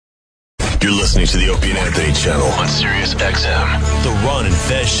You're listening to the Opie and Anthony channel on Sirius XM. The Ron and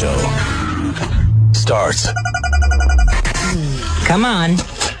Fez show starts. Come on.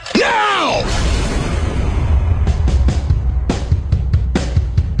 Now!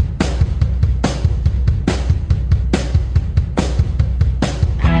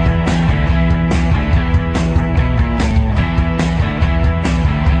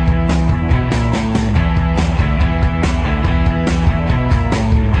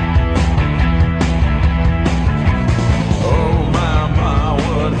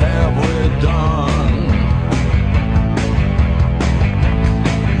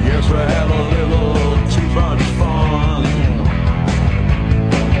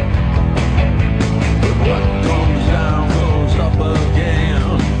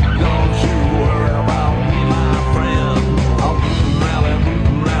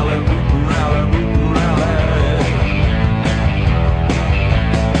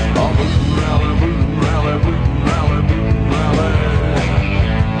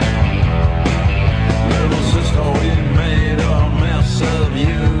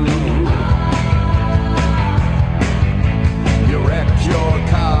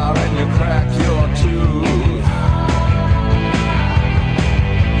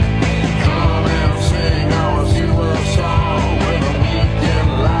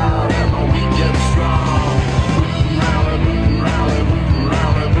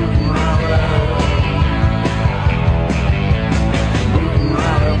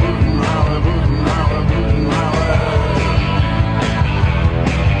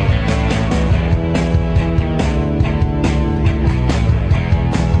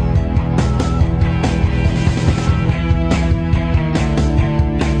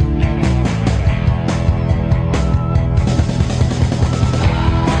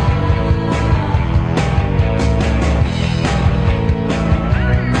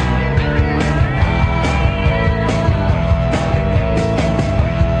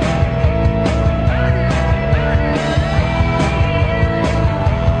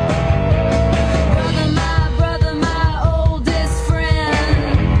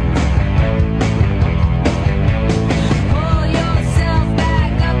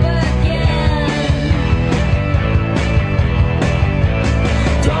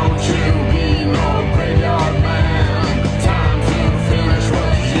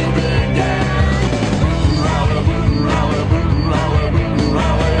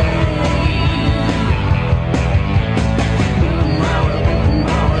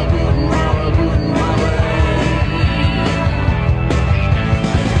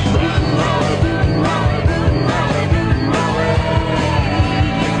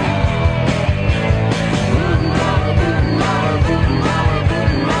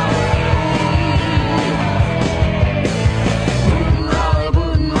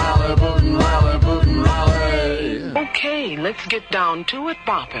 Let's get down to it,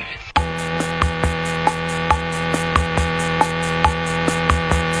 boppers.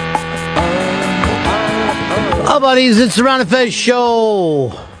 Oh, buddies, it's the Ron and Fez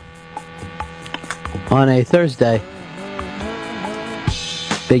show on a Thursday.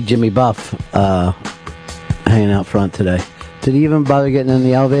 Big Jimmy Buff hanging out front today. Did he even bother getting in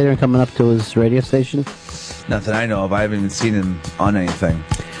the elevator and coming up to his radio station? Nothing I know of. I haven't even seen him on anything.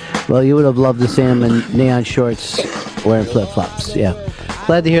 Well, you would have loved to see him in neon shorts wearing flip-flops. Yeah.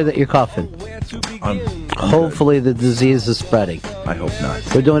 Glad to hear that you're coughing. I'm Hopefully the disease is spreading. I hope not.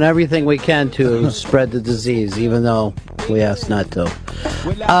 We're doing everything we can to spread the disease, even though we asked not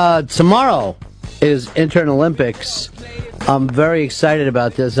to. Tomorrow is Intern Olympics. I'm very excited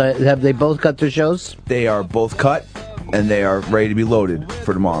about this. Have they both cut their shows? They are both cut, and they are ready to be loaded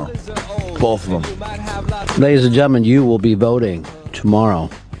for tomorrow. Both of them. Ladies and gentlemen, you will be voting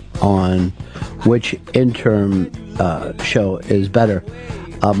tomorrow on which interim show is better.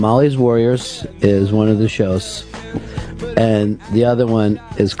 Molly's Warriors is one of the shows, and the other one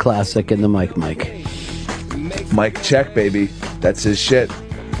is Classic and the Mike. Mike Check, baby. That's his shit.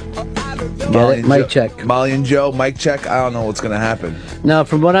 Mike Check. Molly and Joe, Mike Check. I don't know what's going to happen. Now,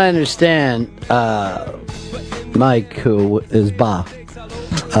 from what I understand, Mike, who is Ba,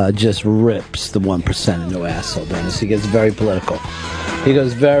 just rips the 1% into asshole business. He gets very political. He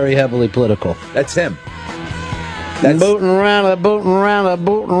goes very heavily political. That's him. Bootin'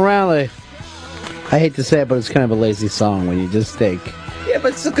 rally. I hate to say it, but it's kind of a lazy song when you just take. Yeah,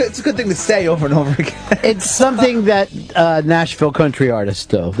 but it's a good thing to say over and over again. It's something that Nashville country artists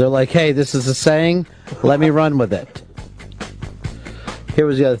do. They're like, hey, this is a saying, let me run with it. Here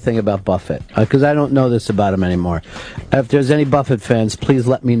was the other thing about Buffett, because I don't know this about him anymore. If there's any Buffett fans, please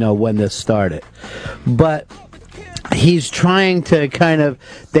let me know when this started. But he's trying to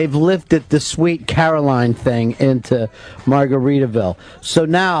they've lifted the Sweet Caroline thing into Margaritaville. So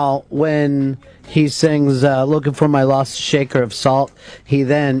now when he sings Looking for My Lost Shaker of Salt, he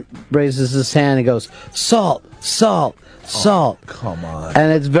then raises his hand and goes, salt, salt, salt. Oh, come on.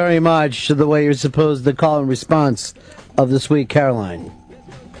 And it's very much the way you're supposed to call and response of the Sweet Caroline.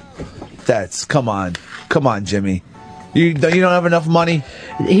 Come on, Jimmy. You don't have enough money?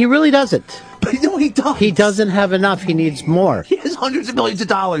 He really doesn't. But no, he does. He doesn't have enough. He needs more. He has hundreds of millions of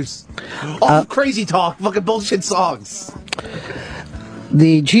dollars. All crazy talk, fucking bullshit songs.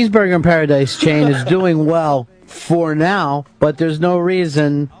 The Cheeseburger in Paradise chain is doing well for now, but there's no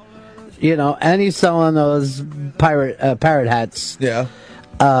reason, and he's selling those parrot hats. Yeah.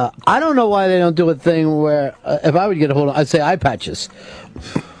 I don't know why they don't do a thing where, if I would get a hold of, I'd say eye patches.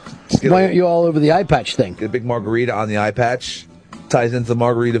 Why aren't you all over the eye patch thing? Get a big margarita on the eye patch. Ties into the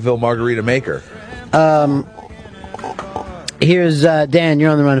Margaritaville margarita maker. Here's Dan.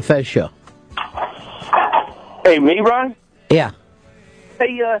 You're on the Ron and Fez show. Hey, me, Ron? Yeah.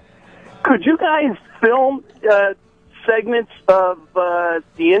 Hey, could you guys film segments of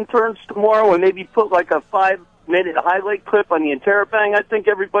the interns tomorrow and maybe put like a 5-minute highlight clip on the Interrobang? I think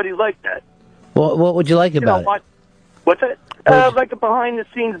everybody liked that. Well, what would you like about it? What's that? Like a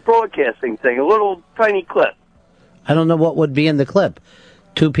behind-the-scenes broadcasting thing, a little tiny clip. I don't know what would be in the clip.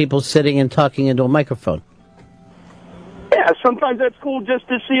 2 people sitting and talking into a microphone. Yeah, sometimes that's cool just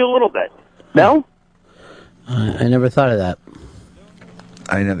to see a little bit. No? I never thought of that.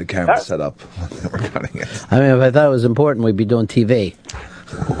 I didn't have the camera set up. We're cutting it. I mean, if I thought it was important, we'd be doing TV.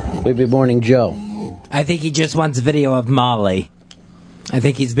 We'd be Morning Joe. I think he just wants video of Molly. I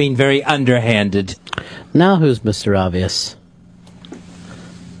think he's being very underhanded. Now who's Mr. Obvious?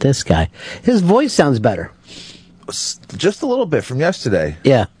 This guy. His voice sounds better. Just a little bit from yesterday.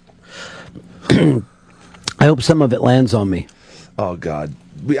 Yeah. I hope some of it lands on me. Oh, God.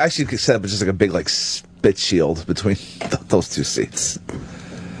 We actually could set up just like a big spit shield between those 2 seats.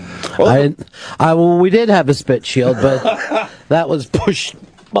 Well, we did have a spit shield, but that was pushed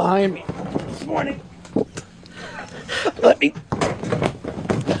behind me this morning. Let me...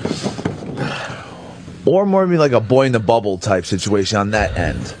 Or more maybe like a boy in the bubble type situation on that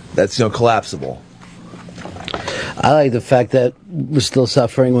end. That's, collapsible. I like the fact that we're still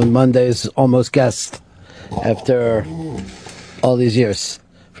suffering with Monday's almost guest after all these years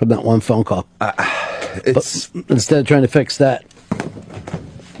from that one phone call. But instead of trying to fix that,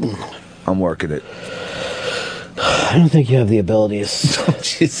 I'm working it. I don't think you have the abilities. Oh,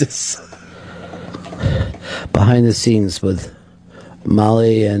 Jesus. Behind the scenes with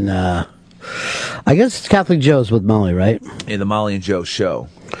Molly and I guess it's Catholic Joe's with Molly, right? Yeah, the Molly and Joe show.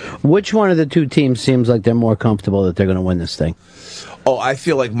 Which one of the 2 teams seems like they're more comfortable that they're going to win this thing? Oh, I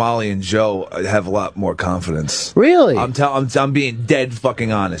feel like Molly and Joe have a lot more confidence. Really? I'm being dead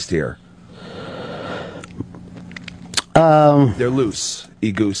fucking honest here. They're loose,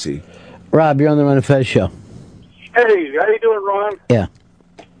 goosey. Rob, you're on the Ron and Fez show. Hey, how you doing, Ron? Yeah.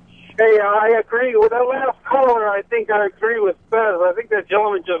 Hey, I agree with that last caller. I think I agree with Fez. I think that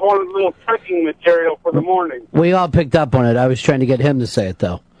gentleman just wanted a little trekking material for the morning. We all picked up on it. I was trying to get him to say it,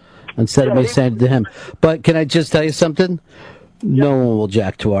 though, instead of me saying it to him. But can I just tell you something? No one will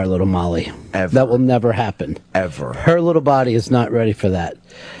jack to our little Molly. Ever. That will never happen. Ever. Her little body is not ready for that.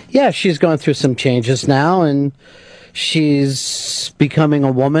 Yeah, she's going through some changes now, and she's becoming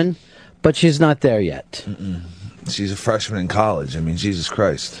a woman, but she's not there yet. Mm-mm. She's a freshman in college. I mean, Jesus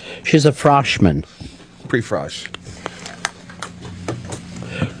Christ. She's a freshman. Pre-frosh.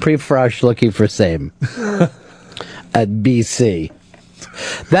 Pre-frosh looking for same. At BC.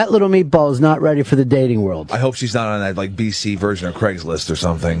 That little meatball is not ready for the dating world. I hope she's not on that BC version of Craigslist or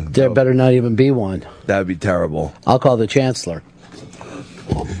something. There better not even be one. That would be terrible. I'll call the chancellor.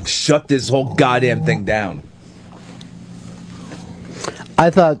 Shut this whole goddamn thing down. I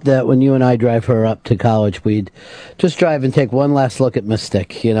thought that when you and I drive her up to college, we'd just drive and take one last look at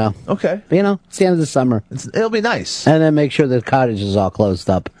Mystic, Okay. It's the end of the summer. It'll be nice. And then make sure the cottage is all closed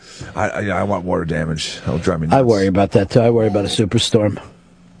up. I want water damage. It'll drive me nuts. I worry about that, too. I worry about a superstorm.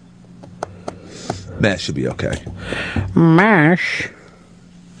 MASH should be okay. MASH.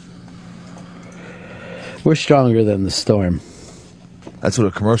 We're stronger than the storm. That's what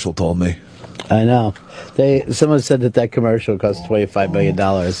a commercial told me. I know. Someone said that commercial cost $25 million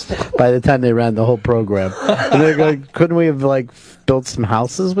by the time they ran the whole program. And they're going, couldn't we have built some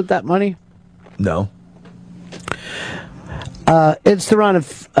houses with that money? No. It's the Ron and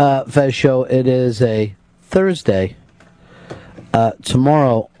Fez show. It is a Thursday.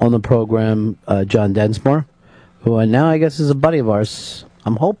 Tomorrow on the program, John Densmore, who now I guess is a buddy of ours.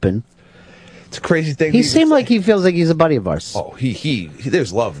 I'm hoping. It's a crazy thing. He seemed like he feels like he's a buddy of ours. Oh, he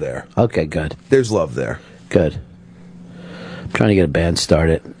there's love there. Okay, good. There's love there. Good. I'm trying to get a band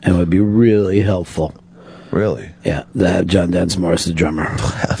started, and it would be really helpful. Really? Yeah, to have John Densmore as the drummer.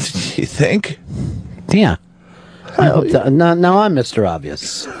 You think? Yeah. I hope that, now I'm Mr.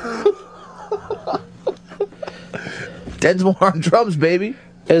 Obvious. Densmore on drums, baby.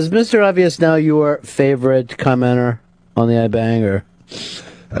 Is Mr. Obvious now your favorite commenter on the iBang, or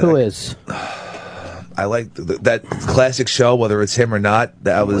who is? I like that classic show, whether it's him or not.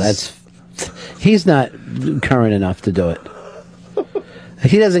 He's not current enough to do it.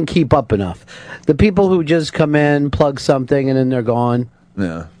 He doesn't keep up enough. The people who just come in, plug something, and then they're gone.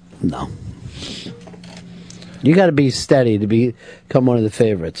 Yeah. No. You got to be steady to become one of the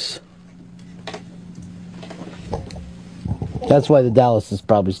favorites. That's why the Dallas is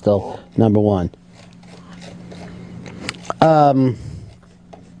probably still number one.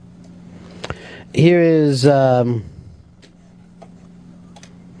 Here is Tom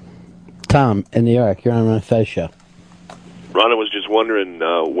in New York. You're on a Fez show. Ron, I was just wondering,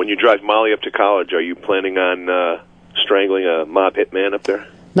 when you drive Molly up to college, are you planning on strangling a mob hitman up there?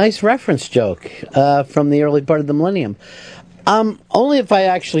 Nice reference joke from the early part of the millennium. Only if I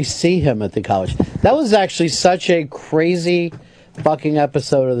actually see him at the college. That was actually such a crazy fucking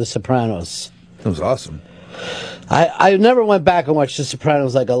episode of The Sopranos. That was awesome. I never went back and watched The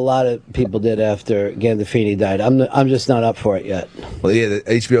Sopranos like a lot of people did after Gandolfini died. I'm just not up for it yet. Well, yeah, the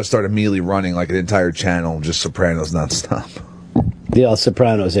HBO started immediately running like an entire channel, just Sopranos nonstop. The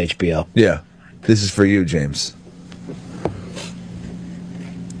Sopranos HBO. Yeah. This is for you, James.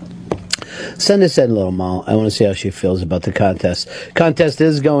 Send this in, Little Mal. I want to see how she feels about the contest. Contest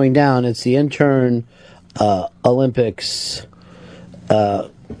is going down. It's the intern Olympics.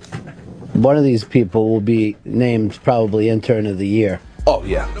 One of these people will be named probably intern of the year. Oh,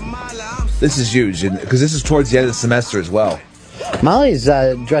 yeah. This is huge, because this is towards the end of the semester as well. Molly's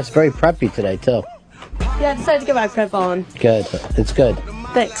dressed very preppy today, too. Yeah, I decided to get my prep on. Good. It's good.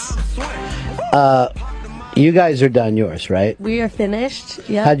 Thanks. You guys are done yours, right? We are finished.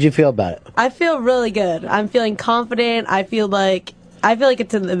 Yeah. How'd you feel about it? I feel really good. I'm feeling confident. I feel like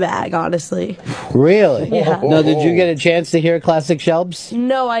it's in the bag, honestly. Really? Yeah. Now, did you get a chance to hear Classic Shelbs?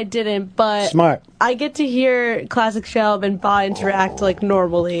 No, I didn't, but... Smart. I get to hear Classic Shelb and Ba interact, like,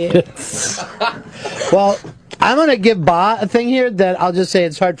 normally. Well, I'm going to give Ba a thing here that I'll just say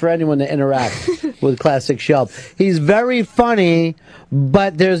it's hard for anyone to interact with Classic Shelb. He's very funny,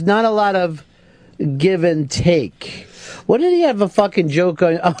 but there's not a lot of give and take. What did he have a fucking joke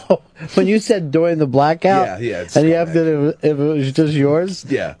on? Oh, when you said during the blackout? Yeah. And you have to, if it was just yours?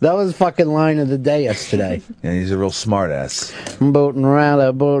 Yeah. That was fucking line of the day yesterday. Yeah, he's a real smart ass. Boating around.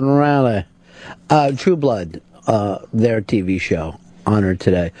 True Blood, their TV show, honored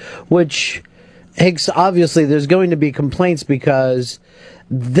today. Which, obviously, there's going to be complaints because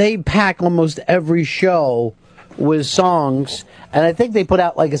they pack almost every show with songs, and I think they put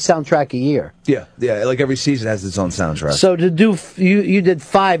out like a soundtrack a year. Yeah, like every season has its own soundtrack. So to do, you did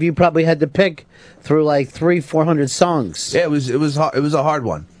 5, you probably had to pick through like 300-400 songs. Yeah, it was a hard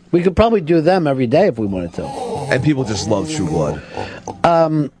one. We could probably do them every day if we wanted to. And people just love True Blood.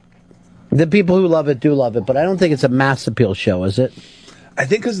 The people who love it do love it, but I don't think it's a mass appeal show, is it? I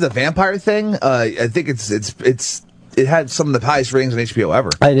think because of the vampire thing, I think it had some of the highest ratings on HBO ever.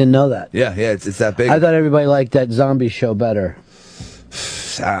 I didn't know that. Yeah, it's that big. I thought everybody liked that zombie show better.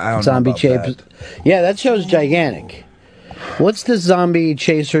 I don't Zombie know about Chase. that. Yeah, that show's gigantic. What's the zombie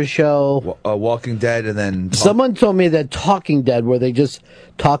chaser show? Walking Dead, and then Someone told me that Talking Dead, where they just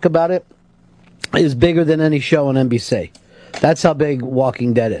talk about it, is bigger than any show on NBC. That's how big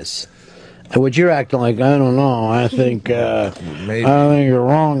Walking Dead is. And what you're acting like, I don't know. I think maybe. I think you're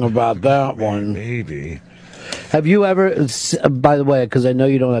wrong about that one. Maybe. Have you ever, by the way, because I know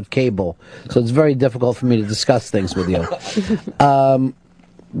you don't have cable, so it's very difficult for me to discuss things with you.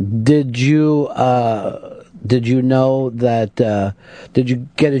 Did you know that? Did you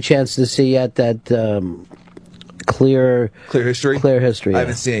get a chance to see yet that Clear History? Clear History. I Yeah.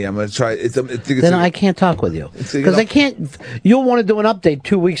 haven't seen it. I'm going to try. Then I can't talk with you because I can't. You'll want to do an update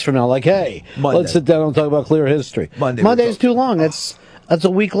 2 weeks from now. Like, hey, Monday. let's sit down and talk about Clear History. Monday's too long. That's a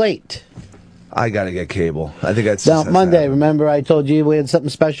week late. I got to get cable. I think that's Now, Monday, remember I told you we had something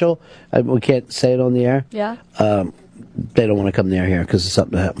special? We can't say it on the air. Yeah. They don't want to come near here because it's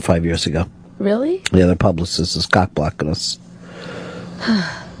something that happened 5 years ago. Really? The other publicist is cock blocking us.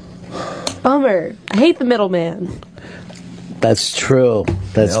 Bummer. I hate the middleman. That's true.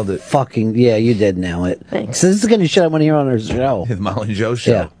 That's Nailed it. fucking, yeah, you did nail it. Thanks. So this is the kind of shit I want to hear on our show. The Molly and Joe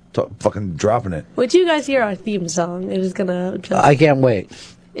show. Yeah. Fucking dropping it. Would you guys hear our theme song? It is gonna just... I can't wait.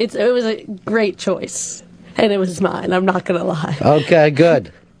 it was a great choice, and it was mine. I'm not gonna lie. Okay,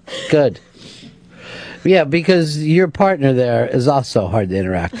 good. Yeah, because your partner there is also hard to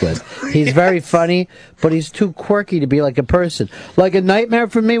interact with. He's very funny, but he's too quirky to be like a person. Like a nightmare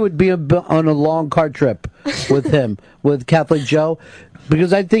for me would be on a long car trip with him, with Catholic Joe,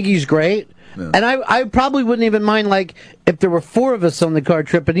 because I think he's great. Yeah. And I probably wouldn't even mind, like, if there were 4 of us on the car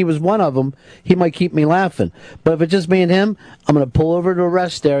trip and he was one of them, he might keep me laughing. But if it's just me and him, I'm going to pull over to a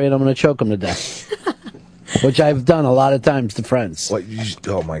rest area and I'm going to choke him to death. Which I've done a lot of times to friends. What?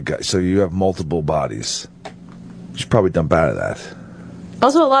 Oh my God! So you have multiple bodies. You should probably dump out of that.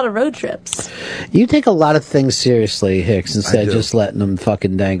 Also, a lot of road trips. You take a lot of things seriously, Hicks, instead of just letting them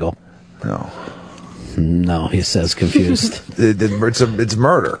fucking dangle. No, he says, confused. It's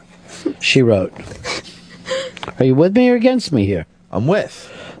murder. She wrote. Are you with me or against me here? I'm with.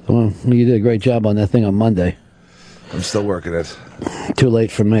 Well, you did a great job on that thing on Monday. I'm still working it. Too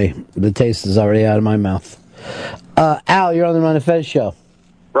late for me. The taste is already out of my mouth. Al, you're on the Ron and Fez show.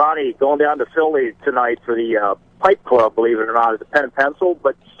 Ronnie, going down to Philly tonight for the Pipe Club, believe it or not, is a pen and pencil,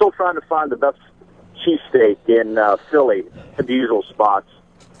 but still trying to find the best cheesesteak in Philly, the usual spots.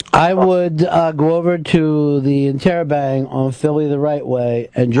 I would go over to the Interrobang on Philly the right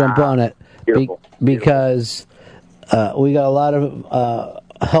way and jump on it. Because we got a lot of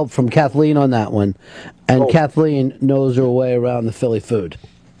help from Kathleen on that one. And Kathleen knows her way around the Philly food.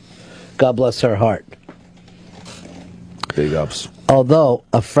 God bless her heart. Big ups. Although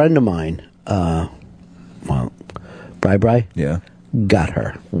a friend of mine, Bri, yeah, got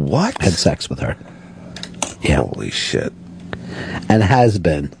her. What? Had sex with her. Yeah. Holy shit. And has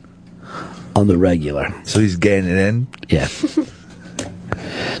been on the regular. So he's getting it in? Yeah.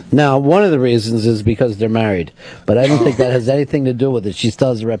 Now, one of the reasons is because they're married, but I don't think that has anything to do with it. She still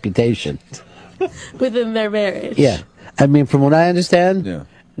has a reputation. Within their marriage. Yeah. I mean, from what I understand,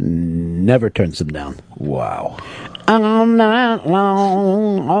 never turns them down. Wow. All night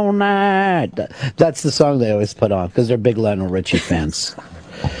long, all night. That's the song they always put on, because they're big Lionel Richie fans.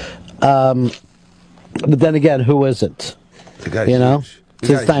 But then again, who isn't? You know? It's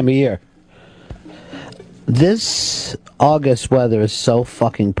this time of year. This August weather is so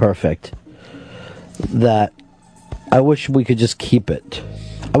fucking perfect that I wish we could just keep it.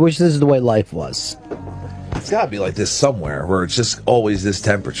 I wish this is the way life was. It's got to be like this somewhere, where it's just always this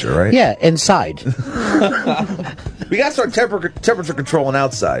temperature, right? Yeah, inside. We got to start temperature controlling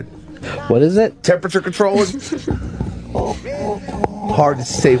outside. What is it? Temperature controlling? Hard to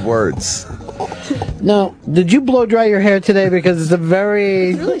say words. No, did you blow dry your hair today? Because it's a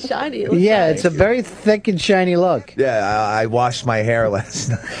very... It's really shiny. It's a very thick and shiny look. Yeah, I washed my hair last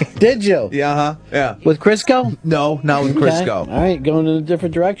night. Did you? Yeah, yeah. With Crisco? No, not with Crisco. All right, going in a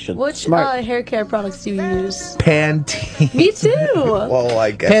different direction. Which hair care products do you use? Pantene. Me too. Well,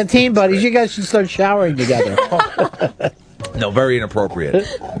 I guess. Pantene, buddies, you guys should start showering together. No, very inappropriate.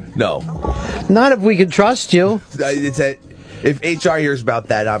 No. Not if we can trust you. If HR hears about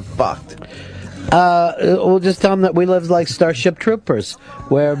that, I'm fucked. We'll just tell them that we live like Starship Troopers,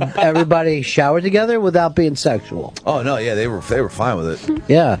 where everybody showered together without being sexual. Oh no, yeah, they were fine with it.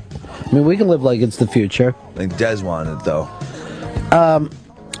 Yeah, I mean we can live like it's the future. I think Des wanted it though.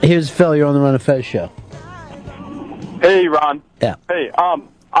 Here's Phil. You're on the Ron and Fez show. Hey, Ron. Yeah. Hey,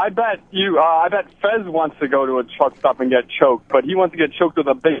 I bet Fez wants to go to a truck stop and get choked, but he wants to get choked with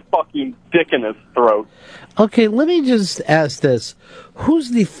a big fucking dick in his throat. Okay, let me just ask this.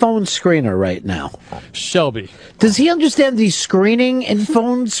 Who's the phone screener right now? Shelby. Does he understand the screening and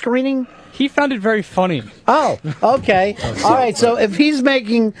phone screening? He found it very funny. Oh, okay. All right, so if he's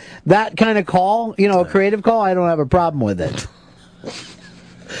making that kind of call, a creative call, I don't have a problem with it.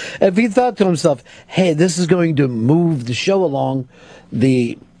 If he thought to himself, hey, this is going to move the show along,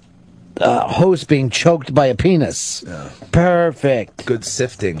 the host being choked by a penis. Yeah. Perfect. Good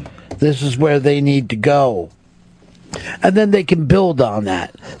sifting. This is where they need to go. And then they can build on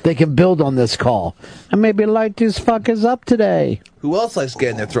that. They can build on this call. And maybe light these fuckers up today. Who else likes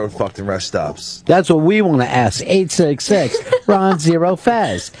getting their throat fucked in rest stops? That's what we want to ask.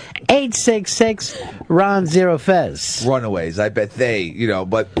 866-RON-0-FEZ. 866-RON-0-FEZ. Runaways. I bet they,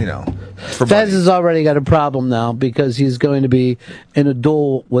 but. Fez has already got a problem now because he's going to be in a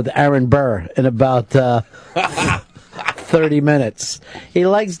duel with Aaron Burr in about 30 minutes. He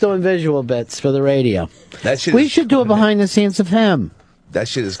likes doing visual bits for the radio. We should do a behind the scenes of him. That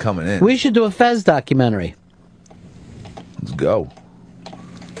shit is coming in. We should do a Fez documentary. Let's go.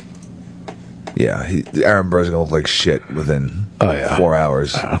 Yeah, Aaron Burr's going to look like shit within 4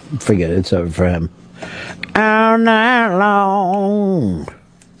 hours. Forget it. It's over for him. All night long.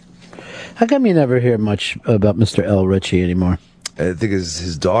 How come you never hear much about Mr. L. Ritchie anymore? I think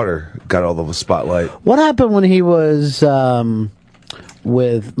his daughter got all the spotlight. What happened when he was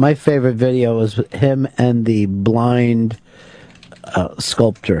with my favorite video was him and the blind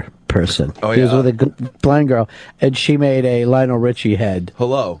sculptor person. Oh, He was yeah? with a blind girl, and she made a Lionel Richie head.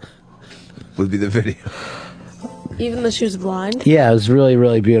 Hello would be the video. Even though she was blind? Yeah, it was really,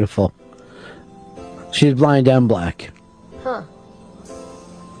 really beautiful. She's blind and black. Huh.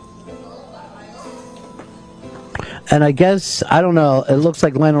 And I guess, I don't know, it looks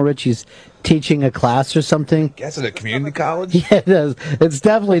like Lionel Richie's teaching a class or something. Guess at a community college? Yeah, it is. It's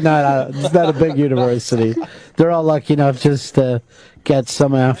definitely not it's not a big university. They're all lucky enough just to get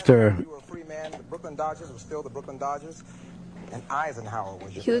some after. Brooklyn Dodgers were still the Brooklyn Dodgers, and Eisenhower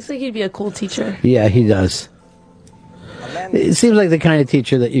was He looks like he'd be a cool teacher. Yeah, he does. It seems like the kind of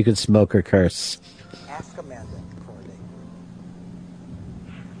teacher that you could smoke or curse. Ask Amanda for a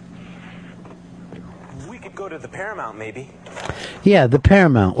date. We could go to the Paramount, maybe. Yeah, the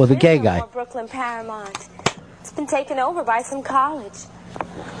Paramount with a gay guy. Brooklyn Paramount. It's been taken over by some college.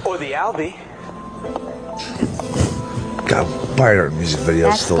 Or the Albee. God, Pirate music videos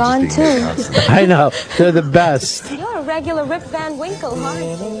That's still gone just being too. made constantly. I know. They're the best. You're a regular Rip Van Winkle, aren't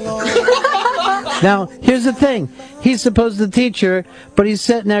you? Now, here's the thing. He's supposed to teach her, but he's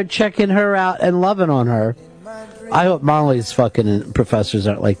sitting there checking her out and loving on her. I hope Molly's fucking professors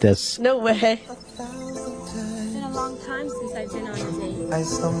aren't like this. No way. It's been a long time since I've been on a date. I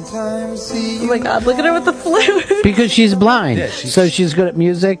sometimes see Oh my god, look at her with the flute. Because she's blind. Yeah, so she's good at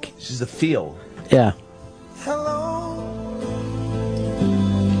music. She's the feel. Yeah.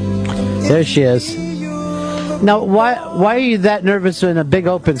 There she is. Now, why are you that nervous in a big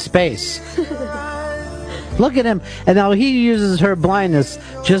open space? Look at him. And now he uses her blindness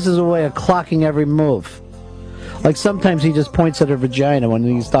just as a way of clocking every move. Like sometimes he just points at her vagina when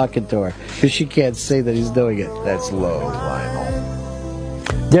he's talking to her because she can't see that he's doing it. That's low,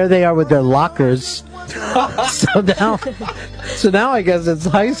 Lionel. There they are with their lockers. so now I guess it's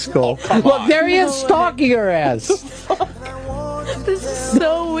high school. Look, there he is stalking her ass. This is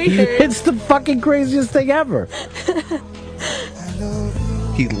so weird. It's the fucking craziest thing ever.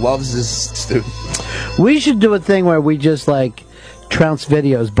 He loves this student. We should do a thing where we just like trounce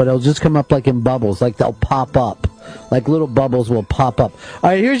videos, but it'll just come up like in bubbles, like they'll pop up. Like little bubbles will pop up.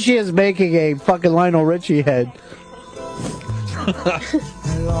 Alright, here she is making a fucking Lionel Richie head.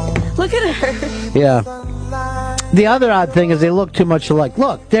 Look at her. Yeah. The other odd thing is they look too much alike.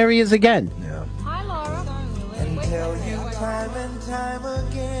 Look, there he is again.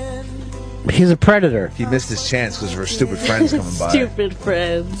 He's a predator. He missed his chance because of her stupid friends coming by. Stupid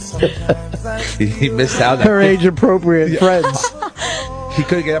friends. He missed out. Her age-appropriate friends. He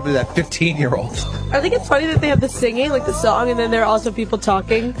couldn't get up to that 15-year-old. I think it's funny that they have the singing, like the song, and then there are also people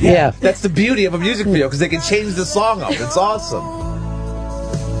talking. Yeah. That's the beauty of a music video because they can change the song up. It's awesome.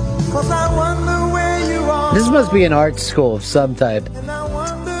 This must be an art school of some type.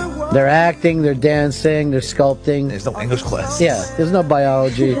 They're acting, they're dancing, they're sculpting. There's no English class. Yeah, there's no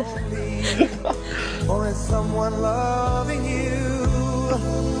biology. Or is someone loving you?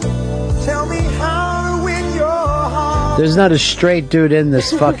 Tell me how to win your heart. There's not a straight dude in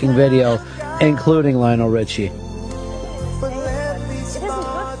this fucking video, including Lionel Richie.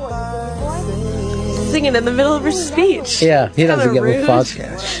 Singing in the middle of her speech. Yeah, he doesn't Kinda give a rude. fuck.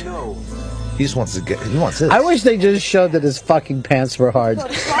 He just wants to get. He wants this. I wish they just showed that his fucking pants were hard. Go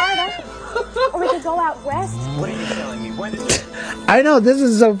to Florida. Or we could go out west. What are you telling me? When is I know, this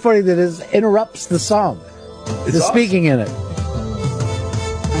is so funny that it interrupts the song. It's The awesome. speaking in it.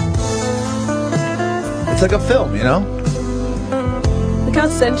 It's like a film, you know? Look how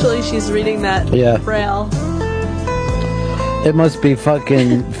sensually she's reading that Yeah. braille. It must be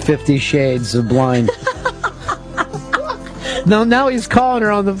fucking 50 Shades of Blind. No, now he's calling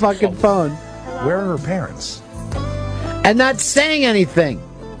her on the fucking phone. Where are her parents? And not saying anything.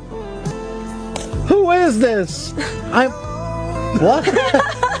 Who is this? I'm... What?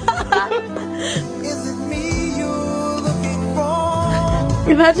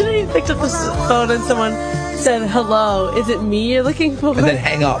 Imagine if you picked up the phone and someone said, "Hello, is it me you're looking for?" And then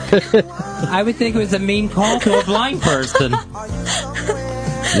hang up. I would think it was a mean call to a blind person.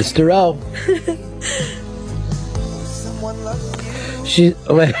 Mr. O. She...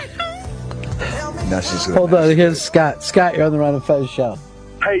 Wait. Now she's gonna Hold on, here's Scott. Scott, you're on the Ron and Fez show.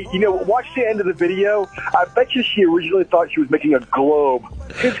 Hey, watch the end of the video. I bet you she originally thought she was making a globe.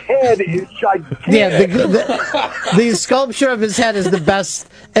 His head is gigantic. Yeah, the sculpture of his head is the best.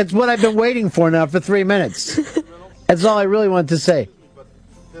 It's what I've been waiting for now for 3 minutes. That's all I really wanted to say.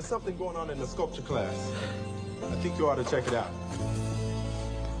 There's something going on in the sculpture class. I think you ought to check it out.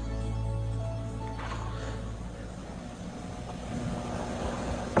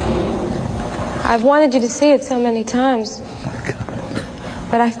 I've wanted you to see it so many times.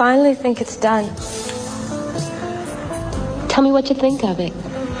 But I finally think it's done. Tell me what you think of it.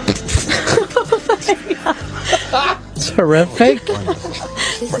 It's horrific.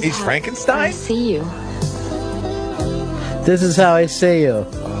 He's Frankenstein? I see you. This is how I see you.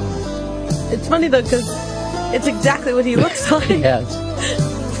 It's funny though, because it's exactly what he looks like. Yes.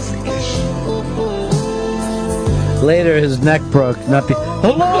 Later, his neck broke. Not be.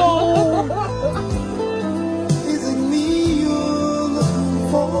 Hello.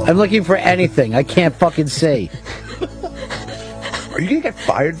 I'm looking for anything. I can't fucking see. Are you gonna get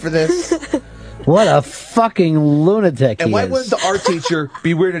fired for this? What a fucking lunatic And he why is. wouldn't the art teacher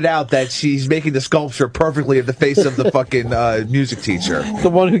be weirded out that she's making the sculpture perfectly in the face of the fucking music teacher? The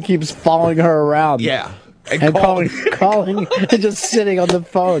one who keeps following her around. Yeah. And calling and just sitting on the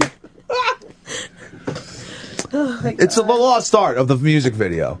phone. It's the lost art of the music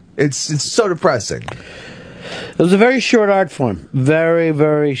video. It's so depressing. It was a very short art form. Very,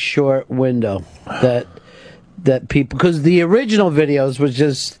 very short window that people... Because the original videos was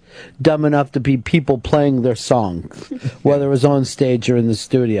just dumb enough to be people playing their song, whether it was on stage or in the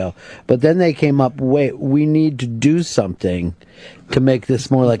studio. But then they came up, wait, we need to do something to make this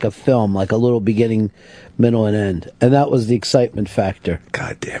more like a film, like a little beginning, middle, and end. And that was the excitement factor.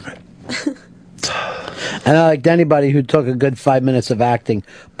 God damn it. And I liked anybody who took a good 5 minutes of acting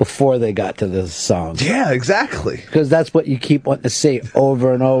before they got to the song. Yeah, exactly. Because that's what you keep wanting to see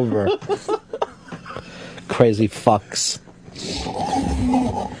over and over. Crazy fucks.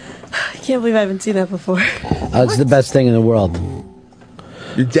 I can't believe I haven't seen that before. It's the best thing in the world.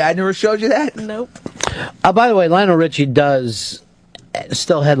 Your dad never showed you that? Nope. By the way, Lionel Richie does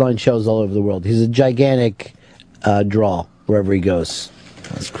still headline shows all over the world. He's a gigantic draw wherever he goes.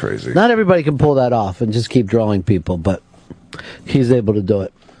 That's crazy. Not everybody can pull that off and just keep drawing people, but he's able to do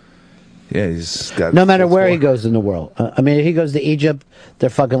it. Yeah, he's got... No matter where he goes in the world. I mean, if he goes to Egypt, they're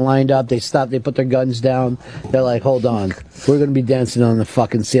fucking lined up. They stop. They put their guns down. They're like, hold on. We're going to be dancing on the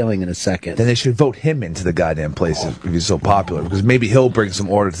fucking ceiling in a second. Then they should vote him into the goddamn place if he's so popular, because maybe he'll bring some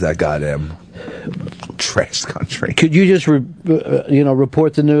order to that goddamn trash country. Could you just,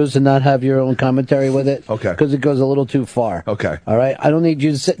 report the news and not have your own commentary with it? Okay. Because it goes a little too far. Okay. All right? I don't need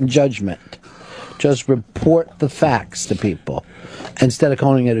you to sit in judgment. Just report the facts to people instead of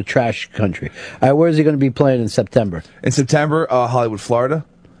calling it a trash country. All right, where is he going to be playing in September? In September, Hollywood, Florida,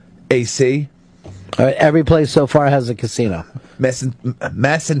 AC. All right, every place so far has a casino.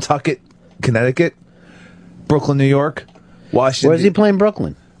 Massanucket, Connecticut, Brooklyn, New York, Washington. Where's he playing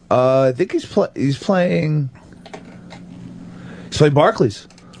Brooklyn? I think he's playing Barclays.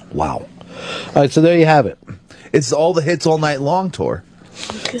 Wow. All right, so there you have it. It's all the hits all night long tour.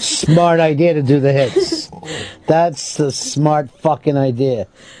 Smart idea to do the hits. That's a smart fucking idea.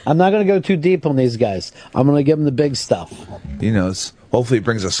 I'm not going to go too deep on these guys. I'm going to give them the big stuff. He knows. Hopefully he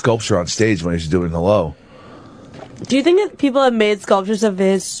brings a sculpture on stage when he's doing the low. Do you think that people have made sculptures of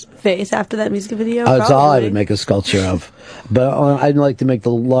his face after that music video? That's all I would make a sculpture of. But I'd like to make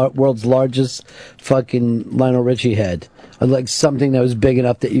the world's largest fucking Lionel Richie head. I'd like something that was big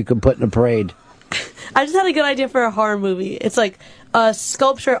enough that you could put in a parade. I just had a good idea for a horror movie. It's like a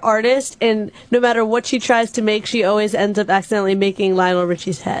sculpture artist, and no matter what she tries to make, she always ends up accidentally making Lionel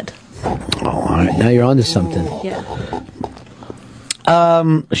Richie's head. Oh, all right. Now you're onto something. Yeah.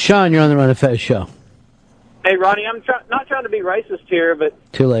 Sean, you're on the Ron and Fez show. Hey, Ronnie, I'm not trying to be racist here, but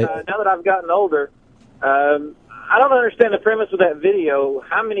Too late. Now that I've gotten older, I don't understand the premise of that video.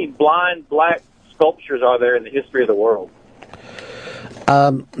 How many blind black sculptures are there in the history of the world?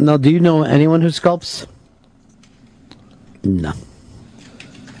 No, do you know anyone who sculpts? No.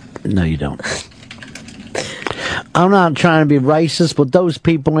 No, you don't. I'm not trying to be racist, but those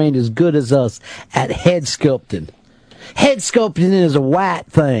people ain't as good as us at head sculpting. Head sculpting is a white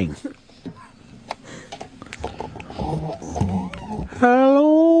thing.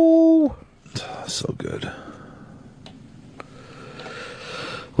 Hello. So good.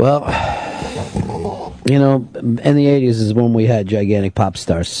 Well, in the 80s is when we had gigantic pop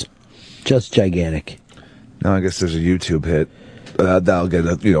stars. Just gigantic. Now I guess there's a YouTube hit. That'll get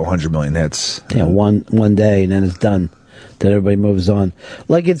 100 million hits. Yeah, one day and then it's done. Then everybody moves on.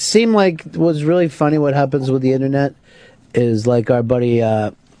 Like, it seemed like what's really funny what happens with the internet is like our buddy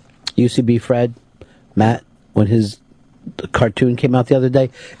UCB Fred, Matt, when his cartoon came out the other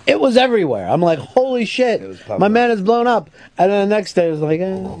day, it was everywhere. I'm like, holy shit, my man is blown up. And then the next day it was like,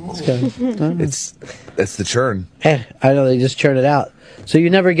 let's go. It's the churn. I know, they just churn it out. So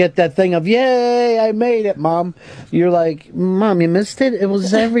you never get that thing of, yay, I made it, Mom. You're like, Mom, you missed it? It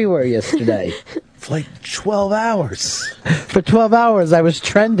was everywhere yesterday. For like 12 hours. For 12 hours, I was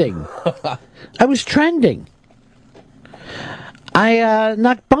trending. I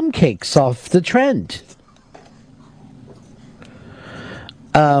knocked bum cakes off the trend.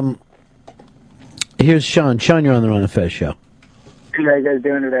 Here's Sean. Sean, you're on the Ron and Fez show. How you guys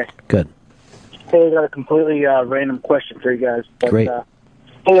doing today? Good. Hey, I got a completely random question for you guys. But, Great.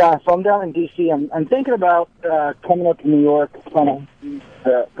 So I'm down in D.C. I'm thinking about coming up to New York for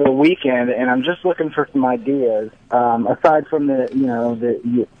the weekend, and I'm just looking for some ideas. Aside from the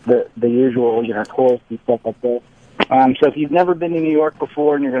usual touristy stuff up there. So if you've never been to New York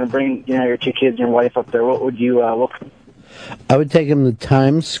before and you're going to bring your 2 kids and your wife up there, what would you look for? I would take him to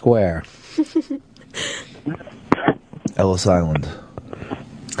Times Square. Ellis Island.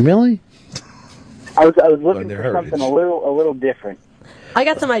 Really? I was looking for something a little different. I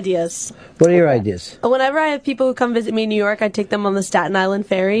got some ideas. What are your ideas? Whenever I have people who come visit me in New York, I take them on the Staten Island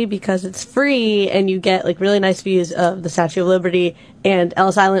Ferry because it's free and you get like really nice views of the Statue of Liberty and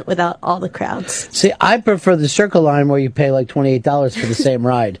Ellis Island without all the crowds. See, I prefer the Circle Line where you pay like $28 for the same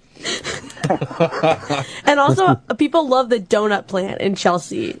ride. And also, people love the donut plant in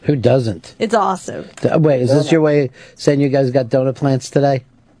Chelsea. Who doesn't? It's awesome. Wait, is this your way of saying you guys got donut plants today?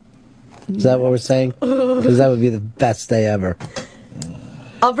 Is that what we're saying? Because that would be the best day ever.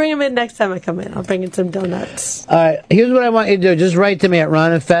 I'll bring them in next time I come in. I'll bring in some donuts. All right, here's what I want you to do. Just write to me at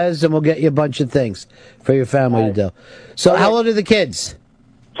Ron and Fez, and we'll get you a bunch of things for your family to do. So how old are the kids?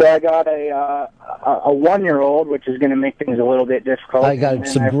 So I got a 1-year-old, which is going to make things a little bit difficult. I got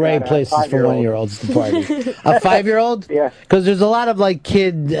some great places for 1-year-olds to party. A 5-year-old? Yeah. Because there's a lot of like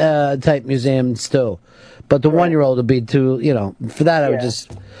kid type museums too. But the 1-year-old would be too, for that I would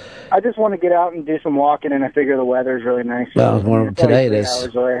just... I just want to get out and do some walking, and I figure the weather's really nice. Well, today it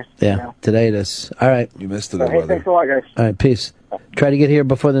is. Away, Today it is. All right. You missed the good weather. Thanks a lot, guys. All right, peace. Try to get here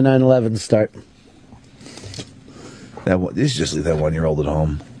before the 9/11 start. You should just leave that 1-year-old at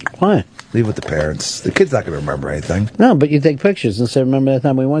home. Why? Leave with the parents. The kid's not going to remember anything. No, but you take pictures and say, remember that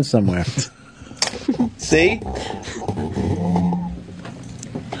time we went somewhere. See?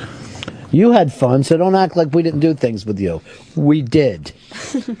 You had fun, so don't act like we didn't do things with you. We did.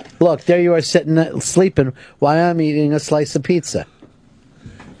 Look, there you are sitting, sleeping, while I'm eating a slice of pizza.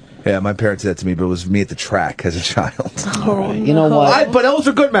 Yeah, my parents did that to me, but it was me at the track as a child. All right. You know what? But those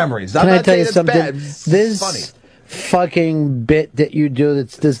are good memories. Can I'm I not tell saying you it's something? bad. It's This funny. fucking bit that you do,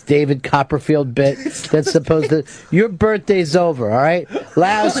 that's this David Copperfield bit, that's supposed to... Your birthday's over, all right?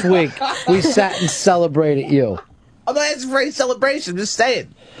 Last week, we sat and celebrated you. I'm not asking for any celebration. I'm just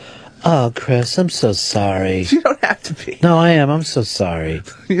saying. Oh, Chris, I'm so sorry. You don't have to be. No, I am. I'm so sorry.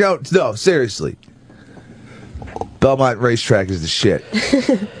 No, seriously. Belmont Racetrack is the shit.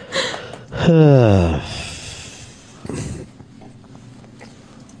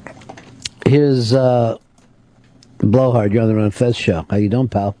 Here's Blowhard. You're on the Ron Fez show. How you doing,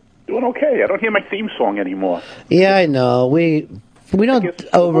 pal? Doing okay. I don't hear my theme song anymore. Yeah, I know. We don't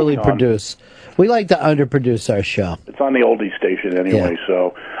overly produce. We like to underproduce our show. It's on the oldie station anyway. Yeah.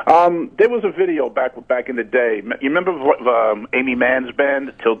 So there was a video back in the day. You remember Amy Mann's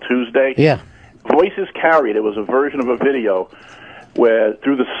band, Till Tuesday? Yeah. Voices Carried. It was a version of a video where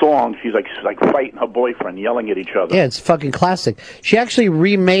through the song she's like fighting her boyfriend, yelling at each other. Yeah, it's fucking classic. She actually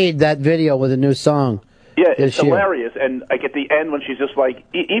remade that video with a new song. Yeah, it's this year. hilarious. And like at the end when she's just like,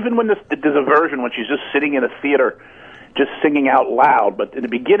 even when there's a version when she's just sitting in a theater, just singing out loud. But in the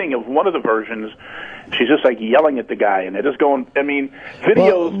beginning of one of the versions, she's just like yelling at the guy, and they're just going. I mean,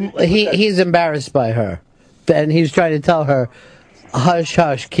 videos. Well, he's embarrassed by her, and he's trying to tell her, "Hush,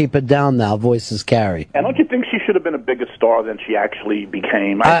 hush, keep it down now." Voices carry. And don't you think she should have been a bigger star than she actually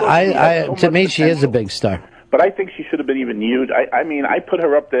became? To me, she is a big star. But I think she should have been even huge. I mean, I put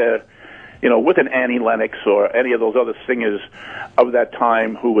her up there, with an Annie Lennox or any of those other singers of that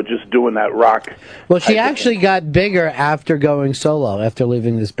time who were just doing that rock. Well, she actually got bigger after going solo, after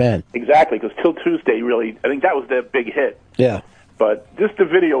leaving this band. Exactly, because Till Tuesday really, I think that was their big hit. Yeah. But the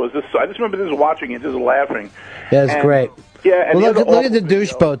video is I just remember just watching it, just laughing. Yeah, it's great. Yeah, and well, look at the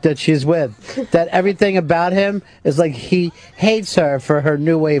douche boat that she's with. That everything about him is like he hates her for her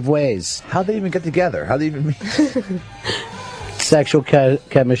new wave ways. How'd they even get together? How'd they even meet? Sexual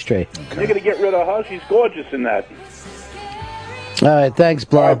chemistry. You're going to get rid of her? She's gorgeous in that. All right, thanks,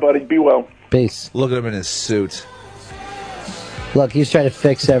 Blow. All right, buddy. Be well. Peace. Look at him in his suit. Look, he's trying to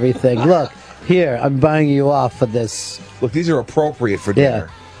fix everything. Look, here, I'm buying you off for this. Look, these are appropriate for dinner.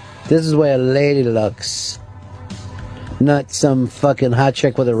 Yeah. This is the way a lady looks. Not some fucking hot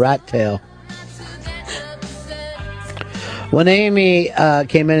chick with a rat tail. When Amy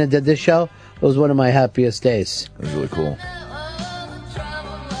came in and did this show, it was one of my happiest days. It was really cool.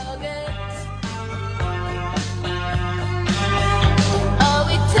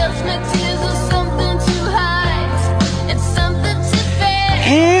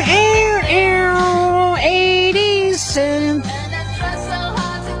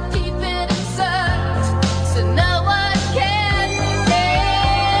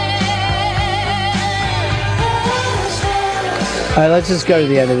 right, let's just go to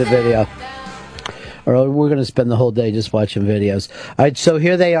the end of the video. Or we're going to spend the whole day just watching videos. All right, so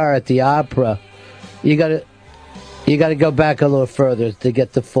here they are at the opera. You got to go back a little further to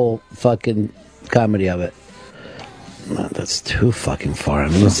get the full fucking comedy of it. No, that's too fucking far. I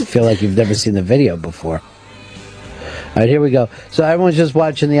mean, you feel like you've never seen the video before. All right, here we go. So everyone's just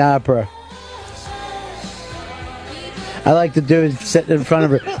watching the opera. I like the dude sitting in front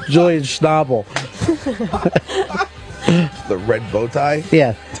of her, Julian Schnabel. The red bow tie?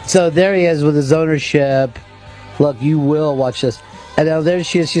 Yeah. So there he is with his ownership. Look, you will watch this. And now there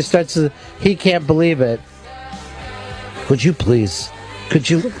she is. She starts to... He can't believe it. Would you please? Could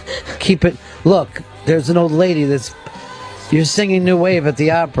you keep it... Look, there's an old lady that's... You're singing New Wave at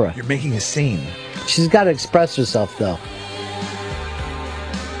the opera. You're making a scene. She's got to express herself, though.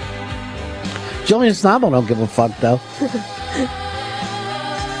 Julian Schnabel don't give a fuck, though.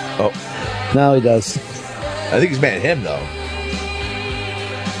 Oh. No, he does. I think he's mad at him, though.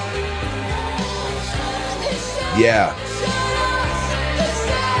 Yeah.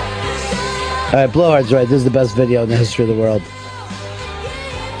 All right, Blowhard's right. This is the best video in the history of the world.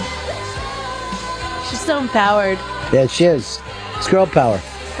 She's so empowered. Yeah, she is. It's girl power.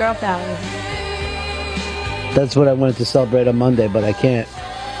 Girl power. That's what I wanted to celebrate on Monday, but I can't.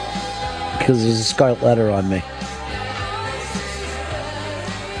 Because there's a scarlet letter on me.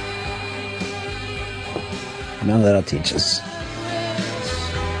 Now that'll teach us.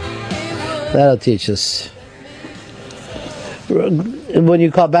 That'll teach us. When you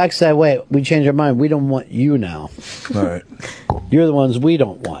call back, say, wait, we changed our mind. We don't want you now. All right. You're the ones we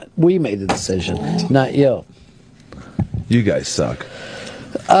don't want. We made the decision, not you. You guys suck.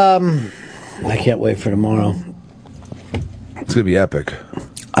 I can't wait for tomorrow. It's going to be epic.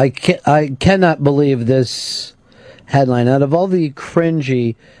 I cannot believe this headline. Out of all the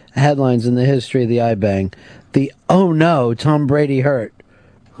cringy headlines in the history of the iBang, the "oh no, Tom Brady hurt"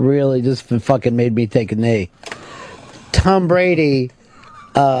 really just fucking made me take a knee. Tom Brady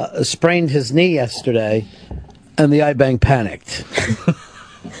sprained his knee yesterday, and the iBang panicked.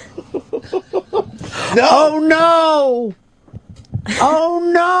 No! Oh no! Oh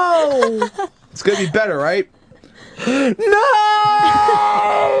no! It's going to be better, right? No!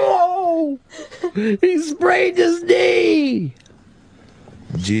 He sprained his knee!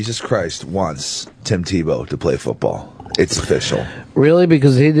 Jesus Christ wants Tim Tebow to play football. It's official. Really?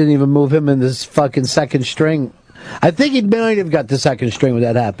 Because he didn't even move him in this fucking second string. I think he might have got the second string when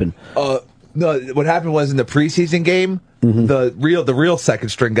that happened. No, what happened was in the preseason game, the real second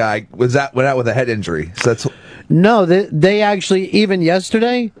string guy went out with a head injury. So that's no. They actually, even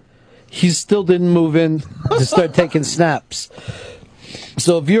yesterday, he still didn't move in to start taking snaps.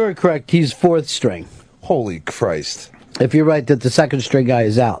 So if you're correct, he's fourth string. Holy Christ! If you're right that the second string guy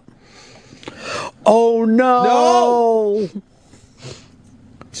is out. Oh no! No!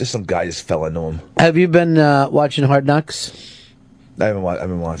 Just some guy just fell into him. Have you been watching Hard Knocks? I've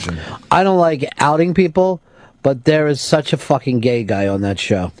been watching. I don't like outing people, but there is such a fucking gay guy on that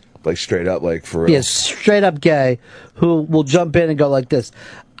show. Like straight up, like for real. Yeah, straight up gay, who will jump in and go like this.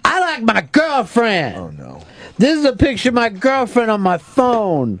 I like my girlfriend. Oh no. This is a picture of my girlfriend on my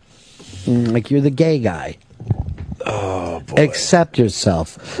phone. Like you're the gay guy. Oh boy. Accept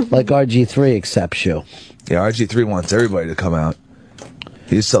yourself. Like RG3 accepts you. Yeah, RG3 wants everybody to come out.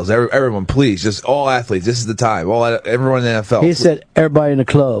 He just tells everyone, please, just all athletes, this is the time. Everyone in the NFL. He said, everybody in the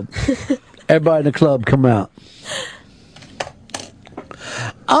club. Everybody in the club, come out.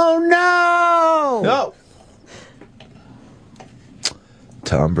 Oh, no! No!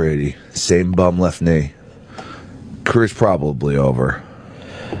 Tom Brady, same bum left knee. Career's probably over.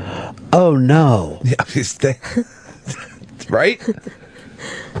 Oh, no. Yeah, right?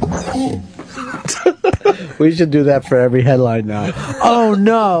 We should do that for every headline now. Oh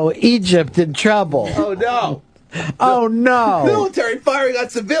no, Egypt in trouble. Oh no. Oh no. Military firing on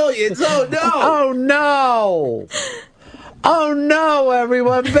civilians. Oh no. Oh no. Oh no,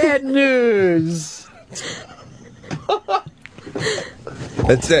 everyone. Bad news.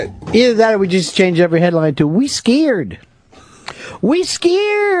 That's it. Either that or we just change every headline to "We scared." We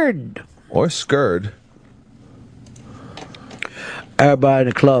scared. Or scared. Everybody in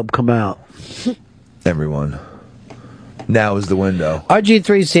the club, come out. Everyone. Now is the window.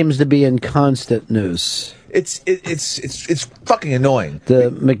 RG3 seems to be in constant news. It's fucking annoying. The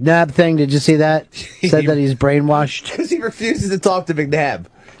McNabb thing, did you see that? Said that he's brainwashed. Because he refuses to talk to McNabb.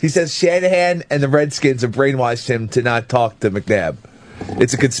 He says Shanahan and the Redskins have brainwashed him to not talk to McNabb.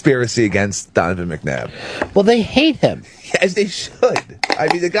 It's a conspiracy against Donovan McNabb. Well, they hate him. As they should. I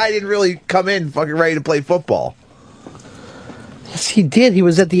mean, the guy didn't really come in fucking ready to play football. Yes, he did. He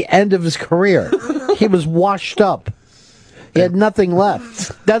was at the end of his career. He was washed up. He had nothing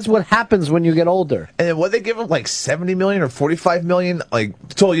left. That's what happens when you get older. And then what they give him, like $70 million or $45 million? Like,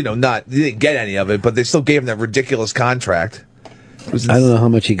 totally, they didn't get any of it, but they still gave him that ridiculous contract. I don't know how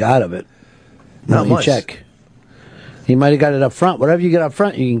much he got of it. Not much. Check. He might have got it up front. Whatever you get up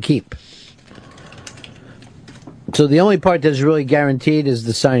front, you can keep. So the only part that's really guaranteed is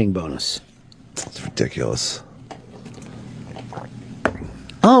the signing bonus. It's ridiculous.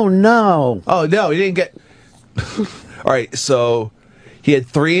 Oh, no. Oh, no, he didn't get... All right, so he had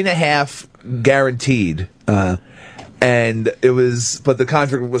 3.5 guaranteed. And it was... But the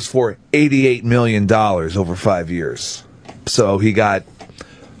contract was for $88 million over 5 years. So he got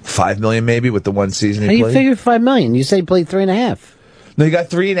 $5 million maybe with the one season he played. How played. you figure $5 million? You say he played 3.5. No, he got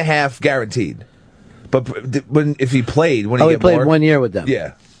 3.5 guaranteed. But if he played, when he played 1 year with them.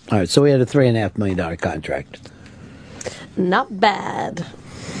 Yeah. All right, so we had a $3.5 million contract. Not bad.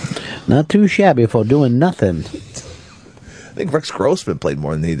 Not too shabby for doing nothing. I think Rex Grossman played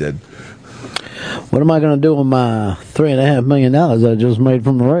more than he did. What am I going to do with my $3.5 million I just made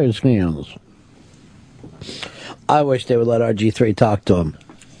from the Redskins? I wish they would let RG3 talk to him.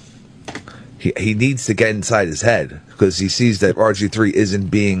 He needs to get inside his head because he sees that RG3 isn't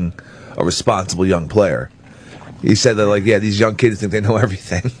being a responsible young player. He said that, like, yeah, these young kids think they know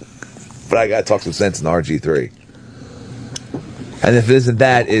everything. But I got to talk some sense in RG3. And if it isn't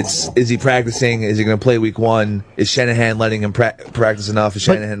that, is he practicing? Is he going to play week 1? Is Shanahan letting him practice enough? Is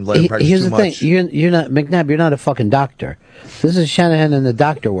Shanahan letting him practice too much? Here's the thing. You're not, McNabb, you're not a fucking doctor. This is Shanahan and the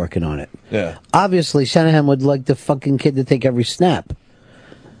doctor working on it. Yeah. Obviously, Shanahan would like the fucking kid to take every snap.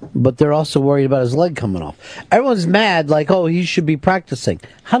 But they're also worried about his leg coming off. Everyone's mad, like, oh, he should be practicing.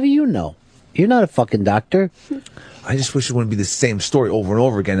 How do you know? You're not a fucking doctor. I just wish it wouldn't be the same story over and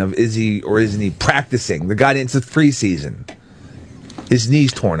over again of is he or isn't he practicing? The guy didn't the preseason. His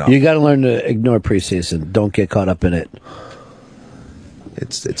knee's torn up. You got to learn to ignore preseason. Don't get caught up in it.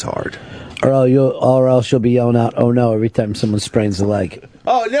 It's hard. Or else you'll be yelling out, oh no, every time someone sprains a leg.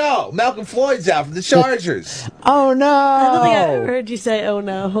 Oh no, Malcolm Floyd's out from the Chargers. Oh no. I don't think I ever heard you say, oh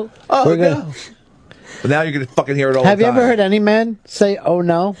no. Oh no. But now you're going to fucking hear it all the time. Have you ever heard any man say, oh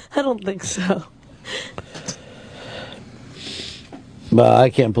no? I don't think so. Well, I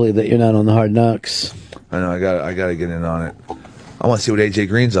can't believe that you're not on the Hard Knocks. I know, I got to get in on it. I want to see what AJ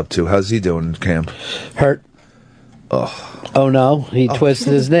Green's up to. How's he doing in camp? Hurt. Oh no, he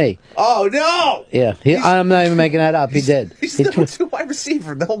twisted his knee. Oh no! Yeah, I'm not even making that up. He did. He's number 2 wide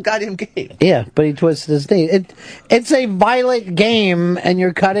receiver the whole goddamn game. Yeah, but he twisted his knee. It's a violent game, and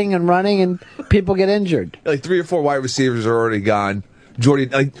you're cutting and running, and people get injured. Like 3 or 4 wide receivers are already gone.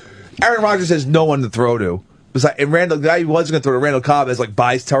 Aaron Rodgers has no one to throw to. And Randall, the guy who was going to throw to Randall Cobb has like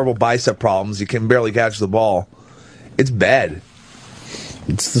terrible bicep problems. He can barely catch the ball. It's bad.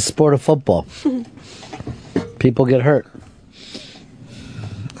 It's the sport of football. People get hurt.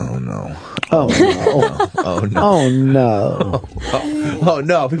 Oh no. Oh no. Oh no. Oh no. Oh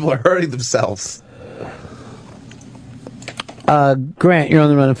no. People are hurting themselves. Grant, you're on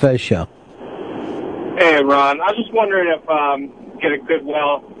the Ron and Fez show. Hey, Ron. I was just wondering if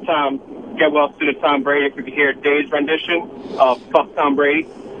get well suited Tom Brady if we could hear Dave's rendition of Fuck Tom Brady.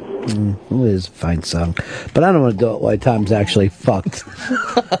 It is a fine song. But I don't want to do it while Tom's actually fucked.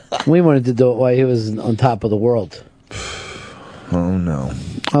 We wanted to do it while he was on top of the world. Oh, no.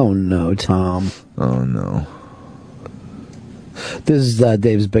 Oh, no, Tom. Oh, no. This is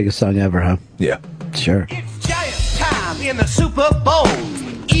Dave's biggest song ever, huh? Yeah. Sure. It's Giants time in the Super Bowl.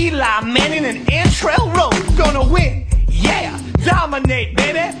 Eli Manning and Antrell Rose gonna win. Yeah, dominate,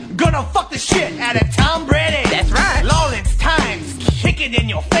 baby. Gonna fuck the shit out of Tom Brady. That's right. Lawrence Times kicking in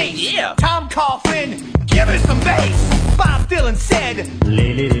your face. Yeah. Tom Coughlin, give it some bass. Bob Dylan said,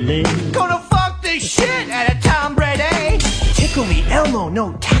 gonna fuck the shit out of Tom Brady. Tickle me Elmo,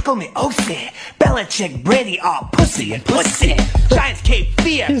 no tackle me Osi. Belichick, Brady, all pussy and pussy. Giants Cape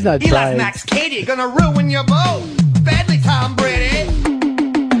Fear. He's not Eli's trying. Max Cady, gonna ruin your boat. Badly, Tom Brady.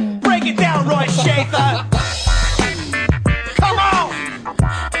 Break it down, Roy Schaefer. Come on!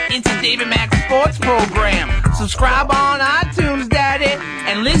 It's a David Max Sports Program. Subscribe on iTunes, Daddy,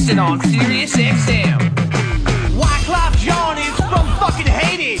 and listen on Sirius XM. Wyclef Jean is from fucking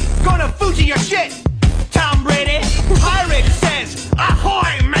Haiti. Gonna Fuji your shit, Tom Brady. Pirate says,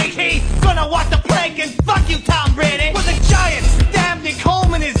 ahoy, matey. Gonna watch the plague and fuck you, Tom Brady. With the Giants, damn Nick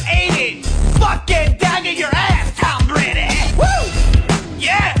Coleman is 80. Fucking dagger your ass, Tom Brady. Woo!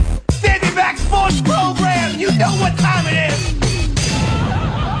 Yeah! David Max Sports Program. You know what time it is.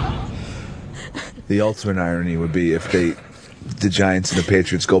 The ultimate irony would be if the Giants and the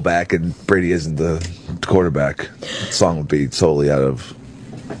Patriots go back and Brady isn't the quarterback. The song would be totally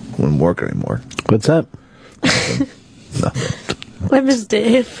wouldn't work anymore. What's up? I miss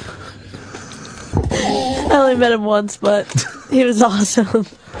Dave. I only met him once, but he was awesome.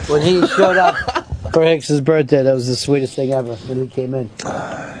 When he showed up for Hicks's birthday, that was the sweetest thing ever when he came in.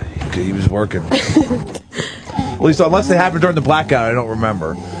 He was working. At least unless they happened during the blackout, I don't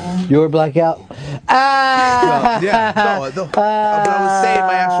remember. You were blackout? But I was saying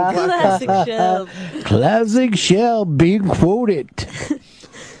my actual blackout. Classic Shell. Classic Shell being quoted.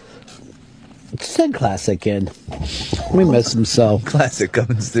 Send Classic in. We miss him so. Classic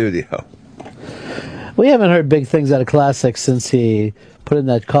come in studio. We haven't heard big things out of Classic since he put in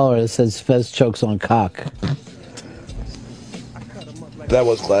that collar that says Fez chokes on cock. That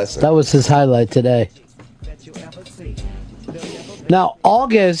was Classic. That was his highlight today. Now,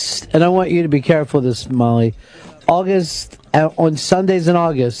 August, and I want you to be careful of this, Molly. August, on Sundays in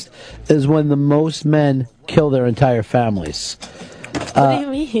August, is when the most men kill their entire families. What do you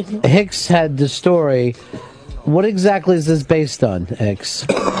mean? Hicks had the story. What exactly is this based on, Hicks?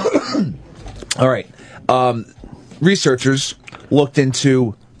 All right. Researchers looked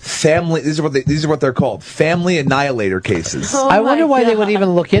into family. These are what they're called. Family annihilator cases. Oh I wonder why God. they would even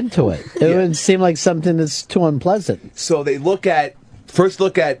look into it. It would seem like something that's too unpleasant. So they look at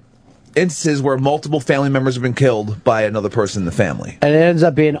instances where multiple family members have been killed by another person in the family. And it ends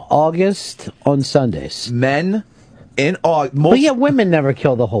up being August on Sundays. Men in August. But yeah, women never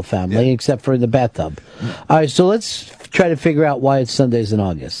kill the whole family except for in the bathtub. All right, so let's try to figure out why it's Sundays in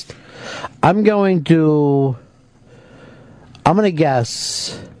August. I'm going to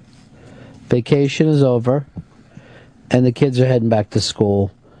guess vacation is over and the kids are heading back to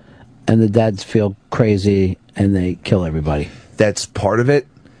school and the dads feel crazy and they kill everybody. That's part of it.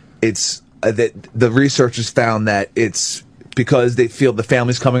 It's that the researchers found that it's because they feel the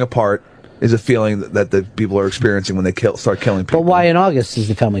family's coming apart is a feeling that the people are experiencing when they start killing people. But why in August is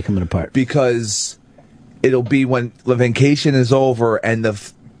the family coming apart? Because it'll be when the vacation is over and the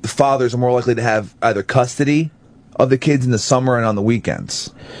fathers are more likely to have either custody of the kids in the summer and on the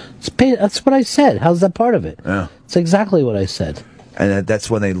weekends. That's what I said. How's that part of it? Yeah. It's exactly what I said. And that's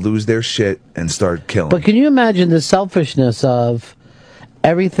when they lose their shit and start killing. But can you imagine the selfishness of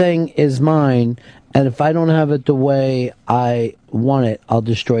everything is mine, and if I don't have it the way I want it, I'll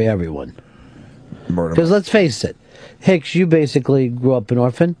destroy everyone? Murder. Because let's face it, Hicks, you basically grew up an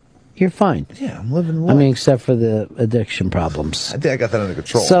orphan. You're fine. Yeah, I'm living I mean, except for the addiction problems. I think I got that under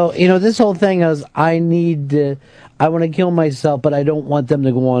control. So, this whole thing is I want to kill myself, but I don't want them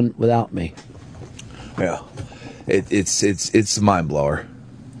to go on without me. Yeah. It's a mind blower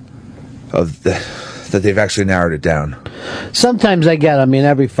of that they've actually narrowed it down. Sometimes I get,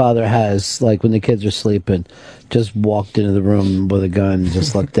 every father has, like when the kids are sleeping, just walked into the room with a gun,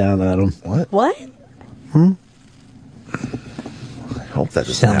 just looked down at them. What? What? I hope that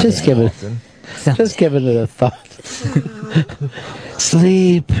doesn't happen. Just giving it a thought.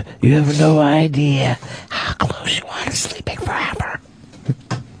 Sleep. You have no idea how close you are to sleeping forever.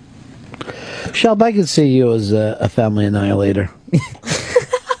 Shelb, I can see you as a family annihilator.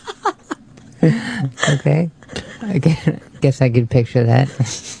 Okay. I guess I could picture that.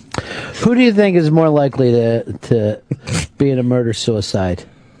 Who do you think is more likely to be in a murder-suicide?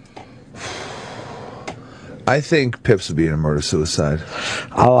 I think Pips would be in a murder-suicide.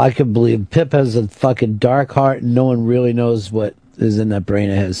 Oh, I could believe Pip has a fucking dark heart and no one really knows what is in that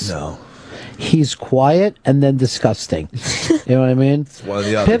brain of his. No. He's quiet and then disgusting. You know what I mean? It's one of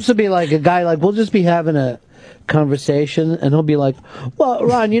the others. Pips would be like a guy, like, we'll just be having a conversation and he'll be like, well,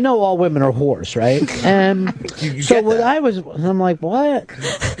 Ron, all women are whores, right? And I'm like, what?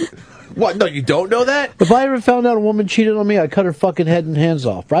 What? No, you don't know that? If I ever found out a woman cheated on me, I'd cut her fucking head and hands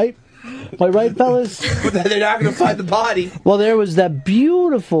off, right? Am I right, fellas? But they're not going to find the body. Well, there was that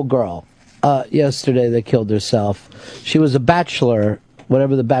beautiful girl yesterday that killed herself. She was a bachelor,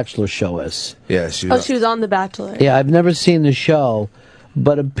 whatever the Bachelor show is. Yeah, she was on The Bachelor. Yeah, I've never seen the show,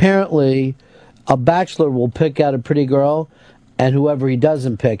 but apparently a bachelor will pick out a pretty girl, and whoever he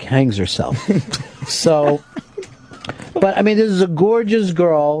doesn't pick hangs herself. So, but this is a gorgeous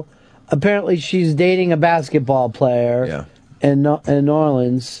girl. Apparently she's dating a basketball player in New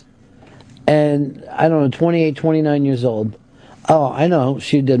Orleans. And, I don't know, 28, 29 years old. Oh, I know.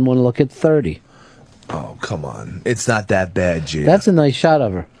 She didn't want to look at 30. Oh, come on. It's not that bad, Gina. That's a nice shot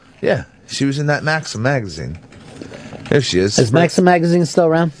of her. Yeah. She was in that Maxim magazine. There she is. Is Maxim magazine still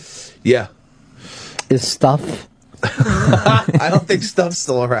around? Yeah. Is Stuff? I don't think Stuff's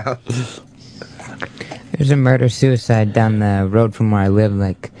still around. There's a murder-suicide down the road from where I live,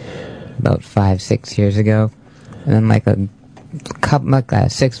 about 5-6 years ago. And then,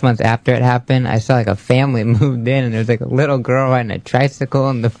 6 months after it happened, I saw a family moved in and there's a little girl riding a tricycle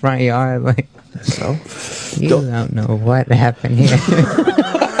in the front yard. So You don't know what happened here.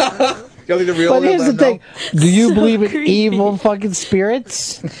 But here's the thing: do you believe in evil fucking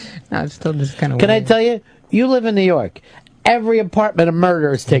spirits? No, it's still just kind of. Can I tell you? You live in New York. Every apartment a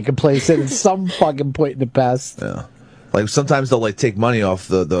murder has taken place in at some fucking point in the past. Yeah. Like sometimes they'll like take money off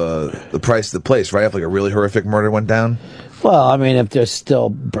the price of the place, right? If like a really horrific murder went down. Well, I mean, if there's still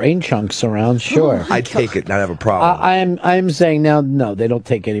brain chunks around, sure. I'd take it, not have a problem. I'm saying now, no, they don't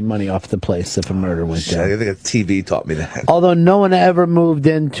take any money off the place if a murder went down. I think a TV taught me that. Although no one ever moved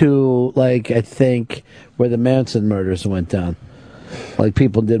into, like, I think, where the Manson murders went down. Like,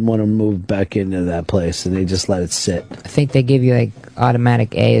 people didn't want to move back into that place, and they just let it sit. I think they give you like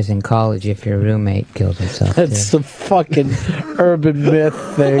automatic A's in college if your roommate kills himself. That's the fucking urban myth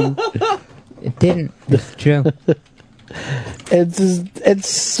thing. It didn't. It's true. It's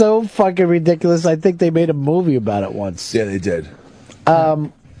so fucking ridiculous. I think they made a movie about it once. Yeah, they did. I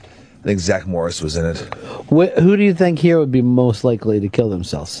think Zach Morris was in it. Who do you think here would be most likely to kill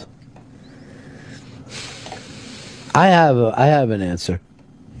themselves? I have an answer.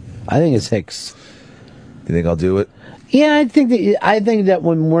 I think it's Hicks. You think I'll do it? Yeah, I think that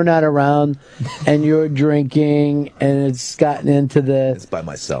when we're not around and you're drinking and it's gotten into the It's by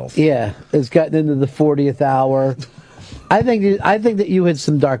myself. Yeah, it's gotten into the 40th hour. I think that you hit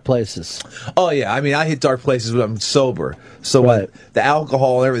some dark places. Oh yeah, I mean I hit dark places when I'm sober. So when the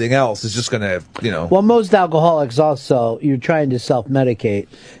alcohol and everything else is just gonna, Well, most alcoholics also, you're trying to self-medicate.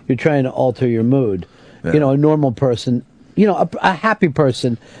 You're trying to alter your mood. Yeah. A normal person, a happy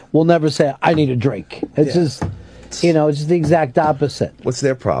person will never say, I need a drink. It's just, it's the exact opposite. What's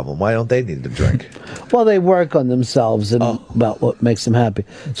their problem? Why don't they need to drink? Well, they work on themselves and about what makes them happy.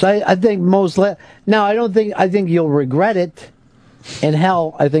 So I think now I think you'll regret it in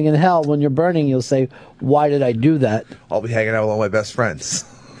hell. I think in hell, when you're burning, you'll say, why did I do that? I'll be hanging out with all my best friends.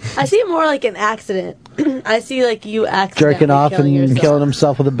 I see it more like an accident. I see like you accidentally Jerking off and yourself. killing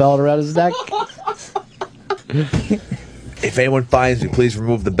himself with a belt around his neck. If anyone finds me, please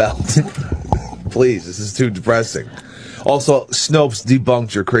remove the belt. Please, this is too depressing. Also, Snopes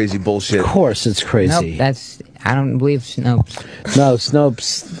debunked your crazy bullshit. Of course it's crazy. Nope, I don't believe Snopes. No,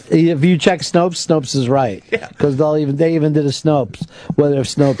 Snopes. If you check Snopes, Snopes is right. Because they even did a Snopes, whether if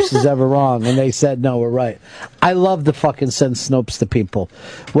Snopes is ever wrong, and they said, no, we're right. I love to fucking send Snopes to people.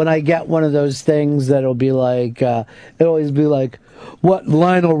 When I get one of those things that'll be like, it'll always be like, what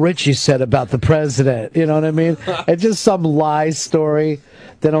Lionel Richie said about the president. You know what I mean? It's just some lie story.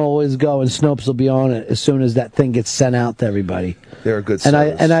 Then I'll always go, and Snopes will be on it as soon as that thing gets sent out to everybody. They're a good and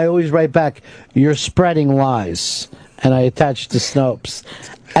service. I always write back, you're spreading lies. And I attach it to Snopes.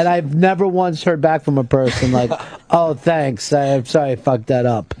 And I've never once heard back from a person like, oh, thanks, I'm sorry I fucked that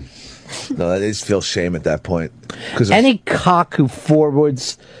up. No, they just feel shame at that point. Any cock who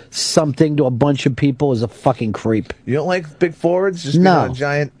forwards something to a bunch of people is a fucking creep. You don't like big forwards? Just being a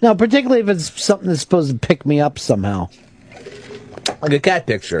giant... No, particularly if it's something that's supposed to pick me up somehow. Like a cat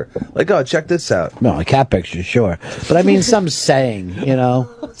picture. Like, oh, check this out. No, a cat picture, sure. But I mean some saying,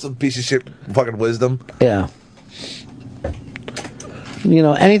 Some piece of shit fucking wisdom. Yeah.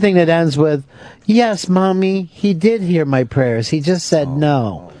 Anything that ends with, yes, Mommy, he did hear my prayers. He just said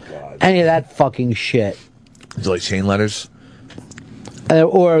no. Any of that fucking shit. Is it like chain letters?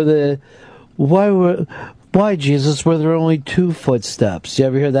 Or the, why, Jesus, were there only 2 footsteps? You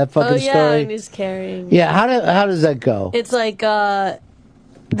ever hear that fucking yeah, story? and he's carrying. Yeah, how does that go? It's like They're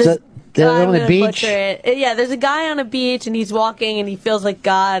I'm on the gonna beach? butcher it. Yeah, there's a guy on a beach and he's walking and he feels like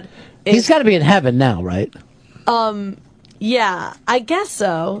God. He's got to be in heaven now, right? Yeah, I guess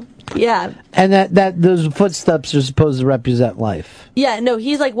so. Yeah. And that those footsteps are supposed to represent life. Yeah, no,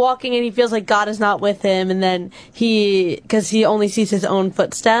 he's like walking and he feels like God is not with him, and then because he only sees his own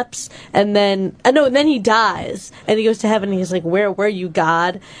footsteps, and then he dies and he goes to heaven and he's like, where were you,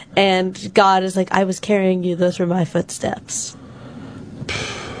 God? And God is like, I was carrying you, those were my footsteps.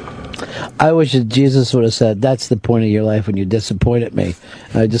 I wish that Jesus would have said, that's the point of your life when you disappointed me.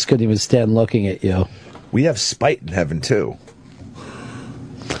 And I just couldn't even stand looking at you. We have spite in heaven, too.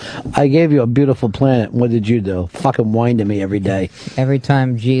 I gave you a beautiful planet. What did you do? Fucking whine to me every day. Every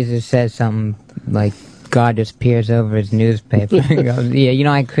time Jesus says something, like, God just peers over his newspaper and goes,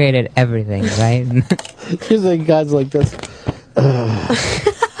 yeah, I created everything, right? He's like, God's like this.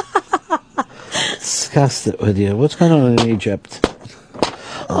 Disgusted with you. What's going on in Egypt?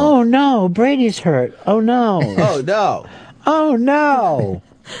 Oh, no. Brady's hurt. Oh, no. Oh, no. Oh, no.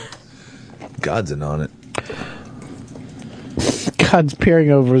 God's in on it. God's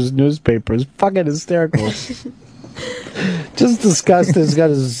peering over his newspaper. It's fucking hysterical. Just disgusted. He's got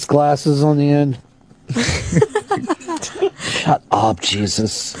his glasses on the end. Shut up,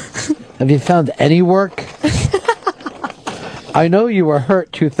 Jesus. Have you found any work? I know you were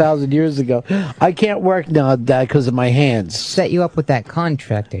hurt 2,000 years ago. I can't work now, Dad, because of my hands. Set you up with that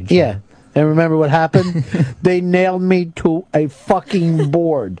contractor. Joe. Yeah. And remember what happened? They nailed me to a fucking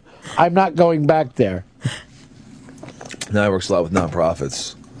board. I'm not going back there. Now I works a lot with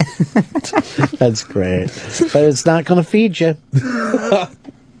nonprofits. That's great. But it's not going to feed you.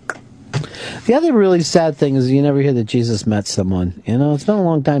 The other really sad thing is you never hear that Jesus met someone. You know, it's been a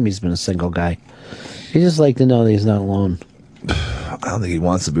long time he's been a single guy. You just like to know that he's not alone. I don't think he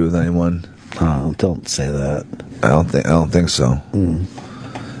wants to be with anyone. Oh, don't say that. I don't think so.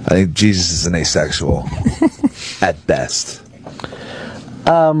 I think Jesus is an asexual at best.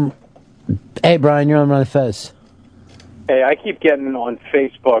 Hey, Brian, you're on Run Fez. Hey, I keep getting on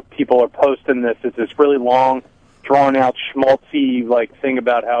Facebook, people are posting this. It's this really long, drawn-out, schmaltzy thing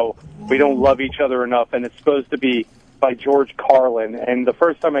about how we don't love each other enough, and it's supposed to be by George Carlin. And the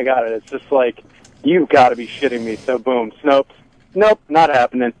first time I got it, it's just like, you've got to be shitting me. So boom, Snopes. Nope, not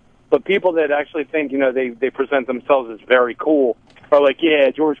happening. But people that actually think, they present themselves as very cool are like,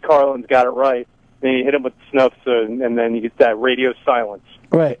 yeah, George Carlin's got it right. Then you hit him with the Snopes, and then you get that radio silence.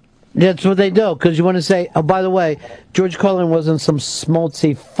 Right. That's what they do, because you want to say, oh, by the way, George Carlin wasn't some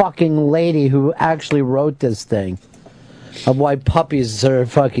schmaltzy fucking lady who actually wrote this thing of why puppies are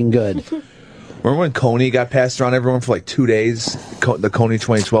fucking good. Remember when Coney got passed around everyone for 2 days? The Coney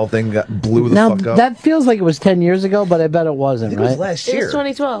 2012 thing blew the now, fuck up. that feels like it was 10 years ago, but I bet it wasn't, right? It was last It year. was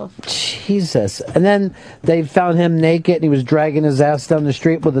 2012. Jesus. And then they found him naked, and he was dragging his ass down the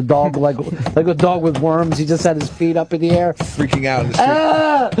street with a dog, like a dog with worms. He just had his feet up in the air. Freaking out in the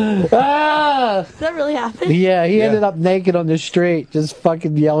street. Did that really happen? Yeah, he ended up naked on the street, just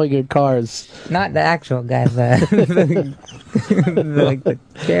fucking yelling at cars. Not the actual guy, the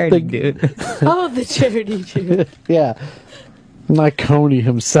charity dude. Oh, the charity dude. Yeah. Not Coney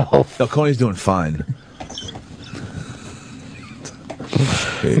himself. No, Coney's doing fine.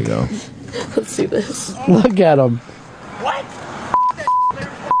 There you go. Let's see this. Look at him.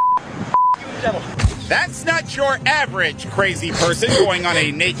 That's not your average crazy person going on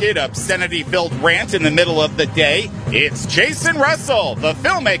a naked, obscenity-filled rant in the middle of the day. It's Jason Russell, the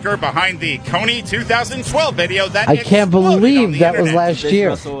filmmaker behind the Coney 2012 video that I can't believe that was last Jason year.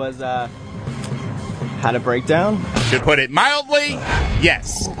 Russell was, had a breakdown? To put it mildly,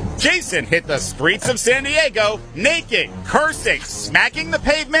 yes. Jason hit the streets of San Diego naked, cursing, smacking the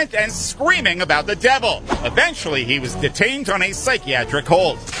pavement, and screaming about the devil. Eventually, he was detained on a psychiatric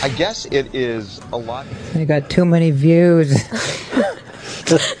hold. I guess it is a lot. I got too many views.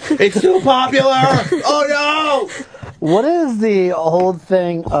 It's too popular! Oh no! What is the whole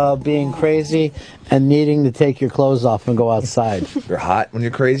thing of being crazy and needing to take your clothes off and go outside? You're hot when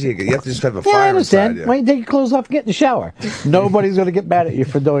you're crazy. You have to just have a Yeah, I fire understand. inside Why you. don't you take your clothes off and get in the shower? Nobody's going to get mad at you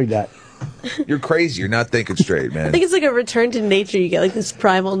for doing that. You're crazy. You're not thinking straight, I man. think it's like a return to nature. You get this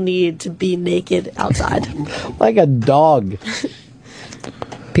primal need to be naked outside. Like a dog.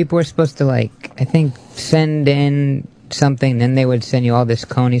 People were supposed to I think send in something, then they would send you all this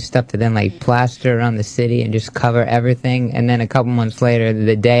Coney stuff to then plaster around the city and just cover everything. And then a couple months later,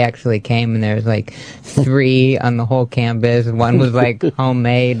 the day actually came and there was 3 on the whole campus. One was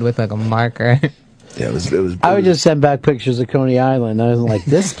homemade with a marker. Yeah, it was. I would just send back pictures of Coney Island. I was like,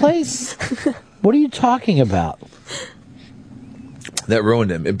 this place? What are you talking about? That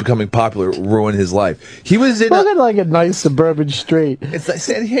ruined him. It becoming popular ruined his life. He was in. Look at a nice suburban street. It's like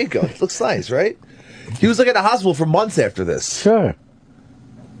San Diego. It looks nice, right? He was in a hospital for months after this. Sure.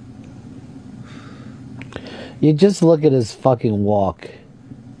 You just look at his fucking walk.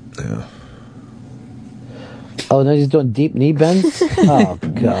 Yeah. Oh, now he's doing deep knee bends? Oh,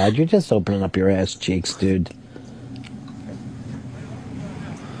 God. You're just opening up your ass cheeks, dude.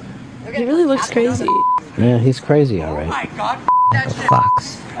 He really looks crazy. Yeah, he's crazy, all right. My God, that shit.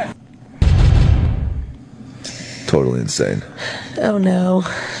 Fox. Totally insane. Oh, no.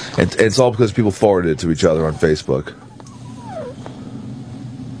 It's all because people forwarded it to each other on Facebook.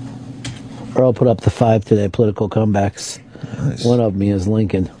 Earl put up the 5 today, political comebacks. Nice. One of them is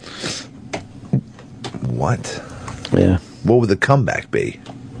Lincoln. What? Yeah. What would the comeback be?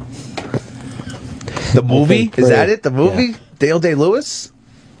 The movie? Is that it? The movie? Yeah. Dale Day-Lewis?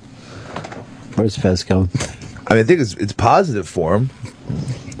 Where's Fez going? I mean, I think it's positive for him.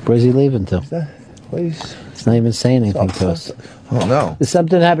 Where's he leaving to? He's He's not even saying anything to us. Oh, no. Is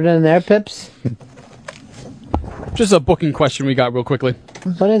something happening in there, Pips? Just a booking question we got real quickly.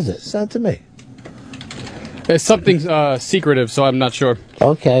 What is it? Sound to me. It's something secretive, so I'm not sure.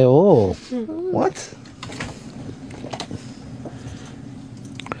 Okay, oh. What?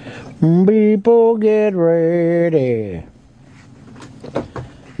 People get ready.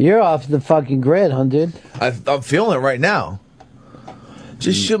 You're off the fucking grid, huh, dude? I'm feeling it right now.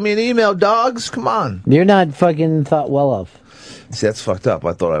 Just shoot me an email, dogs. Come on. You're not fucking thought well of. See, that's fucked up.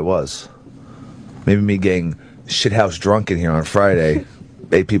 I thought I was. Maybe me getting shithouse drunk in here on Friday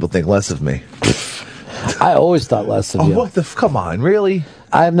made people think less of me. I always thought less of you. What the? Come on, really?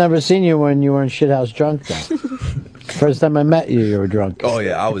 I've never seen you when you weren't shithouse drunk, though. First time I met you, you were drunk. Oh,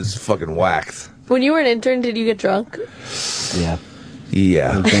 yeah, I was fucking whacked. When you were an intern, did you get drunk? Yeah.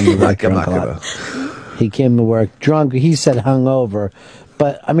 Yeah. Like, I'm not gonna. He came to work drunk. He said hungover.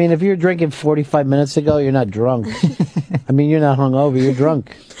 But, I mean, if you're drinking 45 minutes ago, you're not drunk. I mean, you're not hungover, you're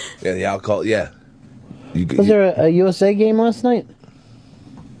drunk. Yeah, the alcohol, yeah. Was there a USA game last night?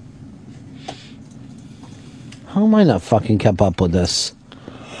 How am I not fucking kept up with this?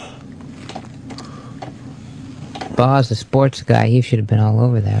 Boz, the sports guy, he should have been all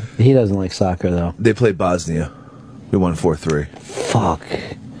over that. He doesn't like soccer, though. They played Bosnia. We won 4-3. Fuck.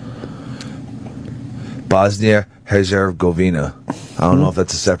 Bosnia Herzegovina. I don't know if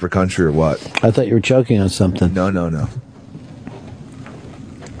that's a separate country or what. I thought you were choking on something. No.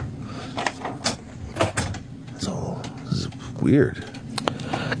 This is weird.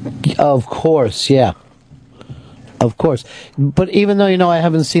 Of course, yeah. Of course. But even though, I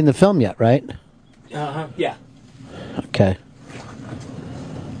haven't seen the film yet, right? Yeah. Okay.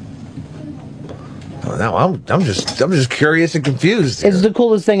 Oh, now I'm just curious and confused. It's the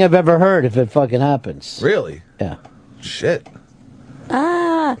coolest thing I've ever heard if it fucking happens. Really? Yeah. Shit.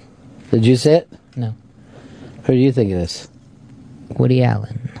 Ah. Did you see it? No. Who do you think it is? Woody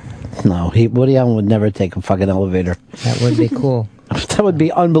Allen. No, Woody Allen would never take a fucking elevator. That would be cool. That would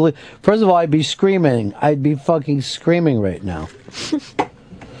be unbelievable. First of all, I'd be screaming. I'd be fucking screaming right now.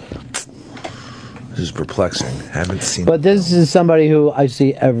 This is perplexing. Haven't seen. But this is somebody who I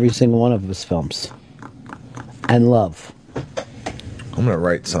see every single one of his films. And love. I'm gonna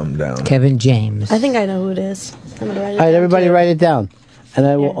write something down. Kevin James. I think I know who it is. I'm gonna write it All right, down, everybody too. write it down. And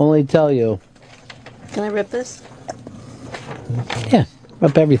I will only tell you. Can I rip this? Yeah,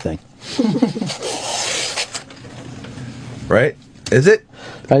 rip everything. Right? Is it?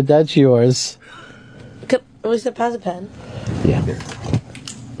 Right, that's yours. We said pass a pen. Yeah.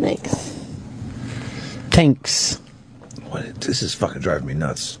 Thanks. Thanks. This is fucking driving me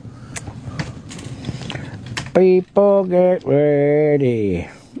nuts. People get ready.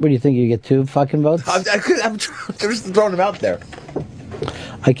 What do you think? You get 2 fucking votes? I'm just throwing them out there.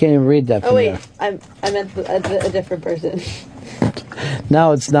 I can't even read that from Oh wait, there. I meant a different person.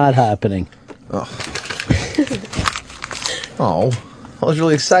 No, it's not happening. Oh, that was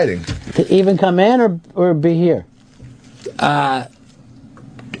really exciting. To even come in or be here?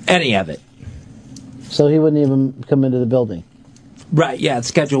 Any of it. So he wouldn't even come into the building? Right, yeah, the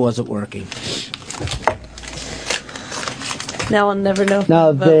schedule wasn't working. Now I'll never know. Now,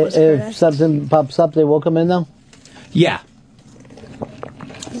 if the vote was if correct. something pops up, they will come in, though? Yeah.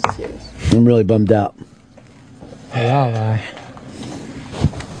 I'm really bummed out. We all are.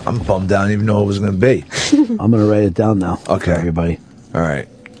 I'm bummed out. I didn't even know who it was going to be. I'm going to write it down now. Okay. Everybody. All right.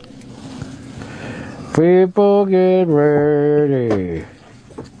 People get ready.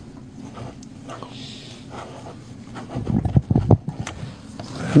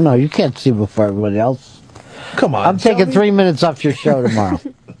 No, you can't see before everybody else. Come on. I'm taking 3 minutes off your show tomorrow.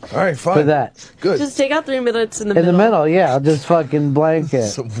 All right, fine. For that. Good. Just take out 3 minutes in the In middle. the middle, yeah. I'll just fucking blank it.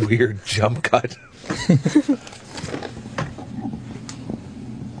 Some weird jump cut.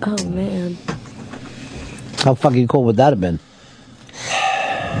 Oh man, How fucking cool would that have been?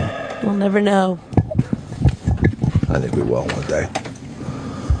 we'll never know. I think we will one day.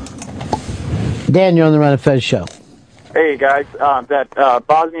 Dan, you're on the Run of Fez show. Hey guys, that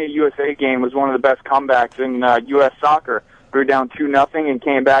Bosnia USA game was one of the best comebacks in U.S. soccer. We were down 2-0 and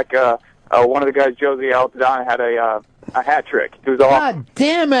came back. One of the guys, Josie Altadonna, had a hat trick. It was awesome. God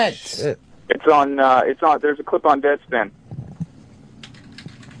damn it! It's on. There's a clip on Deadspin.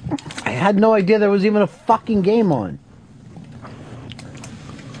 I had no idea there was even a fucking game on.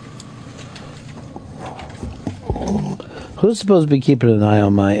 Who's supposed to be keeping an eye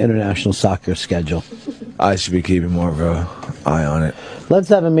on my international soccer schedule? I should be keeping more of an eye on it. Let's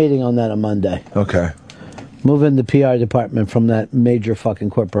have a meeting on that on Monday. Okay. Move in the PR department from that major fucking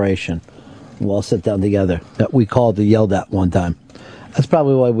corporation. We'll all sit down together. That we called and yelled at one time. That's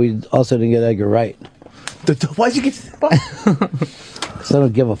probably why we also didn't get Edgar Wright. Why'd you get... Because I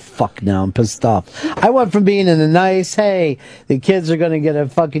don't give a fuck now. I'm pissed off. I went from being in the nice, hey, the kids are going to get a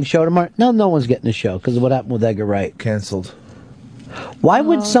fucking show tomorrow. No one's getting a show because of what happened with Edgar Wright. Canceled. Why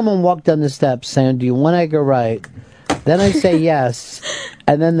would someone walk down the steps saying, do you want Edgar Wright? Then I say yes.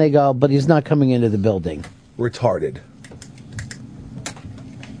 And then they go, but he's not coming into the building. Retarded.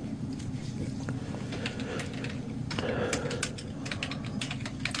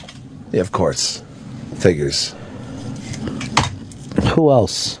 Yeah, of course. Figures. Who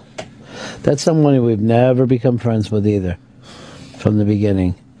else? That's someone we've never become friends with either. From the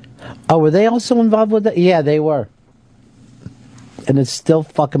beginning. Oh, were they also involved with that? Yeah, they were. And it's still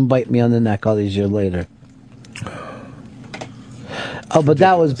fucking bite me on the neck all these years later. Oh, but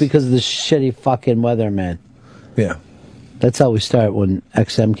that was because of the shitty fucking weatherman. Yeah. That's how we started when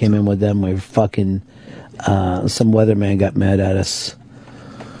XM came in with them. We were fucking... some weatherman got mad at us.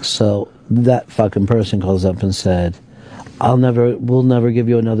 So that fucking person calls up and said, we'll never give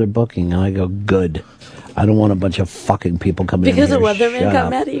you another booking. And I go, good. I don't want a bunch of fucking people coming in here. Because the weatherman Shut got up.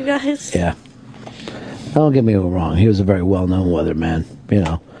 mad at you guys? Yeah. Don't get me wrong. He was a very well-known weatherman. You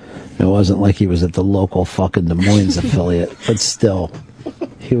know, it wasn't like he was at the local fucking Des Moines affiliate. But still,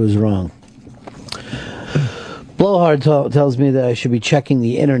 he was wrong. Blowhard tells me that I should be checking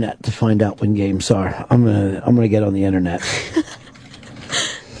the internet to find out when games are. I'm gonna get on the internet.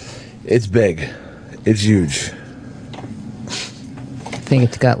 It's big. It's huge. I think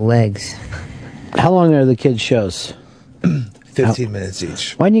it's got legs. How long are the kids' shows? 15 minutes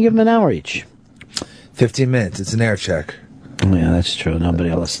each. Why didn't you give them an hour each? 15 minutes. It's an air check. Oh, yeah, that's true. Nobody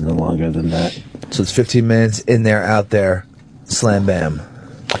will listen to longer than that. So it's 15 minutes, in there, out there, slam bam.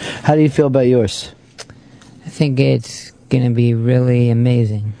 How do you feel about yours? I think it's going to be really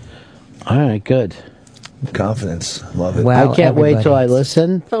amazing. All right, good. Confidence. Love it. Well, I can't wait till I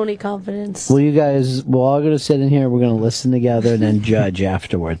listen. Phony confidence. We're all going to sit in here, we're going to listen together, and then judge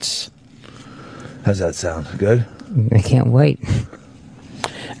afterwards. How's that sound? Good? I can't wait.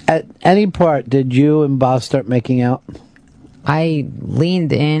 At any part, did you and Bob start making out? I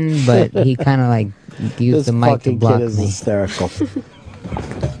leaned in, but he kind of like used the mic to block kid is me. hysterical.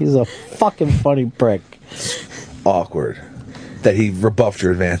 He's a fucking funny prick. Awkward. That he rebuffed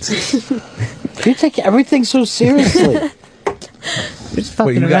your advances. You take everything so seriously. Just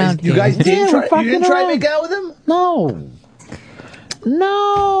Wait, you guys Yeah, didn't we're try? You didn't fucking try to around. make out with him? No.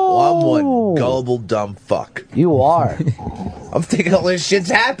 Well, I'm one gullible dumb fuck. You are. I'm thinking all this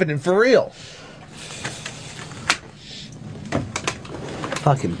shit's happening for real.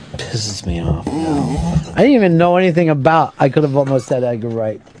 Fucking pisses me off. I didn't even know anything about. I could have almost said Edgar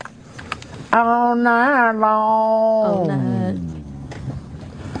Wright. All night long.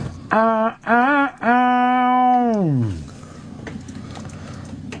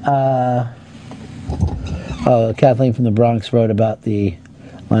 Kathleen from the Bronx wrote about the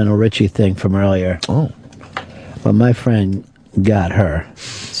Lionel Richie thing from earlier. Oh. Well, my friend got her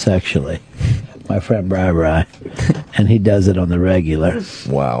sexually. My friend Bri, and he does it on the regular.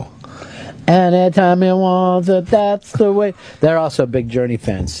 Wow. Anytime he wants it, that's the way. They're also big Journey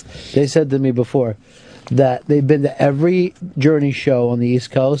fans. They said to me before that they've been to every Journey show on the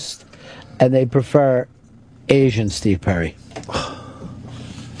East Coast, and they prefer Asian Steve Perry.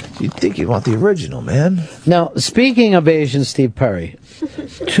 You'd think you'd want the original, man. Now, speaking of Asian Steve Perry,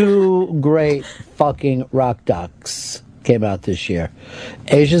 two great fucking rock docs came out this year.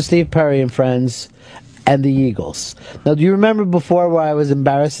 Asian Steve Perry and Friends, and the Eagles. Now, do you remember before where I was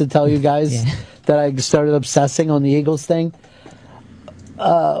embarrassed to tell you guys that I started obsessing on the Eagles thing?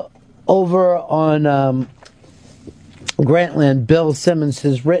 Over on Grantland, Bill Simmons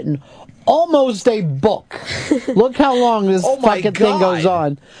has written almost a book. Look how long this fucking thing goes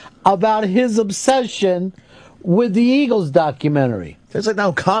on about his obsession with the Eagles documentary. There's like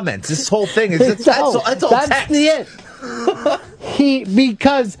no comments. This whole thing is that's all That's text. the it.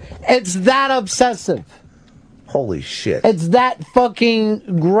 Because it's that obsessive. Holy shit. It's that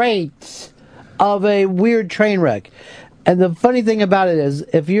fucking great of a weird train wreck. And the funny thing about it is,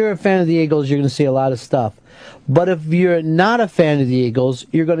 if you're a fan of the Eagles, you're going to see a lot of stuff. But if you're not a fan of the Eagles,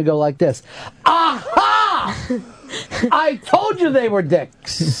 you're going to go like this. Aha! I told you they were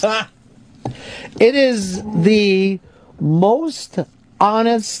dicks. It is the most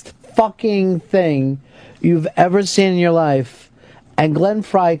honest fucking thing you've ever seen in your life. And Glenn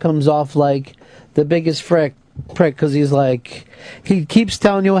Fry comes off like the biggest prick because he's like, he keeps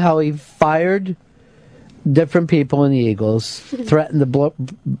telling you how he fired different people in the Eagles, threatened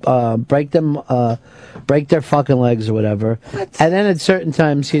to break their fucking legs or whatever. And then at certain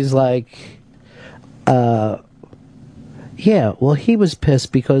times he's like, yeah, well, he was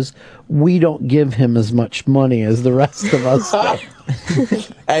pissed because we don't give him as much money as the rest of us do.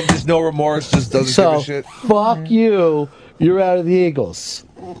 And just no remorse, just doesn't So, give a shit. fuck you. You're out of the Eagles.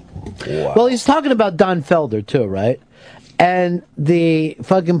 Wow. Well, he's talking about Don Felder, too, right? And the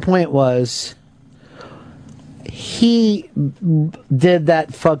fucking point was, he did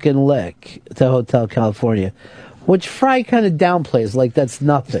that fucking lick to Hotel California which Fry kind of downplays like that's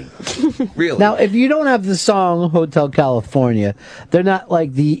nothing. Really? Now, if you don't have the song Hotel California, they're not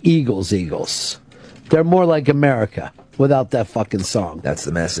like the Eagles. They're more like America without that fucking song. That's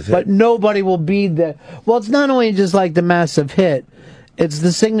the massive hit. But nobody will be there. Well, it's not only just like the massive hit, it's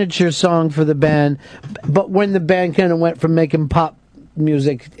the signature song for the band, but when the band kind of went from making pop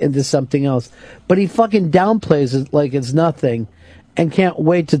music into something else. But he fucking downplays it like it's nothing and can't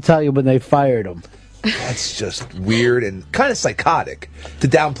wait to tell you when they fired him. That's just weird and kind of psychotic to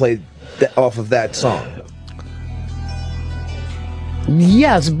downplay off of that song.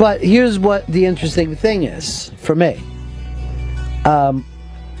 Yes, but here's what the interesting thing is for me.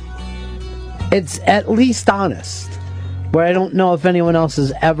 It's at least honest, where I don't know if anyone else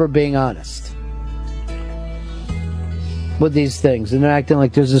is ever being honest with these things, and they're acting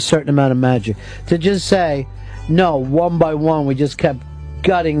like there's a certain amount of magic. To just say, no, one by one, we just kept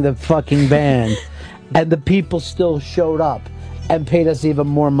gutting the fucking band, and the people still showed up and paid us even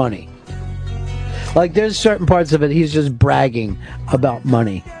more money. Like, there's certain parts of it, he's just bragging about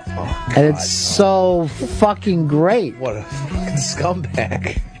money. Oh, and it's so fucking great. What a fucking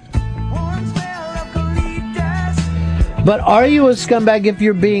scumbag. But are you a scumbag if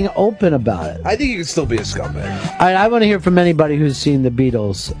you're being open about it? I think you can still be a scumbag. I want to hear from anybody who's seen the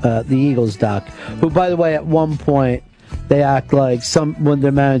Beatles, the Eagles doc, who, by the way, at one point, they act like when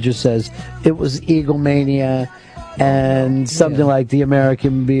their manager says it was Eaglemania and something like the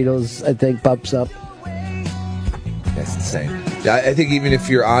American Beatles, I think, pops up. That's insane. I think even if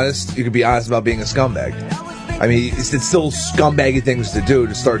you're honest, you can be honest about being a scumbag. I mean, it's still scumbaggy things to do,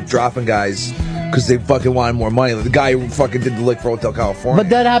 to start dropping guys because they fucking wanted more money. Like the guy who fucking did the lick for Hotel California. But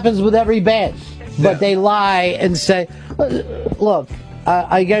that happens with every band. But they lie and say, look,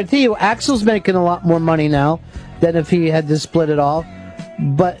 I guarantee you, Axl's making a lot more money now than if he had to split it all.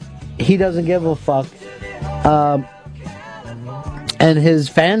 But he doesn't give a fuck. And his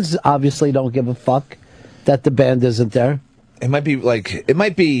fans obviously don't give a fuck that the band isn't there.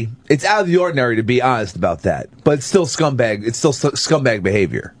 It's out of the ordinary to be honest about that, but it's still scumbag. It's still scumbag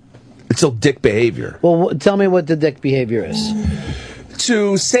behavior. It's still dick behavior. Well, tell me what the dick behavior is.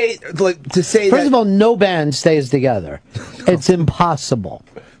 To say First of all, no band stays together. It's impossible.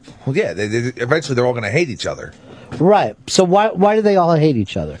 Well, yeah, eventually they're all going to hate each other. Right. So why do they all hate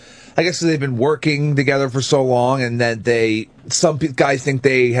each other? I guess they've been working together for so long, and that some guys think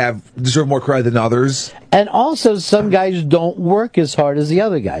they deserve more credit than others. And also, some guys don't work as hard as the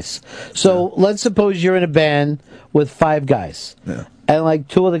other guys. So let's suppose you're in a band with 5 guys, and like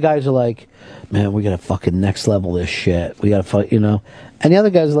 2 of the guys are like, "Man, we gotta fucking next level this shit. We gotta and the other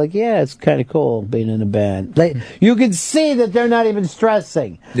guys are like, "Yeah, it's kind of cool being in a band." You can see that they're not even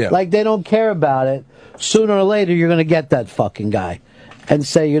stressing. Yeah. Like they don't care about it. Sooner or later, you're gonna get that fucking guy. And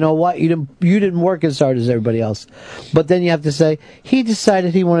say, you know what, you didn't work as hard as everybody else. But then you have to say, he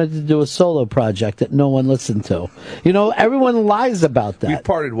decided he wanted to do a solo project that no one listened to. Everyone lies about that. We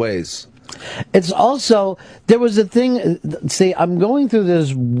parted ways. It's also, there was a thing, see, I'm going through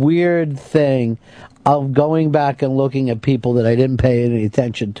this weird thing of going back and looking at people that I didn't pay any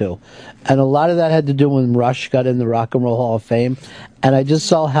attention to. And a lot of that had to do when Rush got in the Rock and Roll Hall of Fame. And I just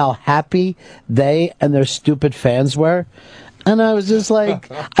saw how happy they and their stupid fans were. And I was just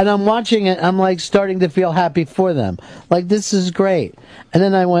like, and I'm watching it, I'm like starting to feel happy for them. Like, this is great. And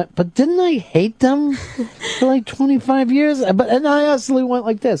then I went, but didn't I hate them for like 25 years? And I actually went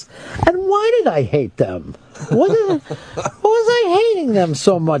like this. And why did I hate them? What was I hating them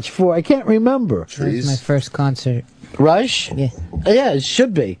so much for? I can't remember. That was my first concert. Rush? Yeah. Yeah, it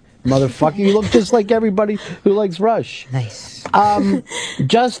should be. Motherfucker, you look just like everybody who likes Rush. Nice.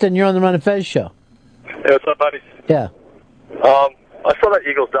 Justin, you're on the Ron and Fez show. Hey, what's up, buddies? Yeah. I saw that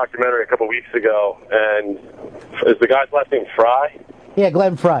Eagles documentary a couple weeks ago, and is the guy's last name Fry? Yeah,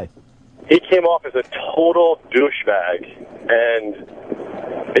 Glenn Fry. He came off as a total douchebag, and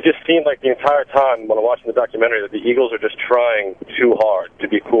it just seemed like the entire time when I'm watching the documentary that the Eagles are just trying too hard to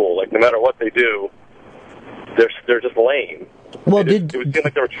be cool. Like, no matter what they do, they're just lame. Well, it would seem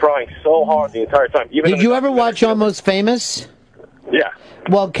like they were trying so hard the entire time. Did you ever watch Almost Famous? Yeah.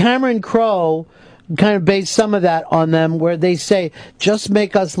 Well, Cameron Crowe kind of based some of that on them, where they say, just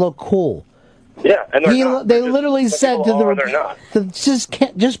make us look cool. Yeah, and they literally said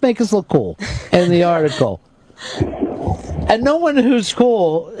just make us look cool in the article. And no one who's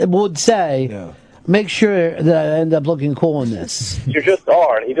cool would say, make sure that I end up looking cool in this. You just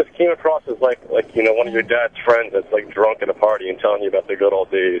are, and he just came across as like one of your dad's friends that's like drunk at a party and telling you about the good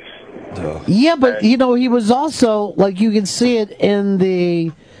old days. Yeah, but he was also, like, you can see it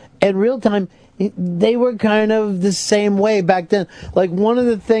in real time. They were kind of the same way back then. Like, one of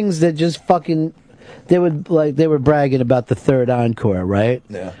the things that just fucking they were bragging about the third encore, right?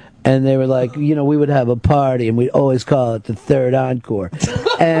 Yeah. And they were like, we would have a party and we'd always call it the third encore.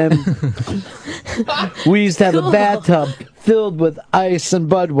 And we used to have a bathtub filled with ice and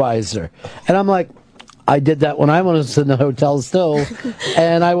Budweiser. And I'm like, I did that when I was in the hotel still,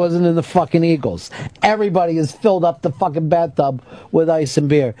 and I wasn't in the fucking Eagles. Everybody has filled up the fucking bathtub with ice and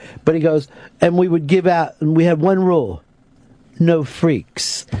beer. But he goes, and we would give out, and we had one rule: no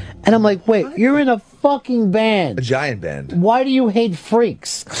freaks. And I'm like, wait, you're in a fucking band. A giant band. Why do you hate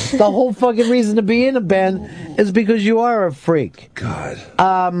freaks? The whole fucking reason to be in a band is because you are a freak. God.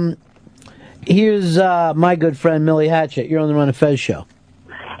 Here's my good friend Millie Hatchett. You're on the Ron and Fez show.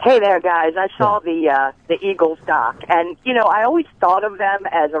 Hey there, guys. I saw the Eagles doc, and, I always thought of them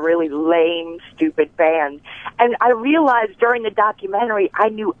as a really lame, stupid band. And I realized during the documentary I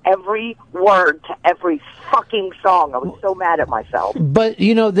knew every word to every fucking song. I was so mad at myself. But,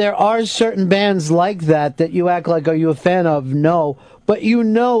 there are certain bands like that you act like, are you a fan of? No. But you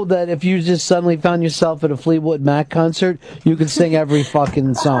know that if you just suddenly found yourself at a Fleetwood Mac concert, you could sing every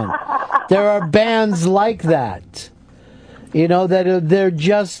fucking song. There are bands like that. That they're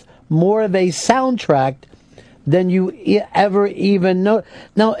just more of a soundtrack than you ever even know.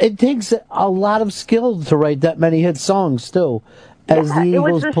 Now, it takes a lot of skill to write that many hit songs, too, as the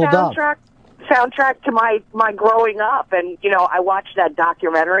Eagles pulled up. Soundtrack to my growing up, and, I watched that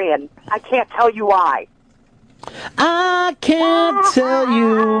documentary, and I can't tell you why. I can't tell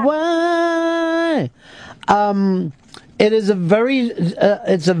you why. It is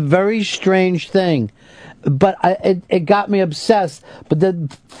it's a very strange thing. But it got me obsessed. But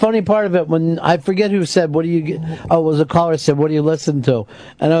the funny part of it, when I forget who said, "What do you?" It was a caller said, "What do you listen to?"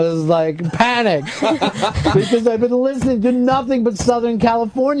 And I was like, panic, because I've been listening to nothing but Southern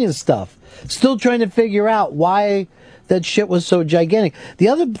California stuff. Still trying to figure out why that shit was so gigantic. The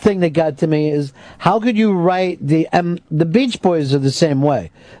other thing that got to me is, how could you write the Beach Boys are the same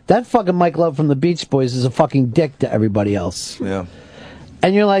way. That fucking Mike Love from the Beach Boys is a fucking dick to everybody else. Yeah.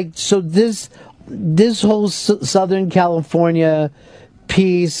 And you're like, so this whole Southern California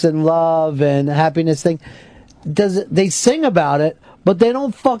peace and love and happiness thing, they sing about it, but they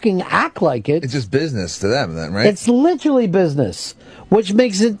don't fucking act like it. It's just business to them then, right? It's literally business, which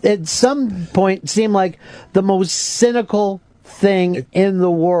makes it at some point seem like the most cynical thing in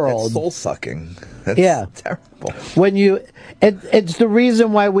the world. It's soul-sucking. That's terrible. When it's the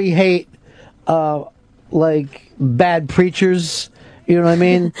reason why we hate bad preachers. You know what I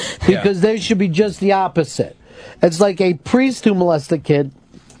mean? Because they should be just the opposite. It's like a priest who molests a kid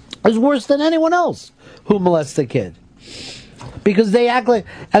is worse than anyone else who molests a kid. Because they act like...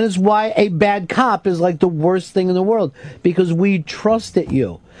 And it's why a bad cop is like the worst thing in the world. Because we trusted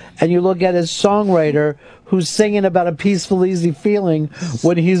you. And you look at his songwriter who's singing about a peaceful, easy feeling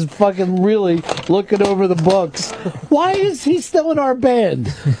when he's fucking really looking over the books. Why is he still in our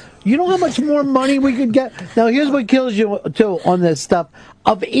band? You know how much more money we could get? Now, here's what kills you, too, on this stuff,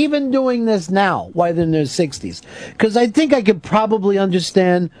 of even doing this now, why they're in their 60s. Because I think I could probably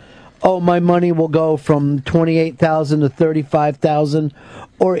understand, my money will go from $28,000 to $35,000,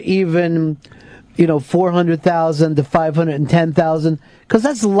 or even, $400,000 to $510,000, because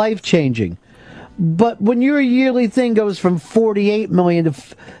that's life-changing. But when your yearly thing goes from $48 million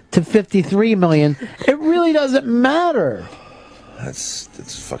to $53 million, it really doesn't matter. That's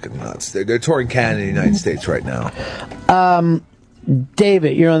fucking nuts. They're touring Canada and the United States right now.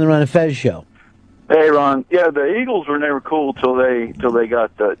 David, you're on the Ron and Fez show. Hey, Ron. Yeah, the Eagles were never cool till they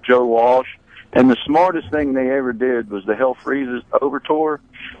got Joe Walsh. And the smartest thing they ever did was the Hell Freezes Over tour.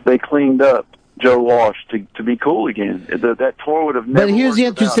 They cleaned up Joe Walsh to be cool again. That tour would have never. But here's the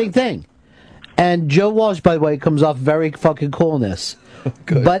interesting thing. And Joe Walsh, by the way, comes off very fucking cool in this.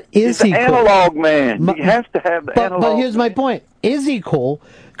 Good. But is He's he an cool? analog man. He has to have the analog. But here's my point. Is he cool?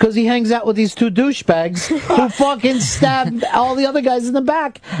 Because he hangs out with these two douchebags who fucking stab all the other guys in the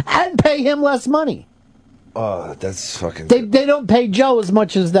back and pay him less money. Oh, that's fucking... They don't pay Joe as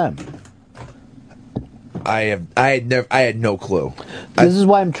much as them. I had no clue. This is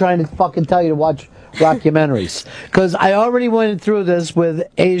why I'm trying to fucking tell you to watch documentaries. Because I already went through this with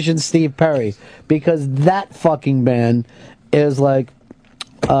Asian Steve Perry. Because that fucking man is like...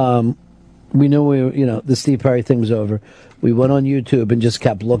 we knew the Steve Perry thing was over. We went on YouTube and just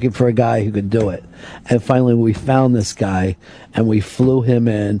kept looking for a guy who could do it. And finally we found this guy and we flew him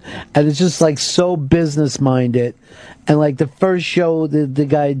in. And it's just like so business minded. And like the first show the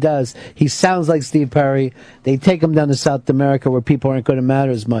guy does, he sounds like Steve Perry. They take him down to South America where people aren't going to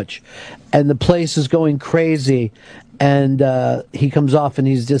matter as much. And the place is going crazy. And he comes off and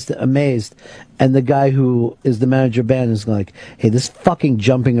he's just amazed. And the guy who is the manager of the band is like, hey, this fucking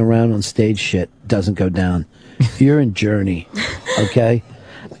jumping around on stage shit doesn't go down. You're in Journey, okay?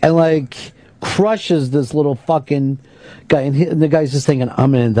 And like crushes this little fucking guy. And the guy's just thinking,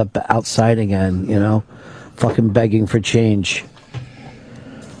 I'm going to end up outside again, you know? Fucking begging for change.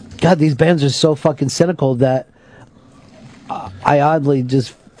 God, these bands are so fucking cynical that I oddly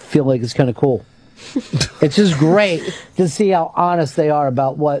just feel like it's kind of cool. It's just great to see how honest they are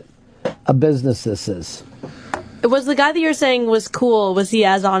about what a business this is. Was the guy that you're saying was cool, was he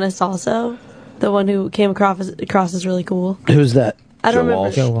as honest also? The one who came across as really cool? Who's that? I don't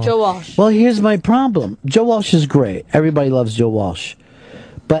remember. Joe Walsh. Well, here's my problem. Joe Walsh is great. Everybody loves Joe Walsh.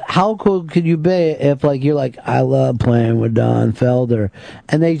 But how cool could you be if, like, you're like, I love playing with Don Felder,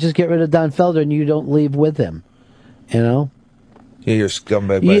 and they just get rid of Don Felder and you don't leave with him, you know? Yeah, you're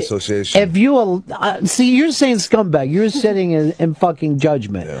scumbag by association. If you see, you're saying scumbag. You're sitting in fucking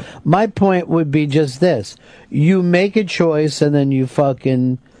judgment. Yeah. My point would be just this: you make a choice and then you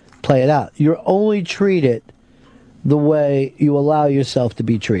fucking play it out. You're only treated the way you allow yourself to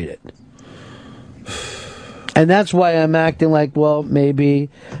be treated. And that's why I'm acting like, well, maybe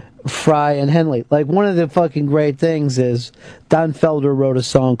Fry and Henley. Like, one of the fucking great things is Don Felder wrote a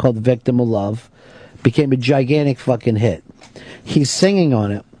song called Victim of Love. Became a gigantic fucking hit. He's singing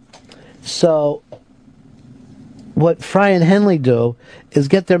on it. So what Fry and Henley do is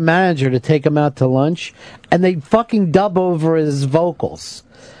get their manager to take him out to lunch, and they fucking dub over his vocals.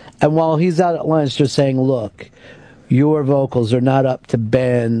 And while he's out at lunch, they're saying, look, your vocals are not up to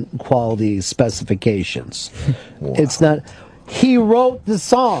band quality specifications. Wow. It's not. He wrote the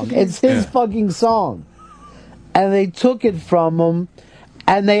song. It's his fucking song. And they took it from him,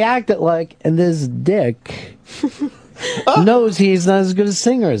 and they acted like, and this dick knows he's not as good a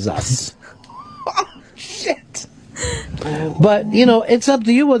singer as us. Shit. But, you know, it's up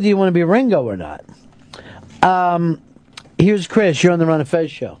to you whether you want to be Ringo or not. Here's Chris. You're on the Ron and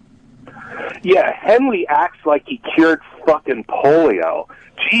Fez show. Yeah, Henley acts like he cured fucking polio.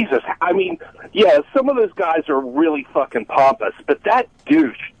 Jesus, I mean, yeah, some of those guys are really fucking pompous, but that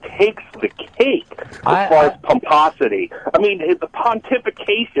douche takes the cake as far as pomposity. I mean, the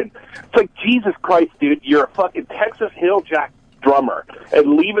pontification. It's like, Jesus Christ, dude, you're a fucking Texas Hill Jack drummer,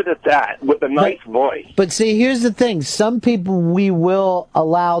 and leave it at that with a nice voice. But see, here's the thing. Some people we will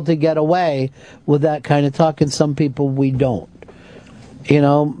allow to get away with that kind of talk, and some people we don't. You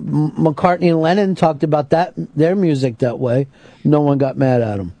know, McCartney and Lennon talked about their music that way. No one got mad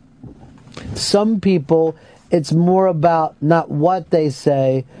at them. Some people, it's more about not what they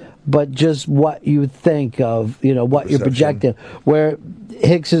say, but just what you think of, you know, what you're projecting. Where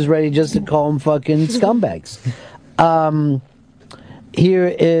Hicks is ready just to call them fucking scumbags.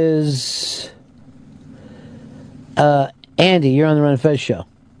 Here is Andy. You're on the Ron and Fez show.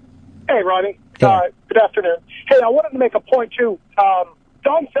 Hey, Ronnie. Good afternoon. Hey, I wanted to make a point, too.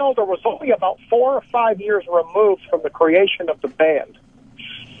 Don Felder was only about 4 or 5 years removed from the creation of the band.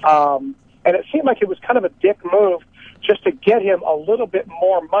 And it seemed like it was kind of a dick move just to get him a little bit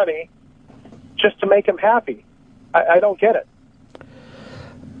more money just to make him happy. I don't get it.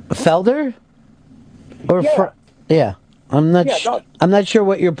 Felder? Or yeah. Yeah. I'm not sure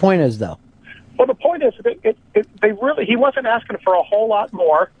what your point is, though. Well, the point is that he wasn't asking for a whole lot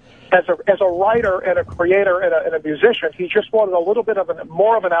more. As a writer and a creator and a musician, he just wanted a little bit of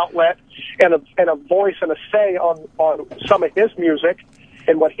more of an outlet and a voice and a say on some of his music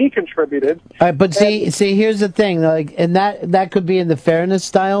and what he contributed. All right, but see, here's the thing, like, and that could be in the fairness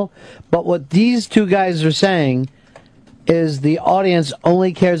style, but what these two guys are saying is the audience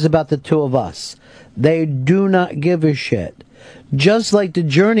only cares about the two of us. They do not give a shit. Just like the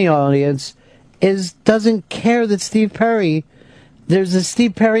Journey audience doesn't care that Steve Perry. There's a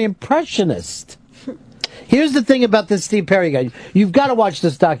Steve Perry impressionist. Here's the thing about this Steve Perry guy. You've got to watch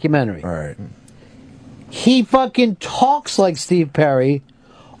this documentary. All right. He fucking talks like Steve Perry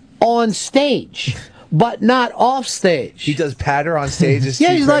on stage, but not off stage. He does patter on stage as Yeah,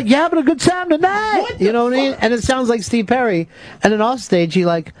 Steve he's Perry? like, you having a good time tonight? You know what I mean? And it sounds like Steve Perry. And then off stage, he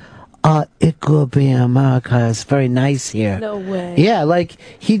like, it could be America. It's very nice here. No way. Yeah, like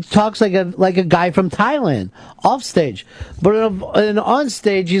he talks like a guy from Thailand off stage, but on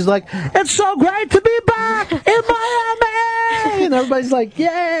stage he's like, "It's so great to be back in Miami," and everybody's like,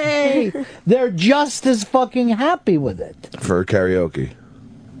 "Yay!" They're just as fucking happy with it. For karaoke.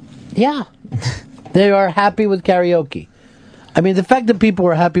 Yeah, they are happy with karaoke. I mean, the fact that people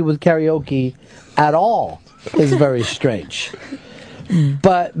are happy with karaoke at all is very strange.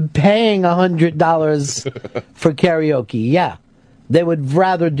 But paying $100 for karaoke, yeah, they would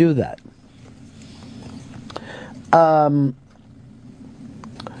rather do that. Let's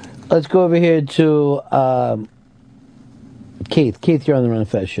go over here to Keith. Keith, you're on the Run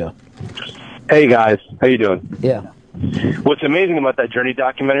Fest show. Hey guys, how you doing? Yeah. What's amazing about that Journey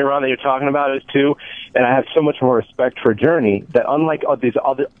documentary, Ron, that you're talking about is too, and I have so much more respect for Journey, that unlike all these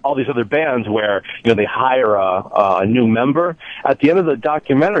other bands where they hire a new member, at the end of the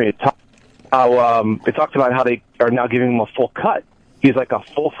documentary it talks about how they are now giving him a full cut. He's like a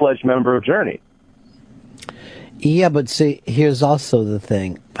full-fledged member of Journey. Yeah, but see, here's also the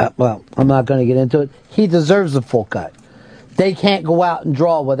thing. Well, I'm not going to get into it. He deserves a full cut. They can't go out and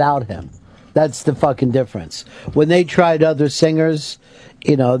draw without him. That's the fucking difference. When they tried other singers,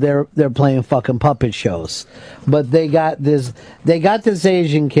 they're playing fucking puppet shows. But they got this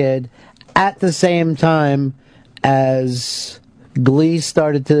Asian kid at the same time as Glee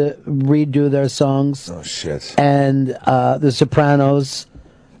started to redo their songs. Oh shit. And the Sopranos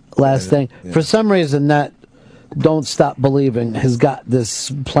last thing. Yeah. For some reason that Don't Stop Believing has got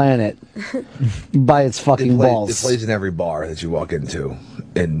this planet by its fucking balls. It plays in every bar that you walk into,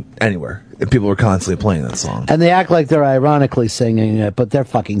 and anywhere. And people are constantly playing that song. And they act like they're ironically singing it, but they're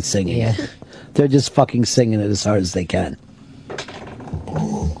fucking singing it. They're just fucking singing it as hard as they can.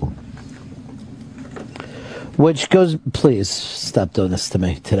 Which goes, please stop doing this to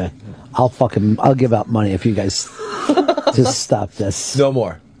me today. I'll give out money if you guys just stop this. No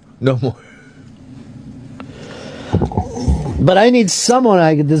more. But I need someone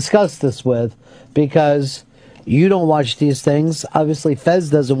I can discuss this with, because you don't watch these things. Obviously, Fez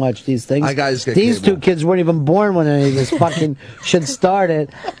doesn't watch these things. These two kids weren't even born when any of this fucking shit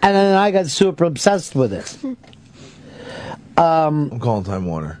started, and then I got super obsessed with it. I'm calling Time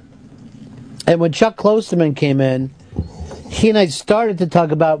Warner. And when Chuck Klosterman came in, he and I started to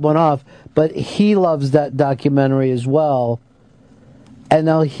talk about one off, but he loves that documentary as well. And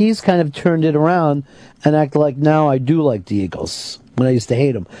now he's kind of turned it around and acted like now I do like the Eagles, when I used to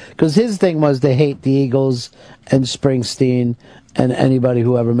hate them. Because his thing was to hate the Eagles and Springsteen and anybody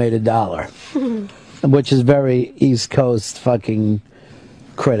who ever made $1, which is very East Coast fucking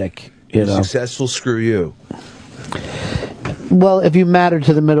critic, Successful, screw you. Well, if you matter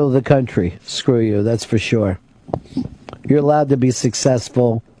to the middle of the country, screw you, that's for sure. You're allowed to be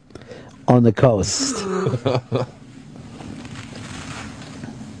successful on the coast.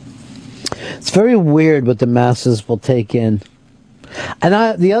 It's very weird what the masses will take in.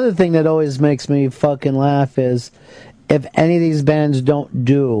 And the other thing that always makes me fucking laugh is if any of these bands don't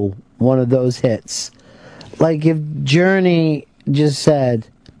do one of those hits. Like if Journey just said,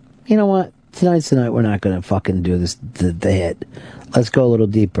 you know what, tonight's the night we're not going to fucking do this, the hit. Let's go a little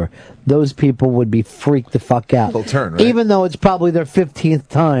deeper. Those people would be freaked the fuck out. They'll turn, right? Even though it's probably their 15th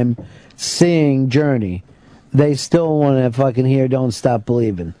time seeing Journey, they still want to fucking hear Don't Stop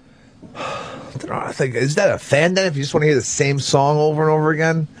Believing. I think, is that a fan then if you just want to hear the same song over and over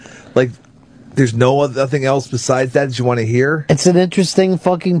again? Like, there's nothing else besides that you want to hear? It's an interesting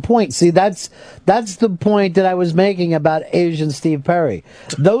fucking point. See, that's the point that I was making about Asian Steve Perry.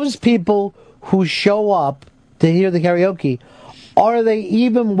 Those people who show up to hear the karaoke, are they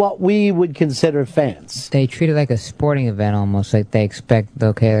even what we would consider fans? They treat it like a sporting event almost. Like they expect,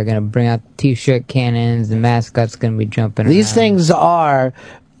 okay, they're going to bring out T-shirt cannons, the mascot's going to be jumping around. These things are,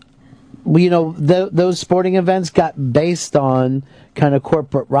 those sporting events got based on kind of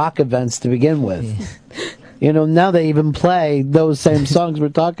corporate rock events to begin with. Yeah. Now they even play those same songs we're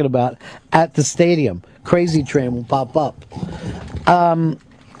talking about at the stadium. Crazy Train will pop up.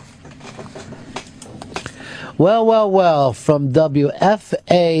 Well, from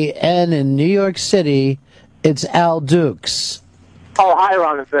WFAN in New York City, it's Al Dukes. Oh, hi,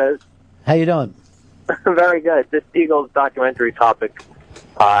 Ron and Fez. How you doing? Very good. This Eagles documentary topic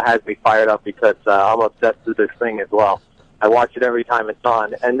has me fired up because I'm obsessed with this thing as well. I watch it every time it's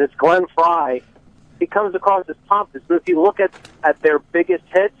on. And this Glenn Frey, he comes across as pompous, but if you look at their biggest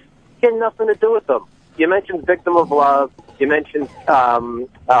hits, he had nothing to do with them. You mentioned Victim of Love. You mentioned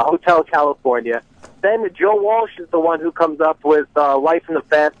Hotel California. Then Joe Walsh is the one who comes up with Life in the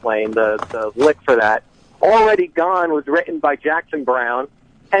Fast Lane, the lick for that. Already Gone was written by Jackson Browne.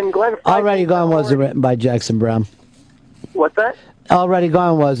 And Glenn Frey... Already Gone wasn't written by Jackson Browne. What's that? Already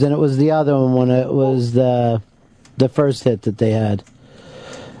Gone was, and it was the other one when it was the first hit that they had.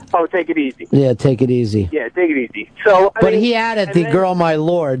 Oh, Take It Easy. Yeah, Take It Easy. Yeah, Take It Easy. So, but he added the Girl My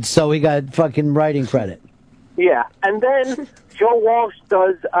Lord, so he got fucking writing credit. Yeah, and then Joe Walsh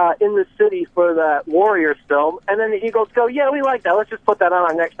does In the City for the Warriors film, and then the Eagles go, yeah, we like that. Let's just put that on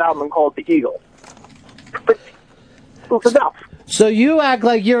our next album and call it the Eagles. But it's enough. So you act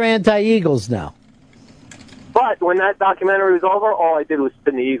like you're anti-Eagles now. But when that documentary was over, all I did was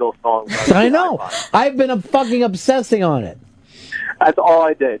spin the Eagles song. I know. I've been fucking obsessing on it. That's all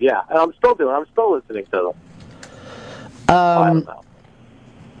I did, yeah. And I'm still doing it. I'm still listening to them. I don't know.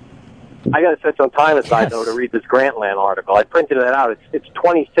 I got to set some time aside, though, to read this Grantland article. I printed it out. It's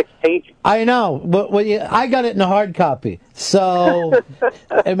 26 pages. I know. But I got it in a hard copy, so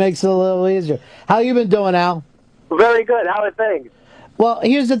it makes it a little easier. How you been doing, Al? Very good. How are things? Well,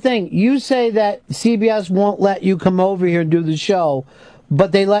 here's the thing. You say that CBS won't let you come over here and do the show,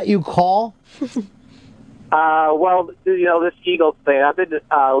 but they let you call? Well, this Eagles thing, I've been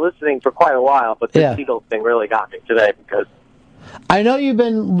listening for quite a while, but this Eagles thing really got me today because... I know you've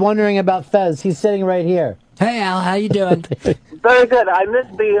been wondering about Fez. He's sitting right here. Hey, Al, how you doing? Very good. I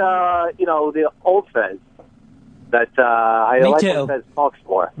missed the old Fez. That I Me like too. when Fez talks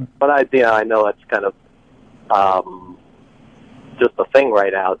more, but I know that's kind of just a thing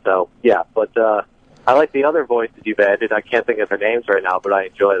right now. So yeah, but I like the other voices you've added. I can't think of their names right now, but I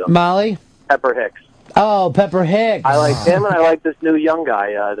enjoy them. Molly? Pepper Hicks. Oh, Pepper Hicks. I like him, and I like this new young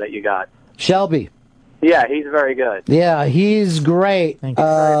guy that you got. Shelby. Yeah, he's very good. Yeah, he's great. Very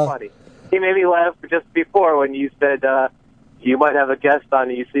funny. He made me laugh just before when you said you might have a guest on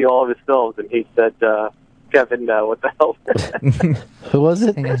and you see all of his films, and he said, Kevin, what the hell? Who was it?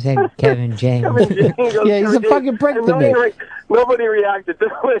 I think I said Kevin James. Yeah, he's a fucking prick to me. Nobody reacted to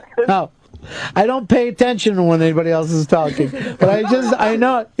it. No. I don't pay attention when anybody else is talking. But I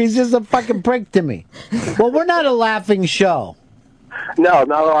know he's just a fucking prick to me. Well, we're not a laughing show. No,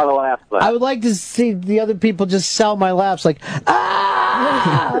 not a lot of laughs left. I would like to see the other people just sell my laughs like,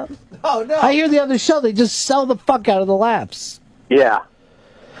 ah! Oh, no. I hear the other show, they just sell the fuck out of the laughs. Yeah.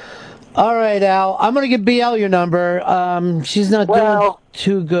 All right, Al, I'm going to give BL your number. She's not doing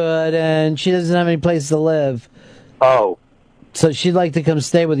too good, and she doesn't have any place to live. Oh. So she'd like to come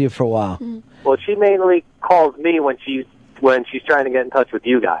stay with you for a while. Well, she mainly calls me when she's trying to get in touch with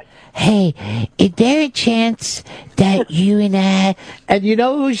you guys. Hey, is there a chance that you and I... And you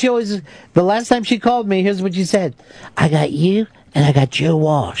know who she always... The last time she called me, here's what she said. I got you, and I got Joe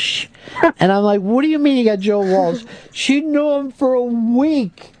Walsh. And I'm like, what do you mean you got Joe Walsh? She knew him for a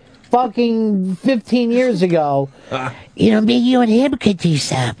week, fucking 15 years ago. Maybe you and him could do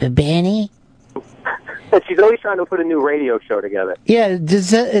something, Benny. And she's always trying to put a new radio show together. Yeah,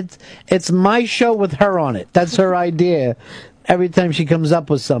 it's my show with her on it. That's her idea. Every time she comes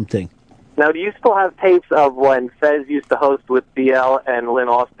up with something. Now, do you still have tapes of when Fez used to host with BL and Lynn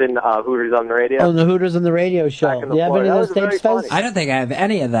Austin, Hooters on the Radio? Oh, the Hooters on the Radio show. Do you have any of those tapes, Fez? I don't think I have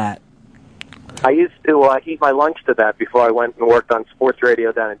any of that. I used to eat my lunch to that before I went and worked on sports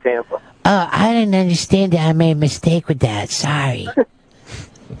radio down in Tampa. Oh, I didn't understand that. I made a mistake with that. Sorry.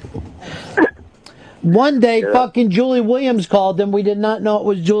 One day, fucking Julie Williams called, and we did not know it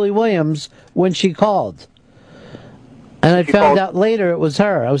was Julie Williams when she called. And I found out later it was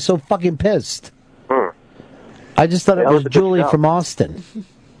her. I was so fucking pissed. I just thought it was Julie from Austin.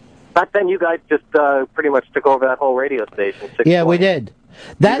 Back then, you guys just pretty much took over that whole radio station. Yeah, we did.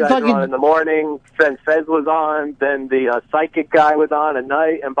 That you guys fucking were on in the morning. Then Fez was on. Then the psychic guy was on at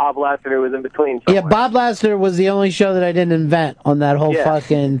night, and Bob Lassiter was in between. Yeah, Bob Lassiter was the only show that I didn't invent on that whole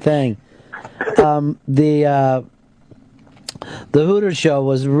fucking thing. The Hooters show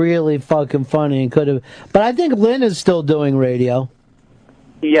was really fucking funny and could have. But I think Lynn is still doing radio.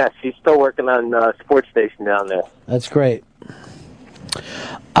 Yes, she's still working on a sports station down there. That's great.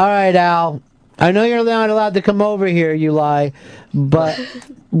 All right, Al. I know you're not allowed to come over here, you lie, but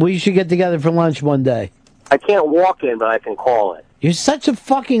we should get together for lunch one day. I can't walk in, but I can call it. You're such a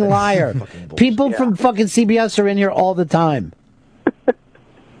fucking liar. People from fucking CBS are in here all the time.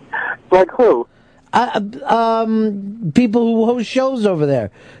 Like who? People who host shows over there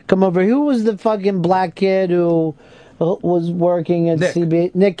come over. Who was the fucking black kid who was working at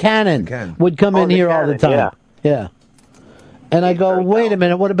CBS? Nick Cannon would come in here all the time. Yeah. And I go, wait a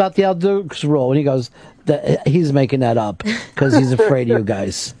minute, what about the Al Dukes rule? And he goes, he's making that up because he's afraid of you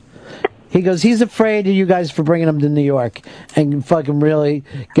guys. He goes, he's afraid of you guys for bringing him to New York and fucking really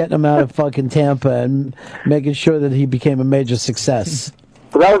getting him out of fucking Tampa and making sure that he became a major success.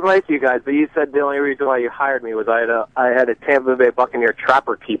 Well, that was nice of you guys, but you said the only reason why you hired me was I had a Tampa Bay Buccaneer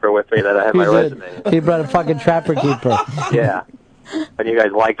trapper keeper with me that I had my resume. He brought a fucking trapper keeper. Yeah. And you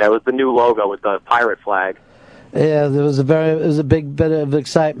guys liked that. It was the new logo with the pirate flag. Yeah, it was a big bit of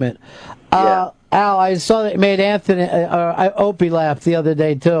excitement. Al, I saw that you made Opie laugh the other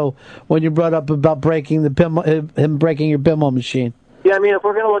day too when you brought up about breaking him breaking your pinball machine. Yeah, I mean, if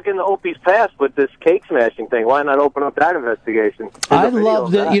we're going to look into Opie's past with this cake smashing thing, why not open up that investigation? I'd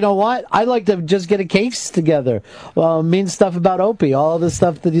love to. You know what? I'd like to just get a case together. Mean stuff about Opie, all the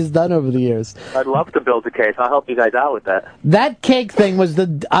stuff that he's done over the years. I'd love to build a case. I'll help you guys out with that. That cake thing was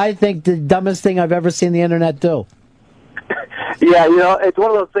I think, the dumbest thing I've ever seen the internet do. Yeah, you know, it's one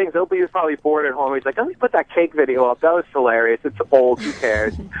of those things. Opie was probably bored at home. He's like, let me put that cake video up. That was hilarious. It's old. Who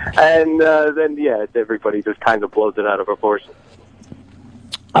cares? And then, yeah, everybody just kind of blows it out of proportion.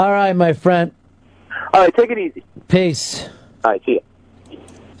 All right, my friend. All right, take it easy. Peace. All right, see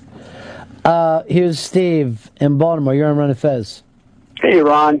ya. Here's Steve in Baltimore. You're on Run of Fez. Hey,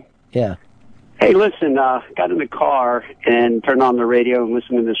 Ron. Yeah. Hey, listen, got in the car and turned on the radio and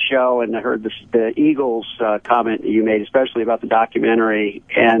listened to the show, and I heard the Eagles comment that you made, especially about the documentary.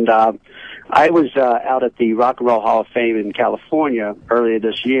 And I was out at the Rock and Roll Hall of Fame in California earlier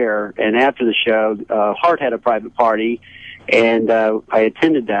this year, and after the show, Hart had a private party, and I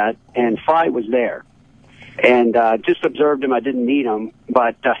attended that, and Fry was there. And just observed him. I didn't meet him,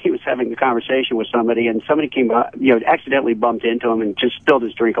 but he was having a conversation with somebody, and somebody came up, accidentally bumped into him and just spilled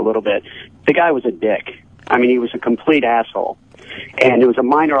his drink a little bit. The guy was a dick. I mean, he was a complete asshole. And it was a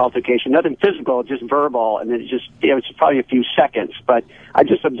minor altercation, nothing physical, just verbal, and it was probably a few seconds. But I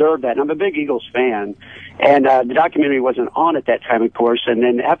just observed that, and I'm a big Eagles fan. And the documentary wasn't on at that time, of course. And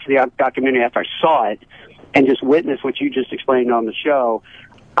then after the documentary, after I saw it and just witnessed what you just explained on the show,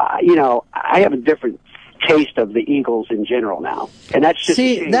 I have a different taste of the Eagles in general now, and that's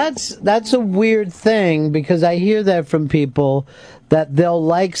just that's a weird thing, because I hear that from people that they'll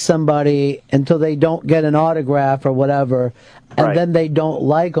like somebody until they don't get an autograph or whatever, and then they don't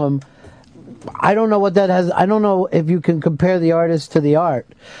like them. I don't know what that has. I don't know if you can compare the artist to the art.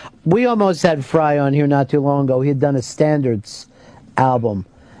 We almost had Fry on here not too long ago. He had done a Standards album,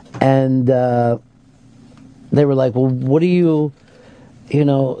 and they were like, "Well, what do you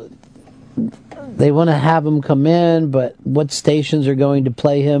know?" They want to have him come in, but what stations are going to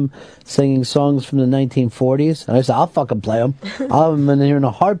play him singing songs from the 1940s? And I said, I'll fucking play him. I'll have him in here in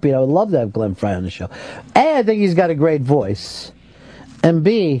a heartbeat. I would love to have Glenn Frey on the show. A, I think he's got a great voice. And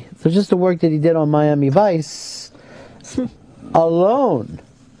B, there's just the work that he did on Miami Vice alone.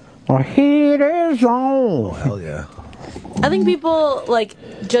 Our heat is on. Hell yeah. I think people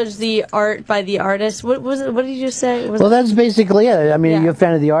judge the art by the artist. What was it? What did you just say? That's basically it. I mean, you're a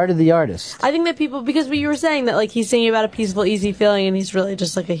fan of the art of the artist. I think that people, because you were saying that he's singing about a peaceful, easy feeling, and he's really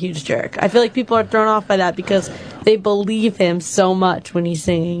just a huge jerk. I feel like people are thrown off by that because they believe him so much when he's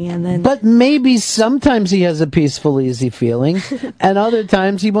singing, and then. But maybe sometimes he has a peaceful, easy feeling, and other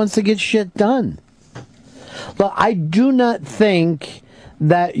times he wants to get shit done. But I do not think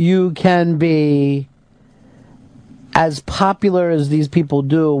that you can be as popular as these people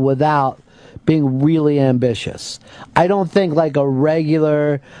do without being really ambitious. I don't think a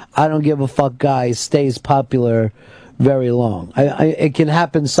regular, I don't give a fuck guy stays popular very long. It can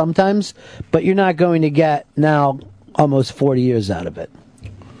happen sometimes, but you're not going to get now almost 40 years out of it.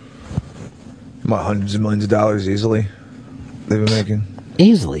 What, hundreds of millions of dollars easily they've been making?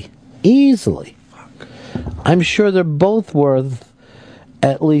 Easily. Fuck. I'm sure they're both worth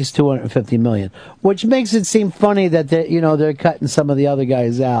at least $250 million, which makes it seem funny that they're cutting some of the other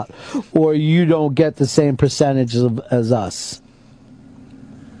guys out, or you don't get the same percentage as us.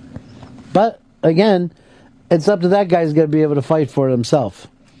 But again, it's up to that guy who's going to be able to fight for it himself.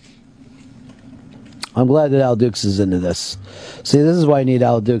 I'm glad that Al Dukes is into this. See, this is why I need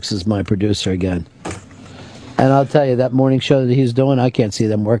Al Dukes as my producer again. And I'll tell you, that morning show that he's doing, I can't see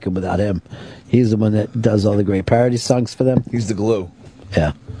them working without him. He's the one that does all the great parody songs for them. He's the glue.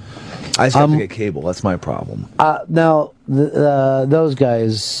 Yeah. I just have to get cable. That's my problem. Now, those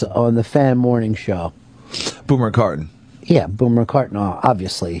guys on the Fan Morning Show. Boomer Carton. Yeah, Boomer Carton,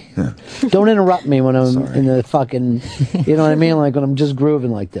 obviously. Yeah. Don't interrupt me when I'm in the fucking, you know what I mean? When I'm just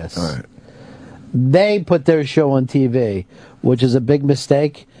grooving like this. All right. They put their show on TV, which is a big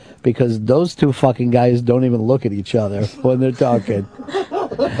mistake, because those two fucking guys don't even look at each other when they're talking.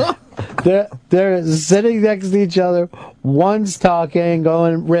 They're sitting next to each other. One's talking,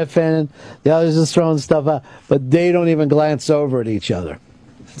 going riffing, the other's just throwing stuff out, but they don't even glance over at each other.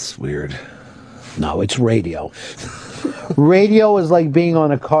 That's weird. No, it's radio. Radio is like being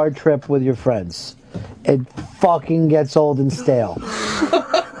on a car trip with your friends. It fucking gets old and stale.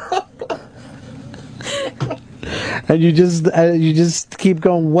 And you just keep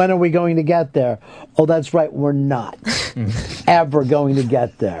going, when are we going to get there? Oh, that's right, we're not ever going to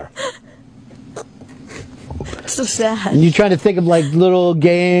get there. so sad. And you're trying to think of like little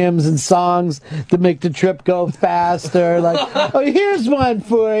games and songs to make the trip go faster. Like, oh, here's one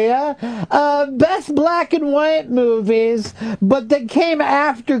for you. Best black and white movies, but they came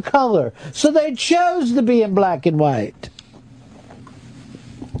after color. So they chose to be in black and white.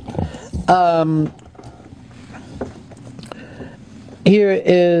 Here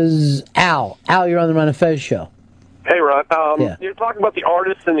is Al. Al, you're on the Ron and Fez show. Hey, Ron. Yeah. You're talking about the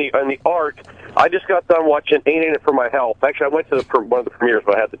artists and the art. I just got done watching Ain't In It For My Health. Actually, I went to one of the premieres,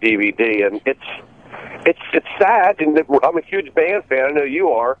 but I had the DVD, and it's sad. And I'm a huge band fan. I know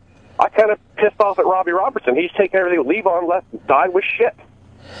you are. I kind of pissed off at Robbie Robertson. He's taken everything. Levon left and died with shit.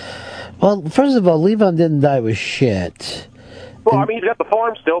 Well, first of all, Levon didn't die with shit. Well, I mean, he's got the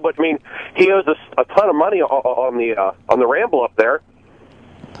farm still, but I mean, he owes us a ton of money on the Ramble up there.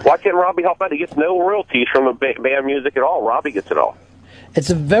 Why can't Robbie help out? He gets no royalties from the band music at all. Robbie gets it all. It's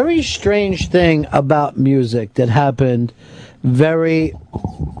a very strange thing about music that happened very,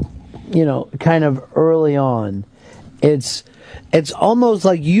 kind of early on. It's almost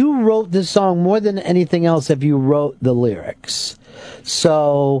like you wrote this song more than anything else if you wrote the lyrics.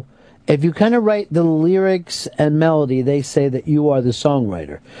 So if you kind of write the lyrics and melody, they say that you are the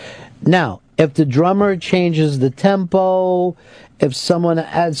songwriter. Now, if the drummer changes the tempo, if someone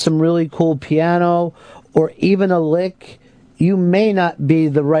adds some really cool piano, or even a lick, you may not be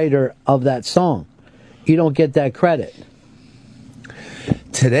the writer of that song. You don't get that credit.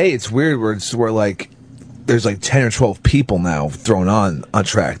 Today, it's weird where like, there's like 10 or 12 people now thrown on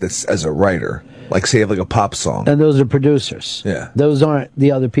track that's as a writer. Like, say you have like a pop song. And those are producers. Yeah. Those aren't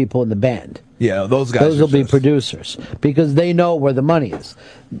the other people in the band. Yeah, those guys. Those will be producers because they know where the money is.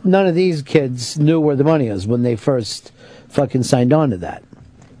 None of these kids knew where the money is when they first fucking signed on to that.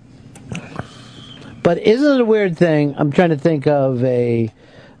 But isn't it a weird thing? I'm trying to think of a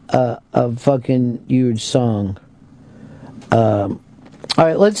fucking huge song. All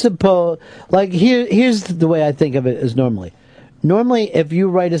right, let's suppose, like, here's the way I think of it is normally. Normally, if you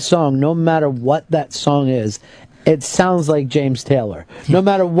write a song, no matter what that song is, it sounds like James Taylor. No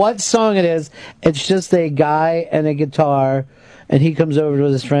matter what song it is, it's just a guy and a guitar, and he comes over to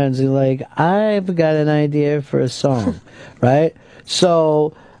his friends and like, I've got an idea for a song, right?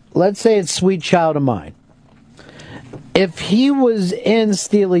 So, let's say it's Sweet Child of Mine. If he was in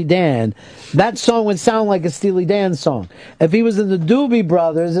Steely Dan, that song would sound like a Steely Dan song. If he was in the Doobie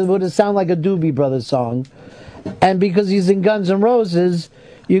Brothers, it would sound like a Doobie Brothers song. And because he's in Guns N' Roses,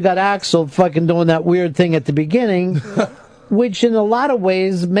 you got Axl fucking doing that weird thing at the beginning, which in a lot of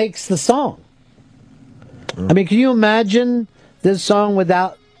ways makes the song. I mean, can you imagine this song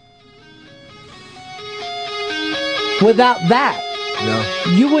without that? No.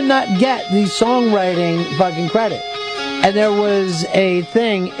 You would not get the songwriting fucking credit. And there was a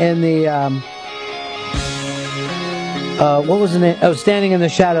thing in the, what was the name? Oh, Standing in the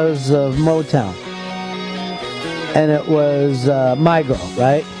Shadows of Motown. And it was My Girl,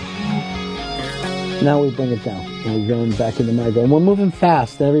 right? Now we bring it down. And we're going back into My Girl. And we're moving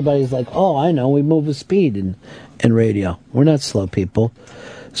fast. And everybody's like, oh, I know. We move with speed in radio. We're not slow people.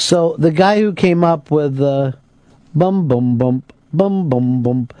 So the guy who came up with bum, bum, bump, bum, bum,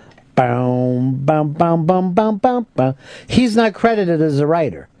 bump, bum, bum, bum, bum, bum, bum, bum, he's not credited as a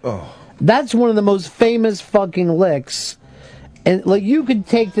writer. Oh. That's one of the most famous fucking licks. And like, you could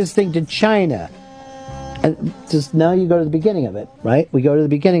take this thing to China. And just now you go to the beginning of it, right? We go to the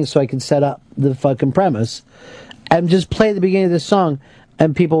beginning so I can set up the fucking premise and just play the beginning of the song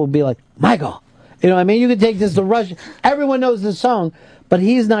and people will be like, Michael. You know what I mean? You could take this to Russia. Everyone knows the song, but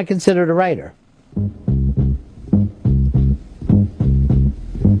he's not considered a writer.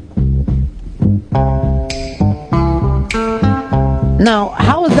 Now,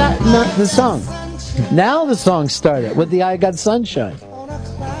 how is that not the song? Now the song started with the I Got Sunshine.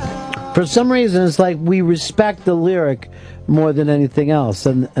 For some reason, it's like we respect the lyric more than anything else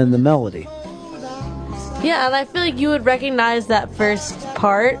and the melody. Yeah, and I feel like you would recognize that first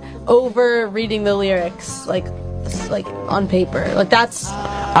part over reading the lyrics, like on paper. Like that's.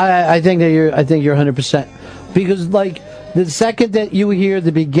 I think that you're 100%, because like the second that you hear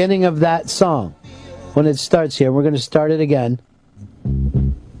the beginning of that song, when it starts here, we're going to start it again.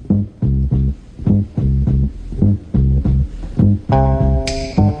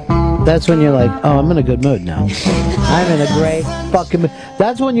 That's when you're like, oh, I'm in a good mood now. I'm in a great fucking mood.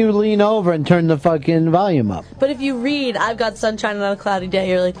 That's when you lean over and turn the fucking volume up. But if you read I've Got Sunshine on a Cloudy Day,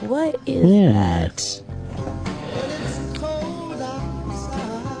 you're like, what is that?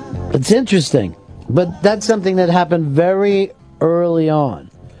 It's interesting. But that's something that happened very early on.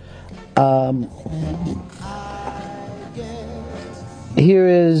 Here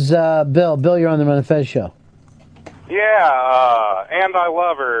is Bill. Bill, you're on the Ron and Fez show. Yeah, and I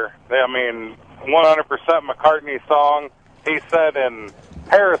love her. I mean, 100% McCartney song. He said in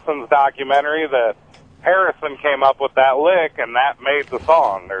Harrison's documentary that Harrison came up with that lick, and that made the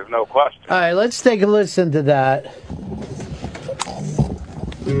song. There's no question. All right, let's take a listen to that.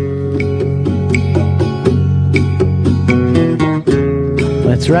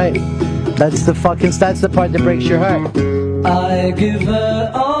 That's right. That's the part that breaks your heart. I give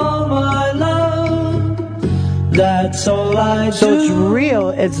her all my love. That's all I do. So it's real.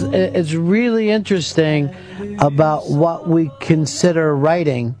 It's really interesting about what we consider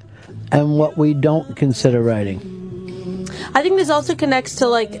writing and what we don't consider writing. I think this also connects to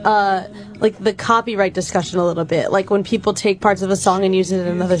like the copyright discussion a little bit. Like when people take parts of a song and use it in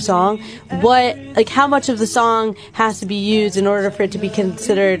another song, how much of the song has to be used in order for it to be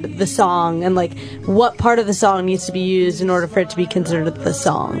considered the song, and like what part of the song needs to be used in order for it to be considered the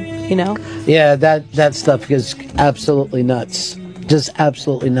song, you know? Yeah, that stuff is absolutely nuts. Just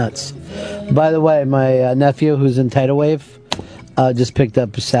absolutely nuts. By the way, my nephew who's in Tidal Wave just picked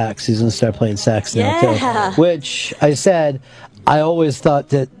up a sax. He's going to start playing sax now, too. Which, I said, I always thought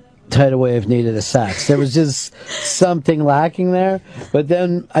that Tidal Wave needed a sax. There was just something lacking there. But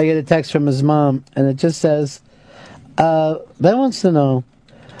then I get a text from his mom, and it just says, Ben wants to know,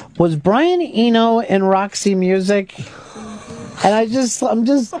 was Brian Eno in Roxy Music? And I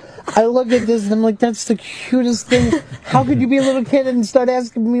look at this, and I'm like, that's the cutest thing. How could you be a little kid and start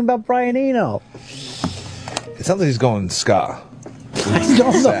asking me about Brian Eno? It sounds like he's going ska. I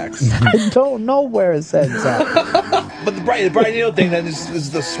don't know. I don't know where his head's at. But the Brian Eno thing, that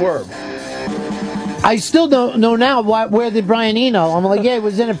is the swerve. I still don't know now where the Brian Eno. I'm like, yeah, he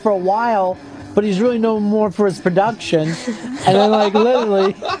was in it for a while, but he's really known more for his production. And then, like,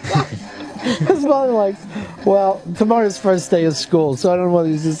 literally, his mother, like, well, tomorrow's first day of school, so I don't know whether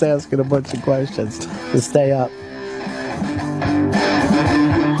he's just asking a bunch of questions to stay up.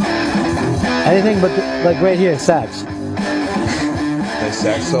 Anything but, like, right here, sax. Nice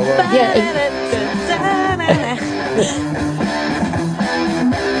sax solo?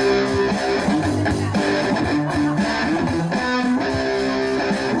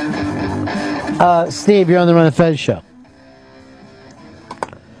 Steve, you're on the Run of Fez show.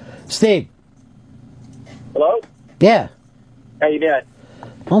 Steve. Hello? Yeah. How you doing?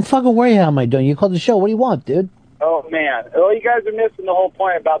 Don't fucking worry how am I doing. You called the show. What do you want, dude? Oh, man. Well, you guys are missing the whole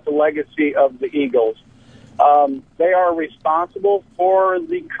point about the legacy of the Eagles. They are responsible for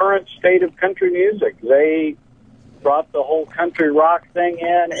the current state of country music. They brought the whole country rock thing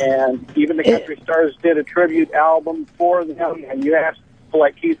in, and even the Country Stars did a tribute album for them, and you asked people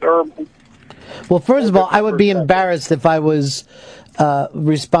like Keith Urban. Well, first of all, I would be embarrassed if I was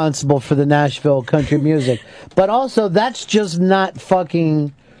responsible for the Nashville country music. But also, that's just not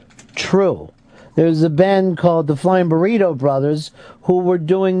fucking true. There's a band called the Flying Burrito Brothers who were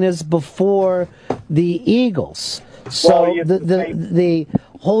doing this before the Eagles. So the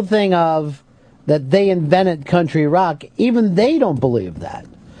whole thing of that they invented country rock, even they don't believe that.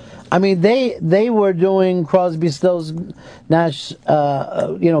 I mean, they were doing Crosby, Stills, Nash,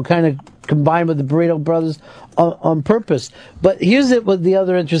 kind of combined with the Burrito Brothers on purpose. But here's the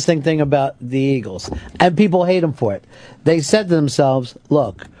other interesting thing about the Eagles, and people hate them for it. They said to themselves,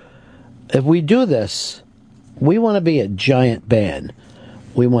 look, if we do this, we want to be a giant band.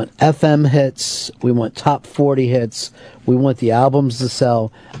 We want FM hits, we want top 40 hits, we want the albums to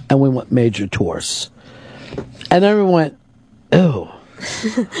sell, and we want major tours. And everyone went, ew.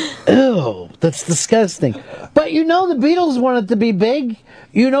 Ew, that's disgusting. But the Beatles wanted to be big.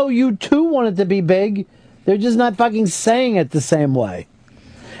 U2 wanted to be big. They're just not fucking saying it the same way.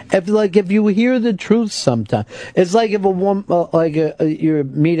 If you hear the truth sometimes, it's like if a woman, you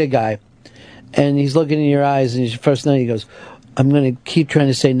meet a guy, and he's looking in your eyes, and first night he goes, I'm going to keep trying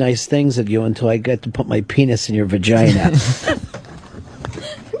to say nice things of you until I get to put my penis in your vagina.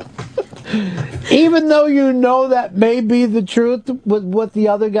 Even though you know that may be the truth with what the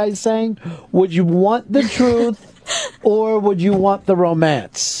other guy's saying, would you want the truth or would you want the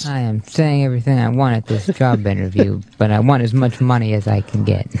romance? I am saying everything I want at this job interview, but I want as much money as I can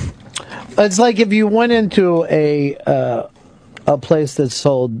get. It's like if you went into a place that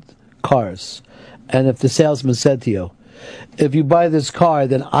sold cars, and if the salesman said to you, if you buy this car,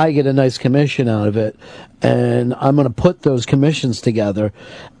 then I get a nice commission out of it, and I'm going to put those commissions together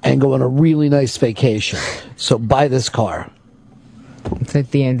and go on a really nice vacation. So buy this car. It's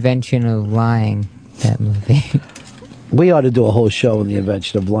like the invention of lying, that movie. We ought to do a whole show on the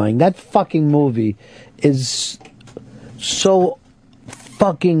invention of lying. That fucking movie is so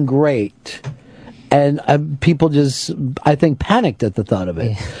fucking great. And people just, I think, panicked at the thought of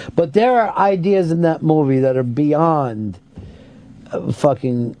it. But there are ideas in that movie that are beyond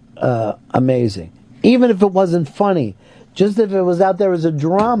fucking amazing. Even if it wasn't funny, just if it was out there as a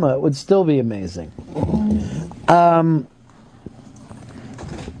drama, it would still be amazing.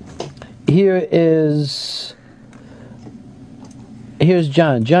 Here's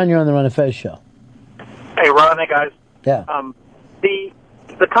John. John, you're on the Ron and Fez show. Hey, Ron. Hey, guys. Yeah.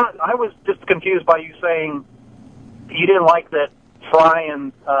 I was just confused by you saying you didn't like that Fry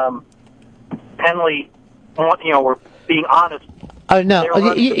and Henley, were being honest. No,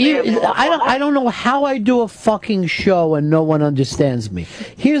 I don't know how I do a fucking show and no one understands me.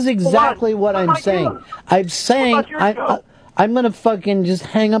 Here's exactly what I'm saying. I'm saying I'm gonna fucking just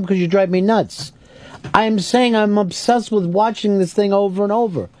hang up because you drive me nuts. I'm saying I'm obsessed with watching this thing over and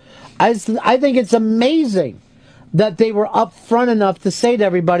over. I think it's amazing that they were upfront enough to say to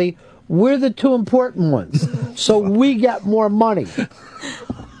everybody, we're the two important ones, so we get more money.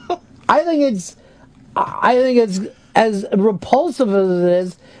 I think it's as repulsive as it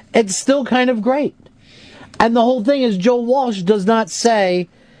is, it's still kind of great. And the whole thing is Joe Walsh does not say,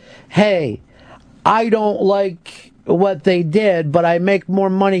 hey, I don't like what they did, but I make more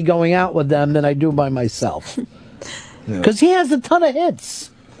money going out with them than I do by myself. Because he has a ton of hits.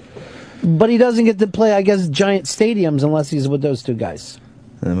 But he doesn't get to play, I guess, giant stadiums unless he's with those two guys.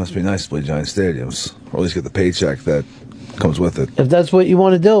 It must be nice to play giant stadiums, or at least get the paycheck that comes with it. If that's what you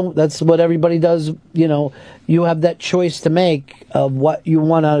want to do, that's what everybody does. You have that choice to make of what you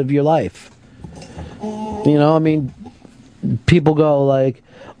want out of your life. People go like,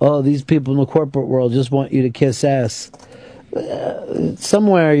 oh, these people in the corporate world just want you to kiss ass.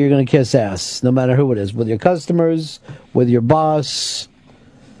 Somewhere you're going to kiss ass, no matter who it is, with your customers, with your boss.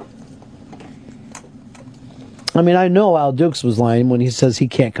 I know Al Dukes was lying when he says he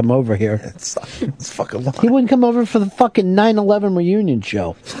can't come over here. It's fucking lying. He wouldn't come over for the fucking 9/11 reunion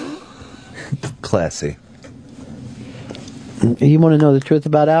show. Classy. You want to know the truth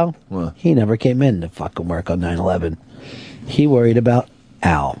about Al? What? He never came in to fucking work on 9/11. He worried about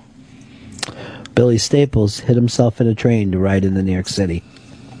Al. Billy Staples hit himself in a train to ride into New York City.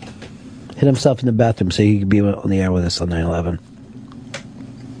 Hit himself in the bathroom so he could be on the air with us on 9/11.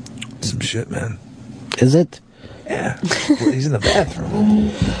 Some shit, man. Is it? Yeah. Well, he's in the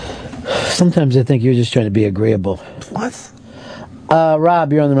bathroom. Sometimes I think you're just trying to be agreeable. What?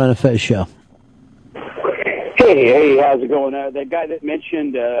 Rob, you're on the Ron and Fez show. Hey, how's it going? That guy that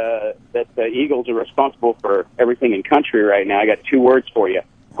mentioned that the Eagles are responsible for everything in country right now, I got two words for you.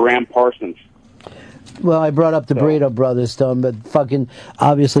 Graham Parsons. Well, I brought up the Burrito Brothers, Stone, but fucking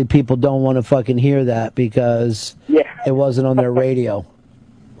obviously people don't want to fucking hear that because it wasn't on their radio.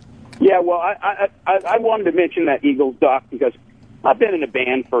 Yeah, well, I wanted to mention that Eagles doc because I've been in a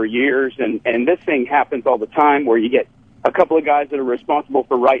band for years, and this thing happens all the time where you get a couple of guys that are responsible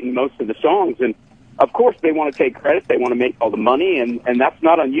for writing most of the songs, and of course they want to take credit, they want to make all the money, and that's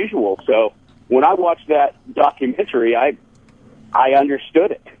not unusual. So when I watched that documentary, I understood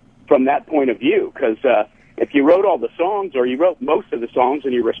it from that point of view, because if you wrote all the songs or you wrote most of the songs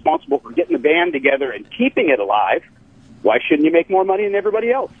and you're responsible for getting the band together and keeping it alive, why shouldn't you make more money than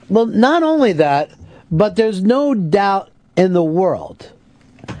everybody else? Well, not only that, but there's no doubt in the world,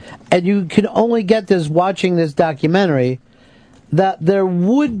 and you can only get this watching this documentary, that there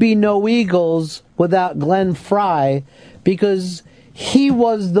would be no Eagles without Glenn Frey, because he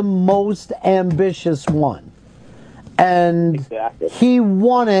was the most ambitious one. And he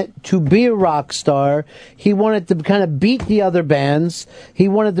wanted to be a rock star. He wanted to kind of beat the other bands. He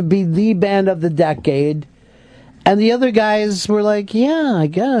wanted to be the band of the decade. And the other guys were like, yeah, I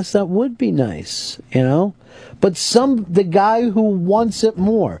guess that would be nice, But the guy who wants it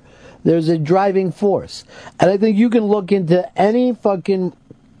more, there's a driving force. And I think you can look into any fucking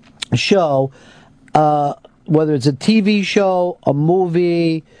show, whether it's a TV show, a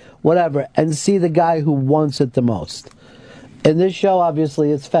movie, whatever, and see the guy who wants it the most. In this show,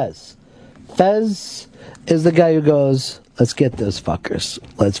 obviously, it's Fez. Fez is the guy who goes, let's get those fuckers.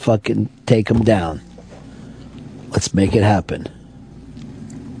 Let's fucking take them down. Let's make it happen.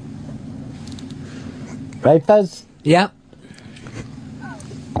 Right, Fez? Yep.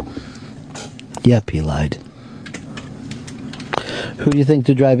 Yep, he lied. Who do you think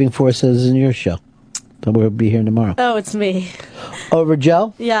the driving force is in your show? We'll be here tomorrow. Oh, it's me. Over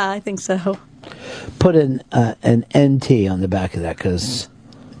Joe? Yeah, I think so. Put an NT on the back of that, because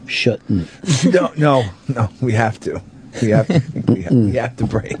shouldn't. No, we have to. We have to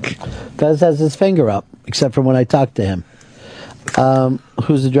break. Fez has his finger up, except for when I talk to him.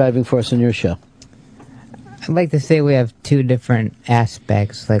 Who's the driving force in your show? I'd like to say we have two different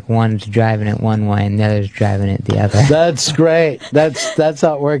aspects. Like one's driving it one way and the other's driving it the other. That's great. That's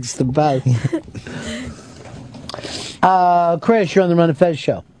how it works the best. Chris, you're on the Run and Fez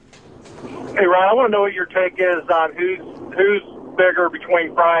show. Hey, Ron, I want to know what your take is on who's bigger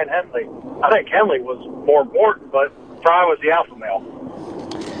between Fry and Henley. I think Henley was more important, but Fry was the alpha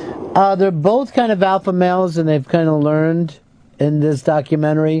male. They're both kind of alpha males, and they've kind of learned in this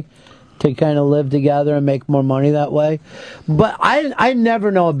documentary to kind of live together and make more money that way. But I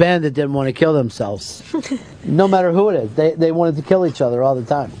never know a band that didn't want to kill themselves. No matter who it is. They wanted to kill each other all the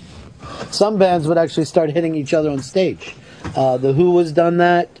time. Some bands would actually start hitting each other on stage. The Who has done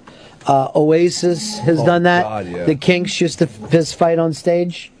that. Oasis has done that. God, yeah. The Kinks used to fist fight on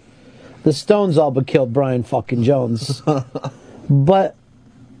stage. The Stones all but killed Brian fucking Jones. But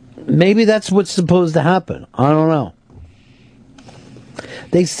maybe that's what's supposed to happen. I don't know.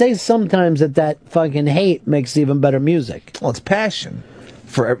 They say sometimes that fucking hate makes even better music. Well, it's passion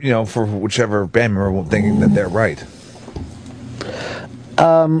for whichever band member thinking that they're right.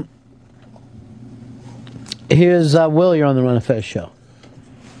 Here's Will. You're on the Run of Fez show.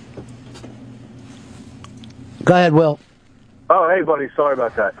 Go ahead, Will. Oh, hey, buddy. Sorry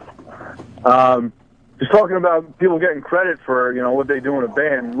about that. Just talking about people getting credit for what they do in a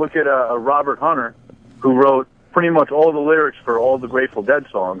band. Look at Robert Hunter, who wrote pretty much all the lyrics for all the Grateful Dead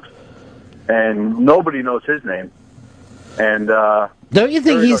songs, and nobody knows his name. And don't you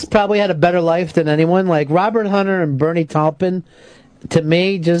think he's probably had a better life than anyone? Like Robert Hunter and Bernie Taupin, to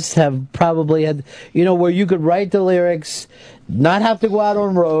me, just have probably had, where you could write the lyrics, not have to go out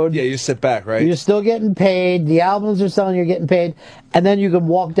on road. Yeah, you sit back, right? You're still getting paid. The albums are selling, you're getting paid. And then you can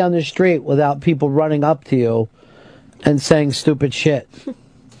walk down the street without people running up to you and saying stupid shit.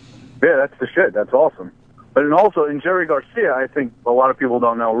 Yeah, that's the shit. That's awesome. But and also, in Jerry Garcia, I think a lot of people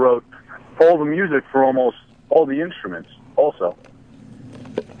don't know, wrote all the music for almost all the instruments also.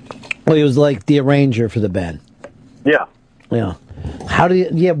 Well, he was like the arranger for the band. Yeah. Yeah.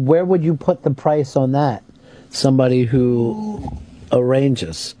 Where would you put the price on that? Somebody who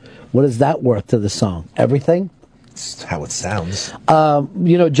arranges. What is that worth to the song? Everything? It's how it sounds. John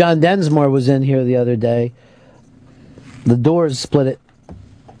Densmore was in here the other day. The Doors split it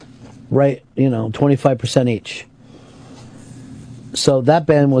right, 25% each. So that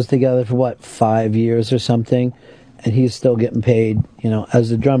band was together for 5 years or something, and he's still getting paid, as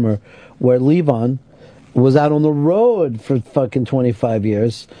the drummer. Where Levon was out on the road for fucking 25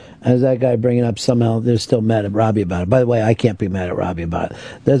 years. As that guy bringing up somehow, they're still mad at Robbie about it. By the way, I can't be mad at Robbie about it.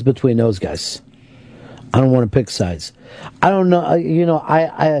 That's between those guys. I don't want to pick sides. I don't know.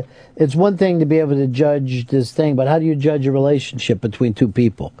 I it's one thing to be able to judge this thing, but how do you judge a relationship between two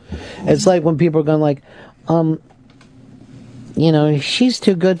people? It's like when people are going like, she's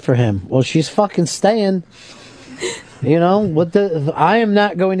too good for him. Well, she's fucking staying. I am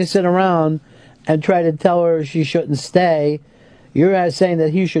not going to sit around and try to tell her she shouldn't stay. You're saying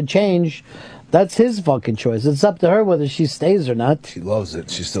that he should change. That's his fucking choice. It's up to her whether she stays or not. She loves it.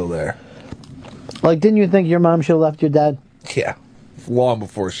 She's still there. Like, didn't you think your mom should have left your dad? Yeah. Long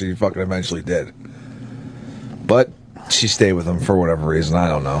before she fucking eventually did. But she stayed with him for whatever reason. I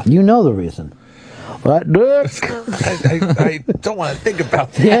don't know. You know the reason. What? I don't want to think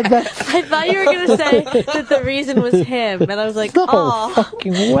about that. Yeah, I thought you were going to say that the reason was him, and I was like, no oh.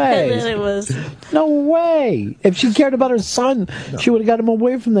 fucking way. And then it was... No way. If she cared about her son, she would have got him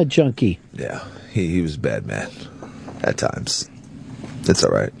away from that junkie. Yeah, he was a bad man at times. It's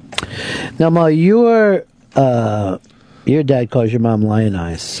all right. Now, Ma, your dad calls your mom Lion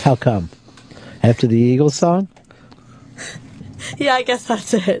Eyes. How come? After the Eagles song? Yeah, I guess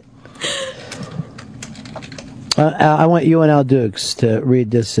that's it. I want you and Al Dukes to read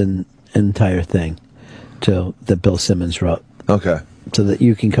this entire thing that Bill Simmons wrote. Okay. So that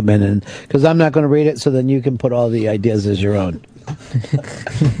you can come in and... Because I'm not going to read it, so then you can put all the ideas as your own.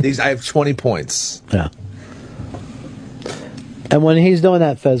 I have 20 points. Yeah. And when he's doing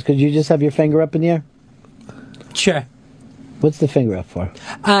that, Fez, could you just have your finger up in the air? Sure. What's the finger up for?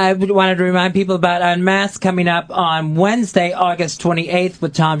 I wanted to remind people about Unmasked coming up on Wednesday, August 28th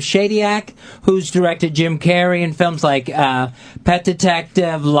with Tom Shadyac, who's directed Jim Carrey in films like Pet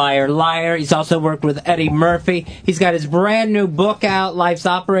Detective, Liar, Liar. He's also worked with Eddie Murphy. He's got his brand new book out, Life's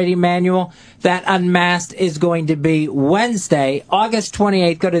Operating Manual. That Unmasked is going to be Wednesday, August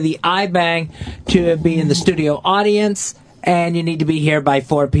 28th. Go to the iBang to be in the studio audience, and you need to be here by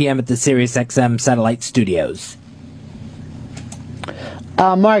 4 p.m. at the SiriusXM Satellite Studios.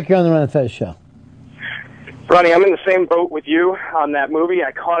 Mark, you're on the Run and Fez show. Ronnie, I'm in the same boat with you on that movie.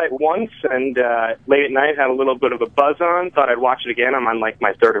 I caught it once, and late at night had a little bit of a buzz on. Thought I'd watch it again. I'm on like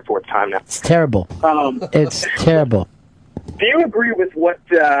my third or fourth time now. It's terrible. It's terrible. Do you agree with what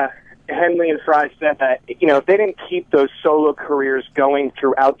Henley and Fry said, that if they didn't keep those solo careers going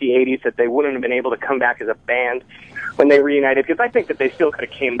throughout the 80s, that they wouldn't have been able to come back as a band when they reunited? Because I think that they still could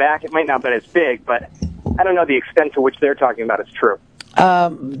have came back. It might not have been as big, but I don't know the extent to which they're talking about is true.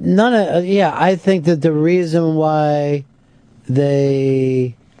 I think that the reason why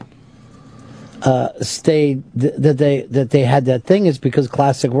they stayed, that they had that thing, is because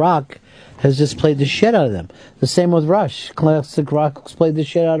classic rock has just played the shit out of them. The same with Rush. Classic rock has played the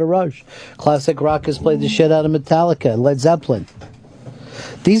shit out of Rush. Classic rock has played the shit out of Metallica, Led Zeppelin.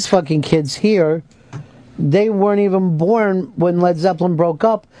 These fucking kids here, they weren't even born when Led Zeppelin broke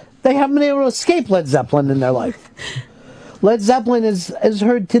up. They haven't been able to escape Led Zeppelin in their life. Led Zeppelin is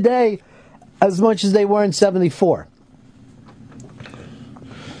heard today as much as they were in 74.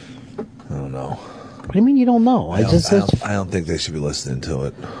 I don't know. What do you mean you don't know? I don't think they should be listening to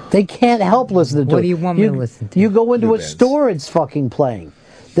it. They can't help listening to it. What do you want me to listen to? You go into a store, it's fucking playing.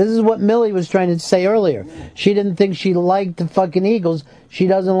 This is what Millie was trying to say earlier. She didn't think she liked the fucking Eagles. She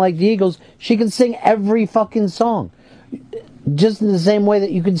doesn't like the Eagles. She can sing every fucking song. Just in the same way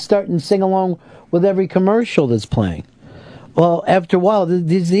that you can start and sing along with every commercial that's playing. Well, after a while,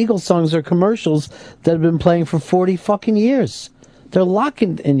 these Eagles songs are commercials that have been playing for 40 fucking years. They're locked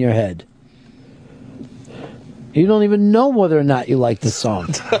in your head. You don't even know whether or not you like the song.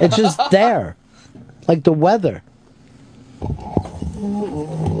 It's just there. Like the weather.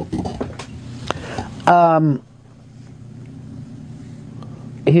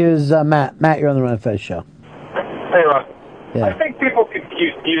 Here's Matt. Matt, you're on the Ron Fez show. Hey, Ron. Yeah. I think people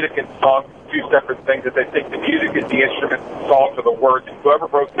confuse music and songs as two separate things. That they think the music is the instrument, the songs are the words, and whoever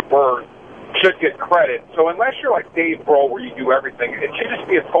wrote the words should get credit. So unless you're like Dave Grohl, where you do everything, it should just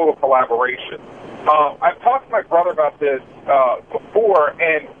be a total collaboration. I've talked to my brother about this before,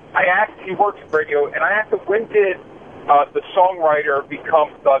 and I asked, he works in radio, and I asked him, when did the songwriter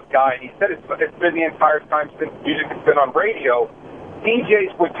become the guy? And he said it's been the entire time since music has been on radio.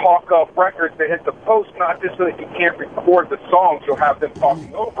 DJs would talk up records that hit the post, not just so that you can't record the songs, you'll have them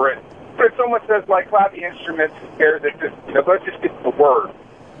talking over it. But if someone says, like, clap the instruments, who cares? It just, let's just get the word.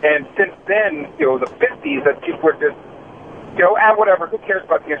 And since then, the 50s, that people were just, and whatever, who cares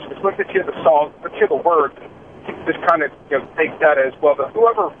about the instruments? Let's just hear the songs, let's hear the words. Just kind of, take that as well. That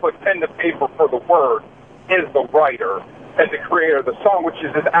whoever put pen to paper for the word is the writer and the creator of the song, which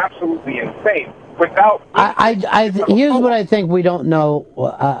is absolutely insane. Without, here's what I think we don't know,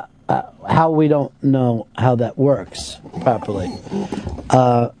 how we don't know how that works properly,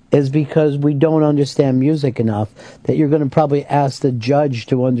 is because we don't understand music enough that you're going to probably ask the judge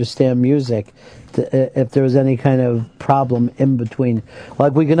to understand music if there was any kind of problem in between.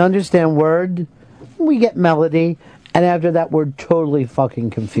 Like, we can understand word, we get melody, and after that we're totally fucking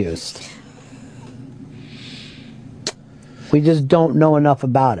confused. We just don't know enough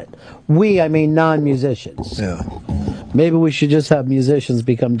about it. I mean non-musicians. Yeah. Maybe we should just have musicians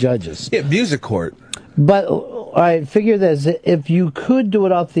become judges. Yeah, music court. But, all right, figure this. If you could do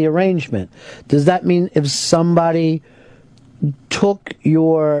it off the arrangement, does that mean if somebody took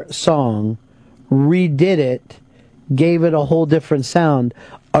your song, redid it, gave it a whole different sound,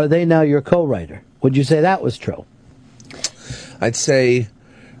 are they now your co-writer? Would you say that was true? I'd say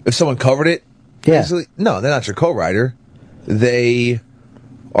if someone covered it, basically, no, they're not your co-writer. They're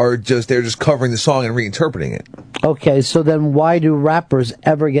just covering the song and reinterpreting it. Okay, so then why do rappers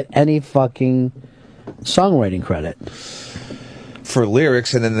ever get any fucking songwriting credit? For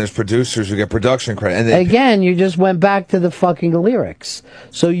lyrics, and then there's producers who get production credit. And again, you just went back to the fucking lyrics.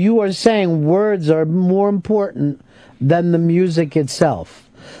 So you are saying words are more important than the music itself.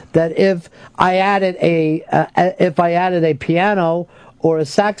 That if I added a piano or a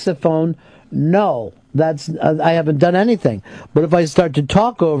saxophone, no. I haven't done anything. But if I start to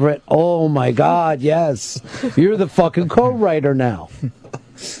talk over it, oh my God, yes, you're the fucking co-writer now.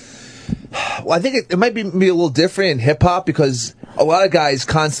 Well, I think it might be a little different in hip hop because a lot of guys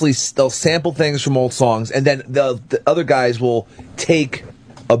constantly they'll sample things from old songs, and then the other guys will take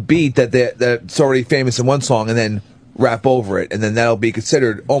a beat that's already famous in one song and then rap over it, and then that'll be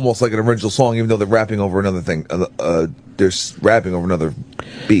considered almost like an original song, even though they're rapping over another thing. They're rapping over another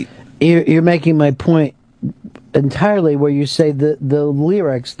beat. You're making my point entirely where you say the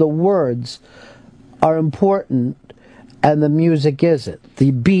lyrics, the words are important and the music isn't. The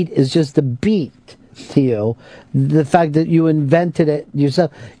beat is just a beat. to you. The fact that you invented it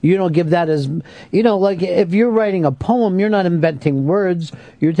yourself, you don't give that as, like if you're writing a poem, you're not inventing words.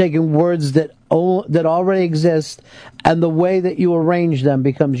 You're taking words that already exist, and the way that you arrange them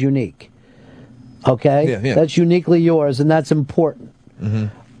becomes unique. Okay? Yeah. That's uniquely yours, and that's important. Mm-hmm.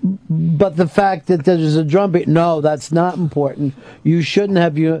 But the fact that there's a drum beat, no, that's not important. You shouldn't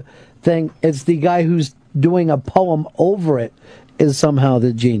have your thing. It's the guy who's doing a poem over it is somehow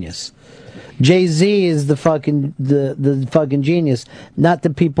the genius. Jay-Z is the fucking genius, not the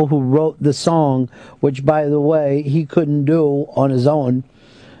people who wrote the song, which, by the way, he couldn't do on his own,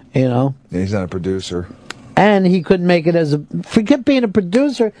 Yeah, he's not a producer. And he couldn't make it forget being a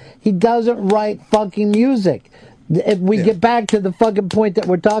producer, he doesn't write fucking music. If we get back to the fucking point that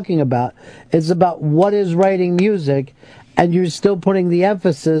we're talking about, it's about what is writing music, and you're still putting the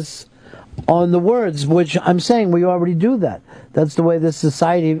emphasis on the words, which I'm saying we already do that. That's the way this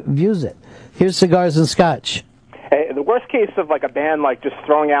society views it. Here's Cigars and Scotch. Hey, the worst case of like a band like just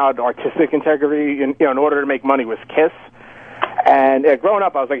throwing out artistic integrity in order to make money was Kiss. And growing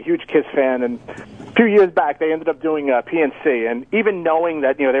up, I was like a huge Kiss fan. And a few years back, they ended up doing PNC. And even knowing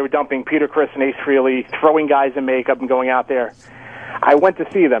that they were dumping Peter Criss and Ace Frehley, throwing guys in makeup and going out there, I went to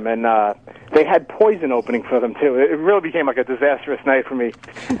see them, and they had Poison opening for them too. It really became like a disastrous night for me.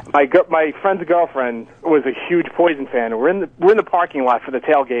 My friend's girlfriend was a huge Poison fan. We're in the parking lot for the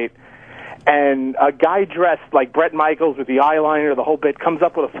tailgate, and a guy dressed like Bret Michaels with the eyeliner, the whole bit, comes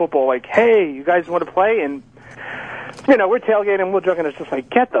up with a football, like, "Hey, you guys want to play?" And we're tailgating, we're joking. It's just like,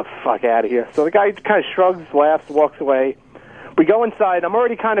 get the fuck out of here. So the guy kind of shrugs, laughs, walks away. We go inside. I'm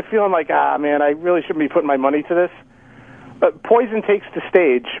already kind of feeling like, man, I really shouldn't be putting my money to this. But Poison takes the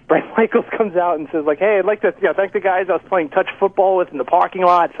stage. Bret Michaels comes out and says, like, "Hey, I'd like to thank the guys I was playing touch football with in the parking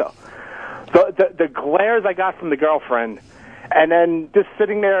lot." So the glares I got from the girlfriend, and then just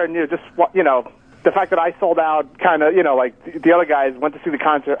sitting there and the fact that I sold out, kind of like the other guys went to see the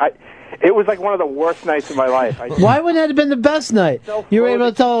concert. It was like one of the worst nights of my life. Why wouldn't that have been the best night? You were able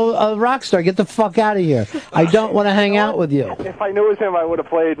to tell a rock star, "Get the fuck out of here. I don't want to hang out with you." If I knew it was him, I would have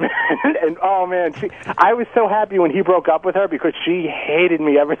played. And oh man, I was so happy when he broke up with her because she hated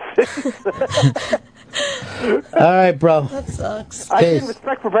me ever since. All right, bro. That sucks. I get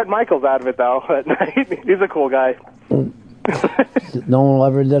respect for Bret Michaels out of it, though. He's a cool guy. No one will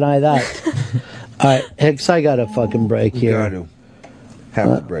ever deny that. All right, Hicks, I got a fucking break here. You got to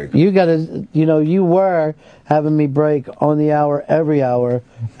have the break. You got to, you were having me break on the hour every hour,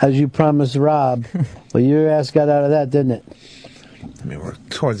 as you promised Rob. But your ass got out of that, didn't it? I mean, we're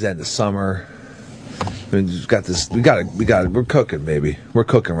towards the end of summer. I mean, we're cooking, baby. We're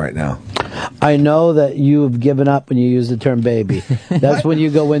cooking right now. I know that you have given up when you use the term baby. That's when you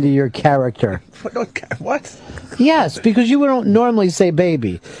go into your character. What? Yes, because you don't normally say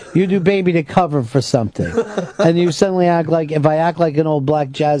baby. You do baby to cover for something. And you suddenly act like, if I act like an old black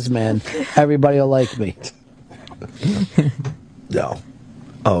jazz man, everybody will like me. No.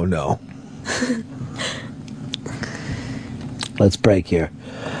 Oh, no. Let's break here.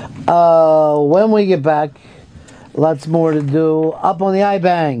 When we get back, lots more to do. Up on the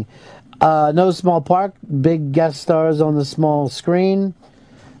iBang. No Small Park, big guest stars on the small screen.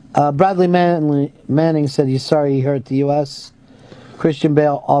 Bradley Manning said he's sorry he hurt the U.S. Christian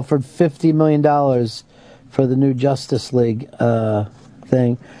Bale offered $50 million for the new Justice League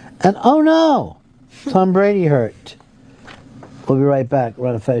thing. And oh no, Tom Brady hurt. We'll be right back.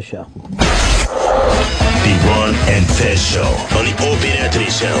 Ron and Fez Show. The Ron and Fez Show on the Opie and Anthony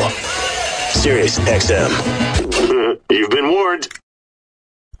Channel. Sirius XM. You've been warned.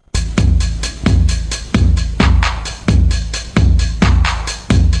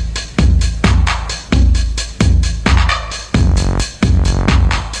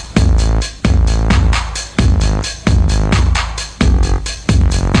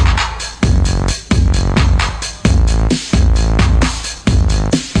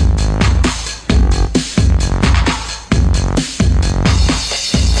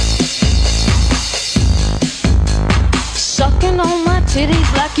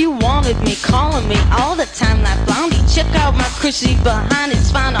 Titties like you wanted me, calling me all the time like Blondie. Check out my Chrissy behind, it's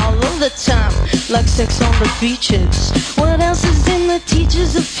fine all of the time. Like sex on the beaches. What else is in the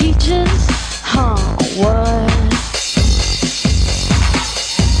teachers of peaches? Huh, what?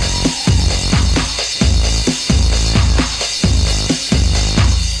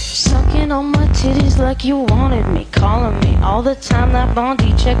 Sucking on my titties like you wanted me, calling me all the time like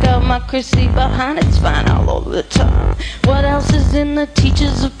Blondie. Check out my Chrissy behind, it's fine all over the time. What else is in the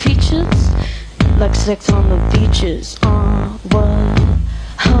teachers of peaches? Like sex on the beaches. What?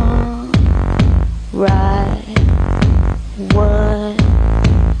 Huh? Right. What?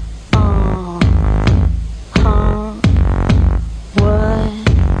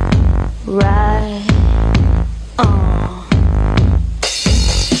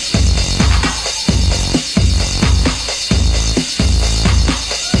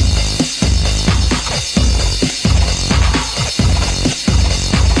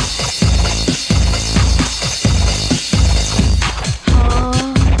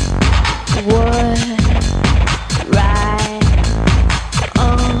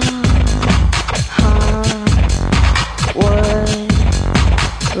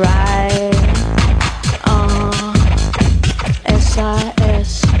 right.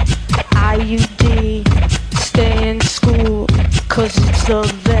 SIS-IUD, stay in school, 'cause it's the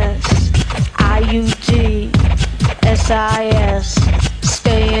best. IUD, SIS,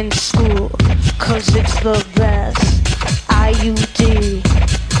 stay in school, 'cause it's the best. IUD,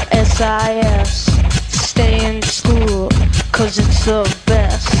 SIS, stay in school, 'cause it's the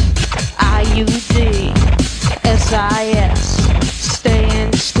best. IUD, SIS, stay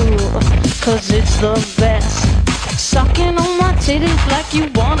in school, 'cause it's the best. Sucking on my titties like you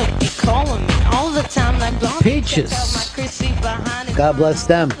wanna be calling me all the time like blonde. Peaches. God bless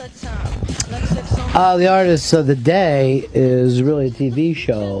them. The artist of the day is really a TV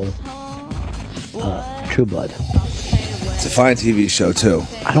show, True Blood. It's a fine TV show, too.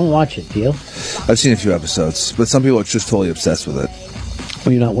 I don't watch it, do you? I've seen a few episodes, but some people are just totally obsessed with it.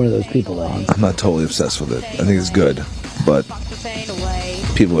 Well, you're not one of those people, though. Huh? I'm not totally obsessed with it. I think it's good, but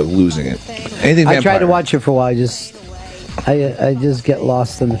people are losing it. Anything I vampire. tried to watch it for a while. I just get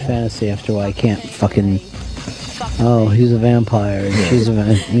lost in the fantasy after a while. I can't fucking. Oh, he's a vampire. And she's a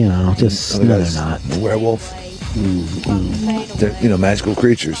just no, they're not. A werewolf. They're magical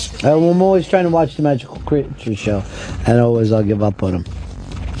creatures. I'm always trying to watch the magical creature show, and I'll give up on them.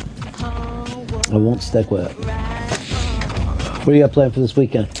 I won't stick with it. What do you got planned for this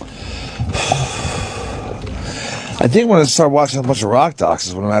weekend? I think when I start watching a bunch of rock docs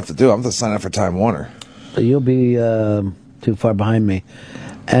is what I'm going to have to do. I'm going to sign up for Time Warner. You'll be too far behind me.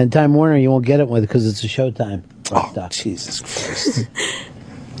 And Time Warner, you won't get it with because it's a Showtime. Jesus Christ.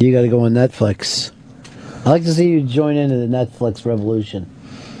 You got to go on Netflix. I'd like to see you join into the Netflix revolution.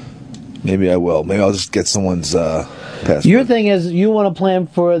 Maybe I will. Maybe I'll just get someone's password. Your thing is you want to plan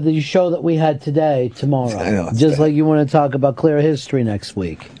for the show that we had today, tomorrow. I know. Just like you want to talk about Clear History next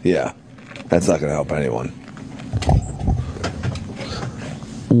week. Yeah. That's not going to help anyone.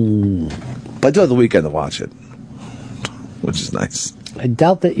 But I do have the weekend to watch it, which is nice. I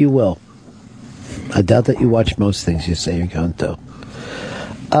doubt that you will. I doubt that you watch most things you say you're going to.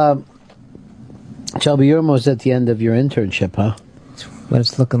 Shelby, you're almost at the end of your internship, huh? What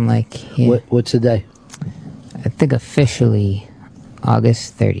it's looking like. Yeah. What's the day? I think officially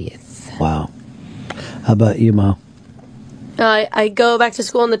August 30th. Wow. How about you, Mo? I go back to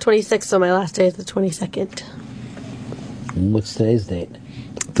school on the 26th, so my last day is the 22nd. What's today's date?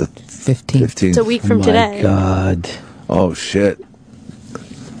 The 15th. It's a week from today. Oh, my God. Oh, shit.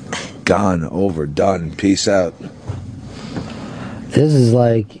 Gone, over, done. Peace out. This is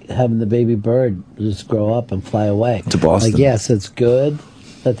like having the baby bird just grow up and fly away. To Boston. Like, yes, it's good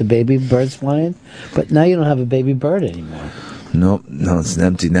that the baby bird's flying, but now you don't have a baby bird anymore. Nope, no, it's an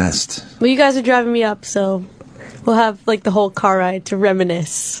empty nest. Well, you guys are driving me up, so we'll have like the whole car ride to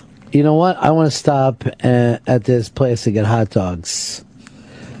reminisce. You know what? I want to stop at this place to get hot dogs.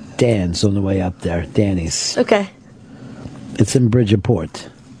 Dan's on the way up there. Danny's. Okay. It's in Bridgeport.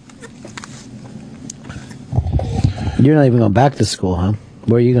 You're not even going back to school, huh?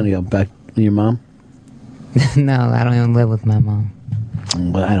 Where are you going to go? Back with your mom? No, I don't even live with my mom.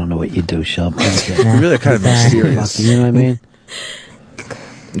 Well, I don't know what you do, Shelby. You're really kind of mysterious. You know what I mean?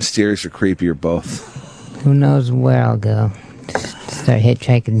 Mysterious or creepy or both. Who knows where I'll go? Just start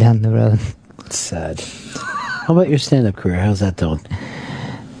hitchhiking down the road. It's sad. How about your stand-up career? How's that doing?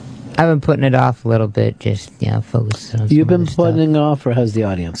 I've been putting it off a little bit, just, focus on You've been putting it off, or how's the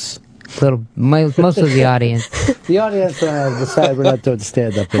audience? Most of the audience. The audience decided we're not doing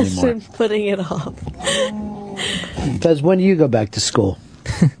stand-up I've anymore. been putting it off. Because when do you go back to school?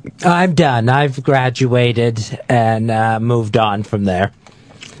 I'm done. I've graduated and moved on from there.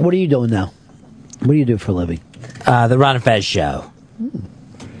 What are you doing now? What do you do for a living? The Ron and Fez show.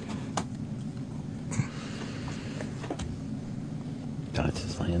 God's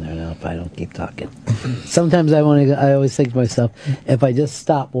just laying there now if I don't keep talking. Sometimes I always think to myself, if I just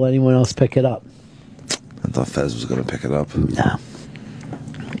stop, will anyone else pick it up? I thought Fez was going to pick it up. No.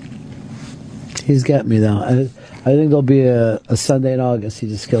 He's got me, though. I think there'll be a Sunday in August. He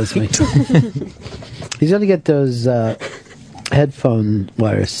just kills me. He's going to get those headphone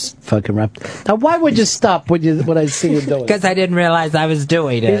wires fucking wrapped. Now, why would you stop when I see you doing it? Because I didn't realize I was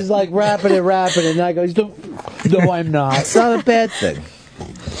doing it. He's like wrapping it, and I go, no, I'm not. It's not a bad thing.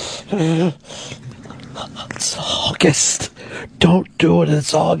 It's August. Don't do it.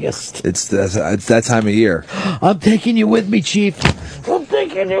 It's August. It's that time of year. I'm taking you with me, Chief. I'm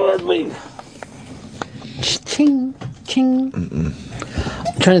taking you with me. Ching, ching. I'm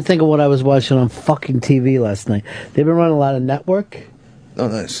trying to think of what I was watching on fucking TV last night. They've been running a lot of network. Oh,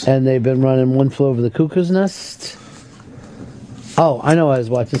 nice. And they've been running One Flew Over the Cuckoo's Nest. Oh, I know I was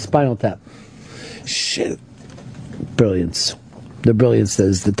watching Spinal Tap. Shit. Brilliance. The brilliance that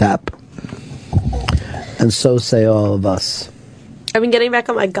is the tap. And so say all of us. I've been getting back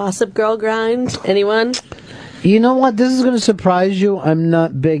on my Gossip Girl grind. Anyone? You know what? This is going to surprise you. I'm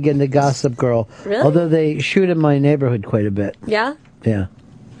not big into Gossip Girl. Really? Although they shoot in my neighborhood quite a bit. Yeah? Yeah.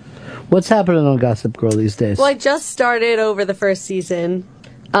 What's happening on Gossip Girl these days? Well, I just started over the first season.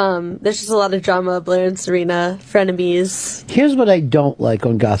 There's just a lot of drama. Blair and Serena, frenemies. Here's what I don't like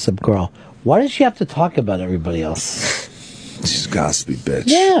on Gossip Girl. Why does she have to talk about everybody else? She's a gossipy bitch.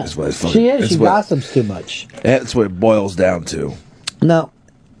 Yeah, That's what it's funny. she is. That's She what- gossips too much. That's what it boils down to. Now,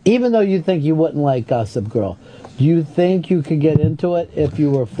 even though you think you wouldn't like Gossip Girl, do you think you could get into it if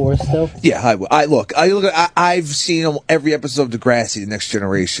you were forced to? Yeah, I would. I've seen every episode of Degrassi, The Next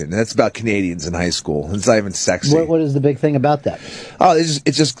Generation, and that's about Canadians in high school. It's not even sexy. What is the big thing about that? Oh, it's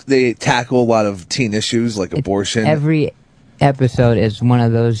just they tackle a lot of teen issues like abortion. Every episode is one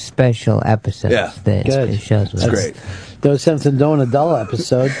of those special episodes Yeah. that Good. it shows. It's great. No sense in doing a dull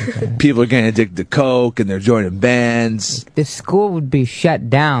episode. People are getting addicted to coke and they're joining bands. The school would be shut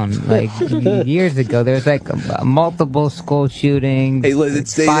down like years ago. There was like multiple school shootings. Hey,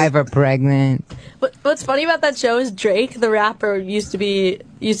 5 are pregnant. What's funny about that show is Drake, the rapper, used to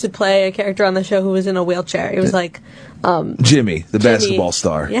play a character on the show who was in a wheelchair. It was like Jimmy, the Jimmy. basketball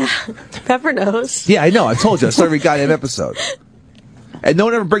star. Yeah, Pepper knows. Yeah, I know. I told you. I saw every goddamn episode. And no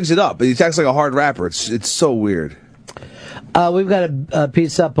one ever brings it up, but he acts like a hard rapper. It's so weird. We've got a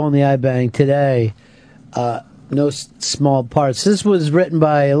piece up on the iBang today. No small parts. This was written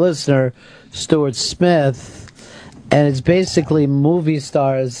by a listener, Stuart Smith, and it's basically movie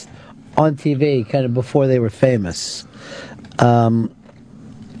stars on TV, kind of before they were famous.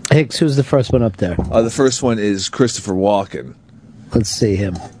 Hicks, who's the first one up there? The first one is Christopher Walken. Let's see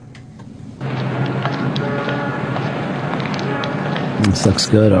him. This looks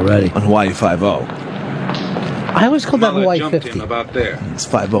good already. On Hawaii 5-0. I always call that Hawaii jumped 50. him about there. It's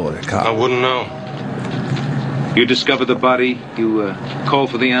 5-0 at a cop. I wouldn't know. You discovered the body? You called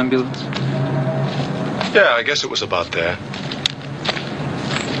for the ambulance? Yeah, I guess it was about there.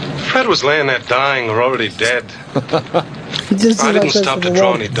 Fred was laying there dying or already dead. I didn't stop to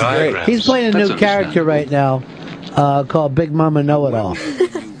draw any diagrams. He's playing a new character right now called Big Mama Know-It-All.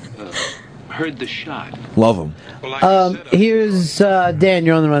 Heard the shot. Love him. Here's Dan.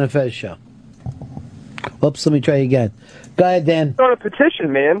 You're on the Run and Fez show. Oops, let me try again. Go ahead, Dan. Start a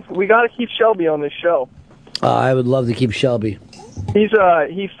petition, man. We got to keep Shelby on this show. I would love to keep Shelby. He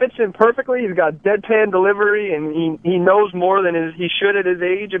fits in perfectly. He's got deadpan delivery, and he knows more than he should at his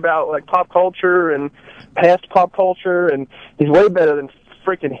age about like pop culture and past pop culture, and he's way better than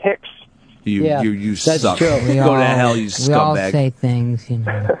freaking Hicks. You that's suck. true. Go to hell, you We all scumbag. say things, you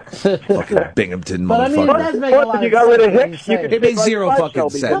know. Fucking Binghamton But I mean, it motherfucker. does make a lot you of got rid of sense Hicks, you what could you're It makes like zero five fucking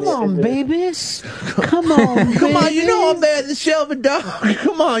Shelby. sense. Come on, babies. Come on, babies. Come on, you know I'm better than Shelby, dog.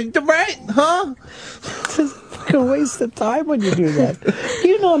 Come on, right? Huh? It's fucking waste of time when you do that.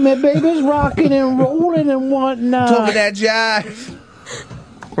 You know me, babies, rocking and rolling and whatnot. Talking that jive.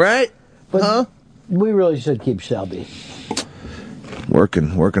 Right? But huh? We really should keep Shelby. Working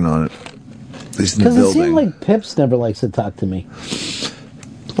on it. At least in the Because it building. seems like Pips never likes to talk to me.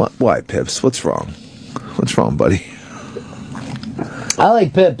 Why, Pips? What's wrong? What's wrong, buddy? I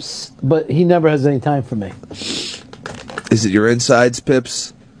like Pips, but he never has any time for me. Is it your insides,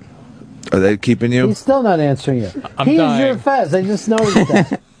 Pips? Are they keeping you? He's still not answering you. I'm He is dying. your Fez. I just noticed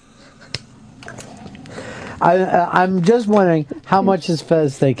that. I'm just wondering how much is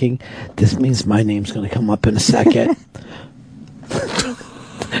Fez thinking, this means my name's going to come up in a second.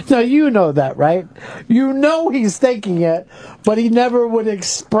 Now, you know that, right? You know he's thinking it, but he never would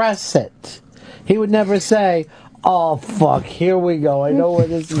express it. He would never say, oh, fuck, here we go. I know where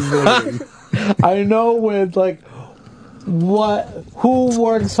this is going. I know with, like, who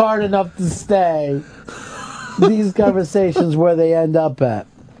works hard enough to stay, these conversations where they end up at.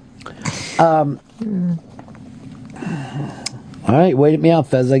 All right, wait me out,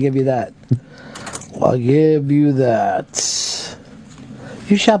 Fez. I'll give you that. I'll give you that.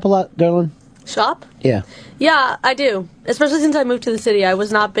 You shop a lot, darling? Shop? Yeah. Yeah, I do. Especially since I moved to the city. I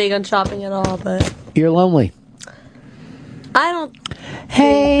was not big on shopping at all, but You're lonely. I don't.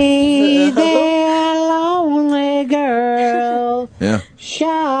 Hey there, lonely girl. Yeah.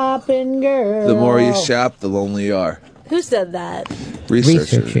 Shopping girl. The more you shop, the lonelier you are. Who said that?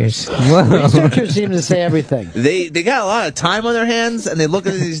 Researchers. Researchers seem to say everything. They got a lot of time on their hands, and they look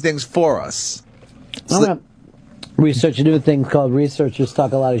at these things for us. I'm gonna research a new thing called Researchers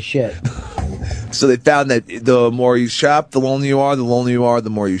Talk a Lot of Shit. So they found that the more you shop, the lonelier you are. The lonelier you are, the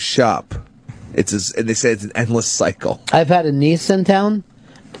more you shop. And they say it's an endless cycle. I've had a niece in town,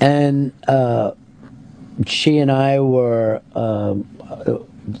 and she and I were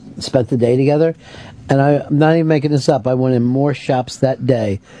spent the day together, and I'm not even making this up. I went in more shops that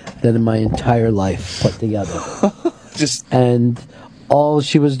day than in my entire life put together. And all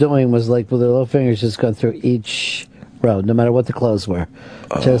she was doing was like with her little fingers just going through each row, no matter what the clothes were.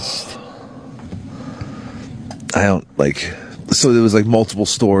 I don't like. So there was like multiple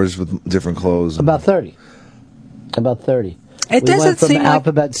stores with different clothes. About 30. It We doesn't went from seem like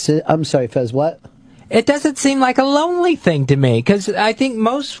Alphabet City. I'm sorry, Fez. What? it doesn't seem like a lonely thing to me because I think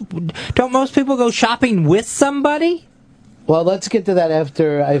most people go shopping with somebody. Well, let's get to that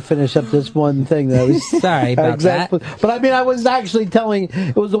after I finish up this one thing that I was Sorry about that. But I mean, I was actually telling.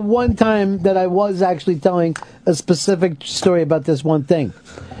 It was the one time that I was actually telling a specific story about this one thing.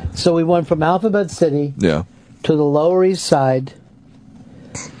 So we went from Alphabet City, Yeah. to the Lower East Side.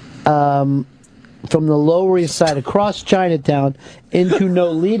 From the Lower East Side across Chinatown into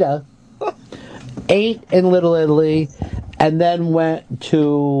Nolita, ate in Little Italy, and then went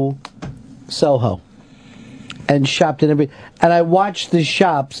to Soho and shopped in and I watched the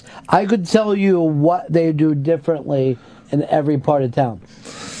shops. I could tell you what they do differently in every part of town.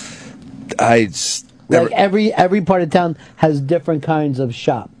 Like every part of town has different kinds of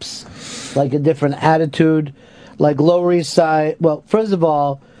shops, like a different attitude. Like Lower East Side. Well, first of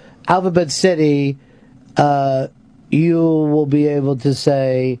all, Alphabet City, you will be able to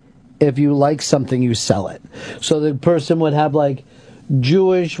say if you like something, you sell it. So the person would have like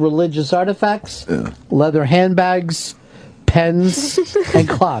Jewish religious artifacts, leather handbags, pens, and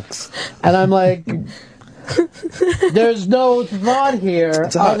clocks. And I'm like, there's no thought here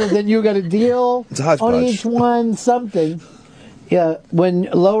other than you got a deal on each one something. Yeah, when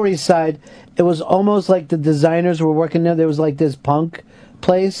Lower East Side, it was almost like the designers were working there. There was like this punk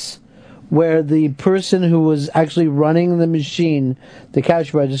place where the person who was actually running the machine, the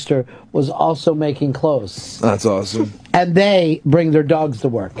cash register, was also making clothes. That's awesome. And they bring their dogs to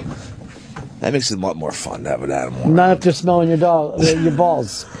work. That makes it a lot more fun to have an animal. Not after smelling your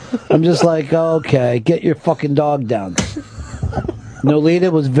balls. I'm just like, okay, get your fucking dog down.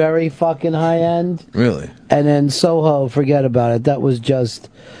 Nolita was very fucking high end. Really? And then Soho, forget about it. That was just,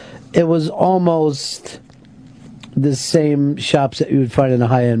 it was almost the same shops that you would find in a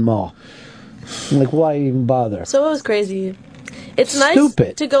high end mall. Like, why even bother? So it was crazy. It's Stupid.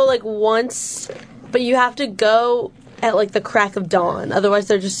 nice to go like once, but you have to go at like the crack of dawn. Otherwise,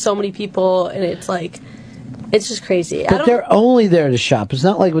 there are just so many people, and it's like, it's just crazy. But they're only there to shop. It's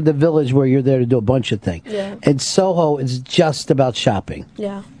not like with the Village where you're there to do a bunch of things. Yeah. In Soho, it's just about shopping.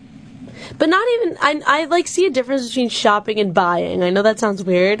 Yeah. But not even, I like see a difference between shopping and buying. I know that sounds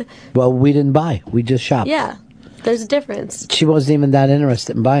weird. Well, we didn't buy. We just shopped. Yeah. There's a difference. She wasn't even that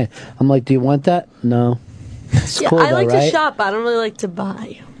interested in buying. I'm like, do you want that? No. It's Yeah, cool, I though, like right? to shop, but I don't really like to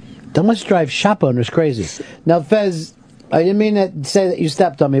buy. That must drive shop owners crazy. Now, Fez, I didn't mean to say that you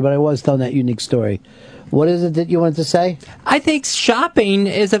stepped on me, but I was telling that unique story. What is it that you wanted to say? I think shopping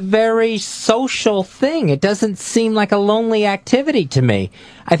is a very social thing. It doesn't seem like a lonely activity to me.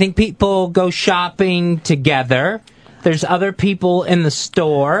 I think people go shopping together. There's other people in the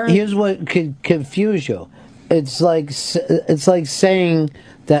store. Here's what could confuse you. It's like saying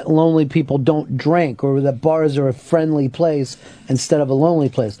that lonely people don't drink, or that bars are a friendly place instead of a lonely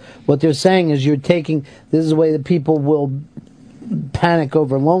place. What they're saying is this is the way that people will panic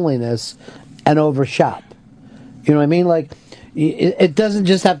over loneliness and over shop. You know what I mean? Like, it doesn't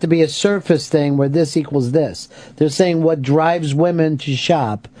just have to be a surface thing where this equals this. They're saying what drives women to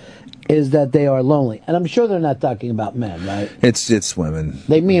shop is that they are lonely. And I'm sure they're not talking about men, right? It's women.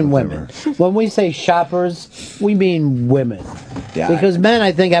 They mean women. When we say shoppers, we mean women. Yeah. Because men,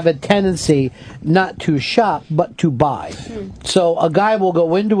 I think, have a tendency not to shop, but to buy. So a guy will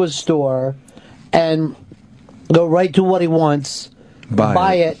go into a store and go right to what he wants,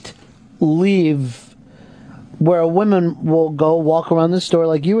 buy it, leave. Where a woman will go walk around the store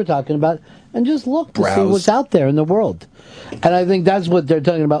like you were talking about and just look to see what's out there in the world. And I think that's what they're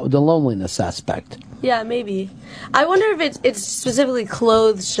talking about with the loneliness aspect. Yeah, maybe. I wonder if it's specifically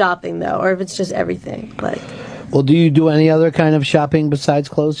clothes shopping though, or if it's just everything. Like, Well, do you do any other kind of shopping besides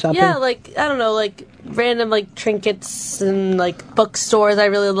clothes shopping? yeah, like I don't know, like random like trinkets and like bookstores I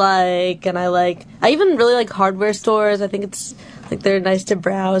really like, and I even really like hardware stores. I think it's like they're nice to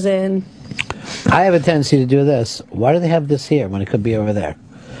browse in. I have a tendency to do this. Why do they have this here when it could be over there?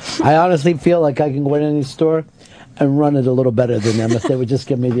 I honestly feel like I can go in any store and run it a little better than them if they would just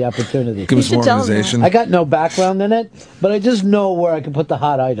give me the opportunity. Give us more organization. I got no background in it, but I just know where I can put the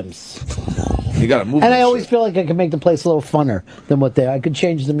hot items. You got to move. And I always feel like I can make the place a little funner than what they are. I could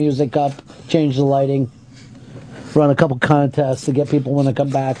change the music up, change the lighting, run a couple contests to get people want to come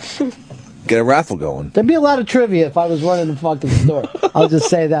back. Get a raffle going. There'd be a lot of trivia if I was running the fucking store. I'll just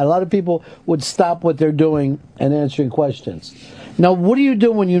say that. A lot of people would stop what they're doing and answering questions. Now, what do you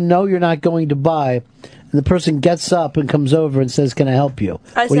do when you know you're not going to buy, and the person gets up and comes over and says, "Can I help you?"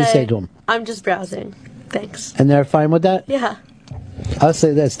 What do you say to them? I'm just browsing. Thanks. And they're fine with that? Yeah. I'll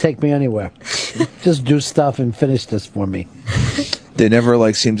say this, take me anywhere. Just do stuff and finish this for me. They never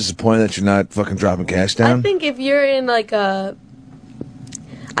like seem disappointed that you're not fucking dropping cash down. I think if you're in like a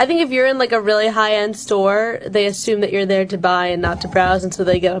really high-end store, they assume that you're there to buy and not to browse, and so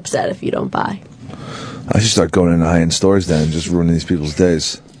they get upset if you don't buy. I should start going into high-end stores then and just ruining these people's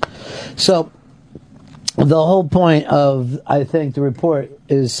days. So, the whole point of, I think, the report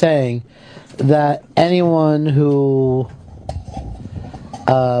is saying that anyone who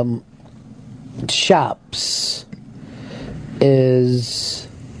shops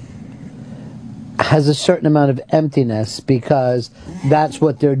has a certain amount of emptiness because that's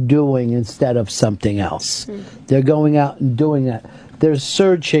what they're doing instead of something else. They're going out and doing that. They're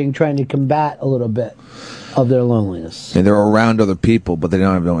searching, trying to combat a little bit of their loneliness. And they're around other people, but they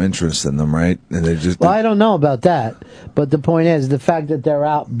don't have no interest in them, right? And they just Well, I don't know about that, but the point is, the fact that they're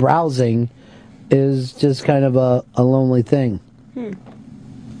out browsing is just kind of a lonely thing.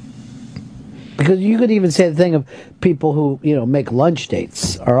 Because you could even say the thing of people who, make lunch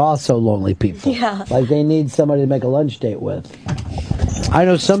dates are also lonely people. Yeah. Like they need somebody to make a lunch date with. I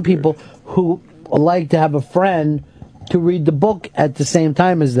know some people who like to have a friend to read the book at the same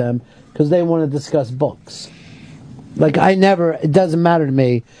time as them because they want to discuss books. Like it doesn't matter to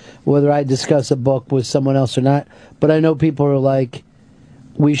me whether I discuss a book with someone else or not, but I know people are like,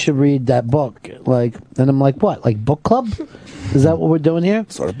 we should read that book. Like, and I'm like, what? Like book club? Is that what we're doing here?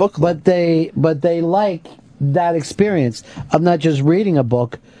 Sort of book club. But they like that experience of not just reading a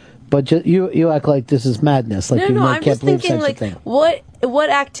book, but you act like this is madness. Like No, I'm can't just believe thinking, such like, a thing. what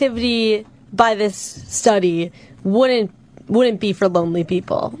activity by this study wouldn't be for lonely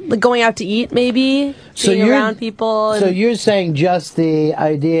people? Like going out to eat, maybe? Being around people? So you're saying just the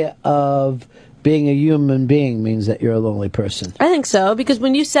idea of being a human being means that you're a lonely person? I think so, because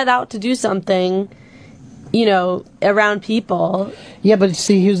when you set out to do something, around people... Yeah, but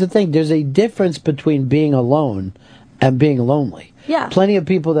see, here's the thing. There's a difference between being alone and being lonely. Yeah. Plenty of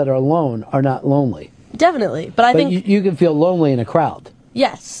people that are alone are not lonely. Definitely, but I think... you can feel lonely in a crowd.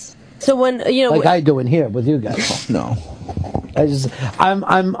 Yes. So when, Like I do in here with you guys. No.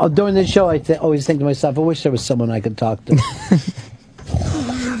 I'm doing this show, always think to myself, I wish there was someone I could talk to.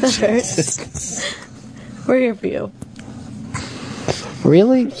 That hurts. We're here for you.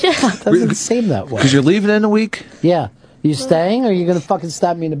 Really? Yeah. Doesn't seem that way. Because you're leaving in a week? Yeah. You staying, or are you going to fucking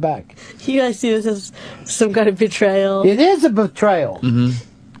stab me in the back? You guys see this as some kind of betrayal? It is a betrayal. Mm-hmm.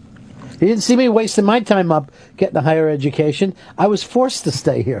 You didn't see me wasting my time up getting a higher education. I was forced to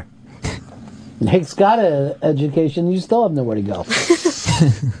stay here. Nick's got an education. You still have nowhere to go.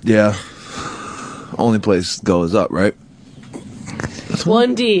 Yeah. Only place to go is up, right?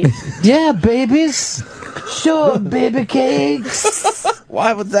 1D. Yeah, babies. Sure, baby cakes.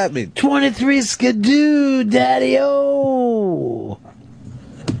 Why would that mean? 23 skidoo, daddy-o.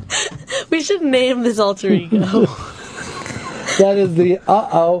 We should name this alter ego. That is the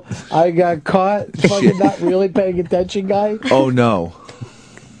I got caught fucking not really paying attention guy. Oh, no.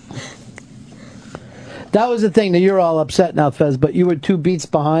 That was the thing that you're all upset now, Fez, but you were 2 beats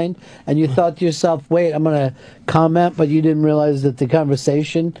behind, and you thought to yourself, wait, I'm going to comment, but you didn't realize that the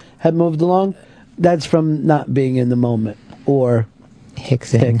conversation had moved along. That's from not being in the moment, or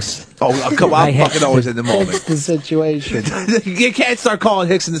Hicks. Oh, come on, I'm fucking always in the moment. It's the situation. You can't start calling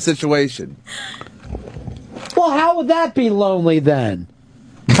Hicks in the situation. Well, how would that be lonely then?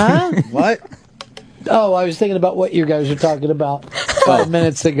 Huh? What? Oh, I was thinking about what you guys were talking about 5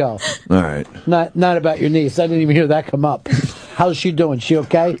 minutes ago. All right. Not about your niece. I didn't even hear that come up. How's she doing? She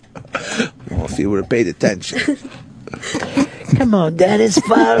okay? Well, if you would have paid attention. Come on, Dad. It's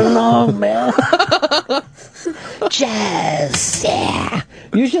far along, man. Jazz, yeah.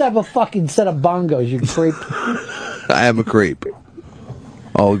 You should have a fucking set of bongos, you creep. I am a creep.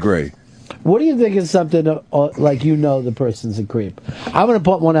 I'll agree. What do you think is something like the person's a creep? I'm going to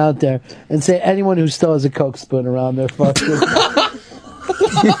put one out there and say anyone who still has a Coke spoon around their fucking...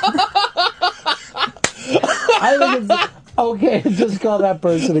 I think it's okay to just call that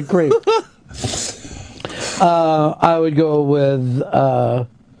person a creep. I would go with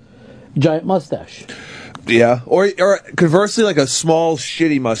giant mustache. Yeah, or conversely, like a small,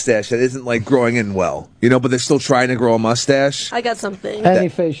 shitty mustache that isn't like growing in well, but they're still trying to grow a mustache. I got something. Any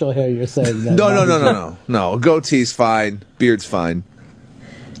facial hair you're saying? That No. Goatee's fine. Beard's fine.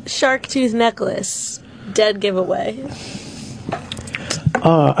 Shark tooth necklace. Dead giveaway.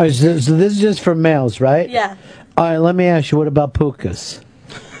 All right, so this is just for males, right? Yeah. All right, let me ask you, what about pukas?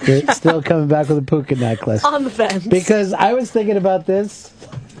 They're still coming back with a puka necklace. On the fence. Because I was thinking about this.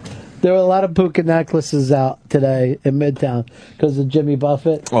 There were a lot of puka necklaces out today in Midtown because of Jimmy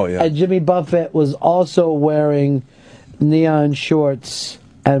Buffett. Oh, yeah. And Jimmy Buffett was also wearing neon shorts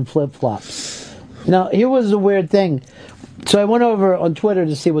and flip-flops. Now, here was a weird thing. So I went over on Twitter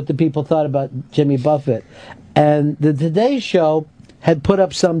to see what the people thought about Jimmy Buffett. And the Today Show had put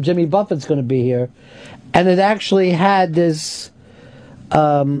up some Jimmy Buffett's going to be here. And it actually had this,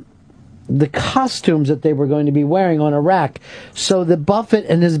 the costumes that they were going to be wearing on a rack. So the Buffett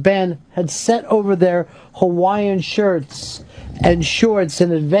and his band had sent over their Hawaiian shirts and shorts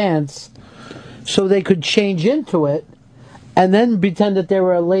in advance so they could change into it and then pretend that they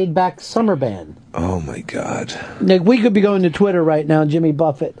were a laid-back summer band. Oh, my God. Like, we could be going to Twitter right now, Jimmy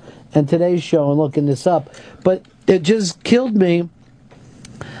Buffett and Today's Show, and looking this up. But it just killed me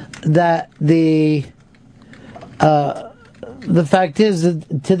that the fact is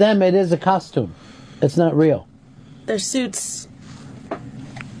that to them it is a costume. It's not real. Their suits.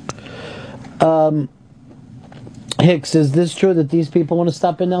 Hicks, is this true that these people want to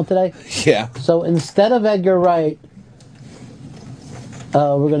stop in now today? Yeah. So instead of Edgar Wright,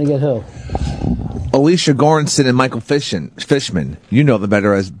 we're going to get who? Alicia Goranson and Michael Fishman. You know them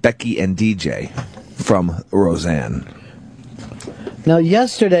better as Becky and DJ from Roseanne. Now,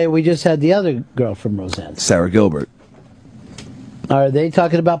 yesterday we just had the other girl from Roseanne. Sarah Gilbert. Are they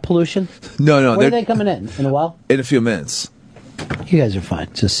talking about pollution? No. When are they coming in a while? In a few minutes. You guys are fine.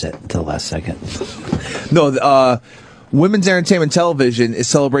 Just sit until the last second. No, Women's Entertainment Television is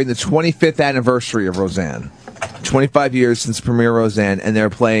celebrating the 25th anniversary of Roseanne. 25 years since premiere Roseanne, and they're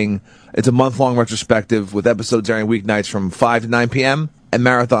playing, it's a month-long retrospective with episodes airing weeknights from 5 to 9 p.m. and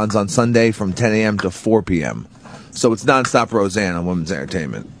marathons on Sunday from 10 a.m. to 4 p.m. So it's nonstop Roseanne on Women's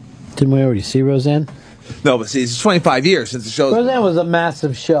Entertainment. Didn't we already see Roseanne? No, but see, it's 25 years since the show. Roseanne was a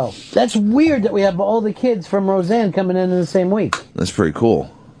massive show. That's weird that we have all the kids from Roseanne coming in the same week. That's pretty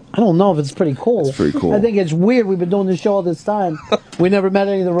cool. I don't know if it's pretty cool. It's pretty cool. I think it's weird. We've been doing this show all this time. We never met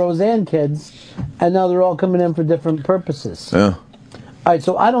any of the Roseanne kids, and now they're all coming in for different purposes. Yeah. All right,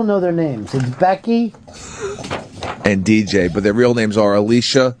 so I don't know their names. It's Becky and DJ, but their real names are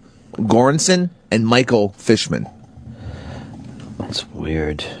Alicia Goranson and Michael Fishman. That's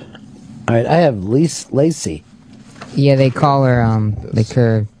weird. All right, I have Lacey. Yeah, they call her, like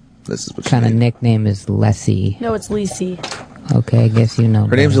her kind of nickname is Lessie. No, it's Lacey. Okay, I guess you know.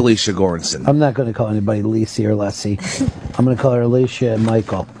 Her name's Alicia Goranson. I'm not going to call anybody Lacey or Lessie. I'm going to call her Alicia and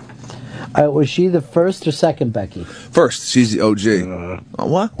Michael. All right, was she the first or second Becky? First, she's the OG.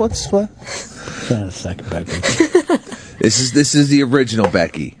 What? What's what? She's not a second Becky. This is the original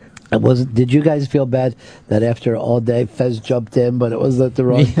Becky. Did you guys feel bad that after all day Fez jumped in, but it was at the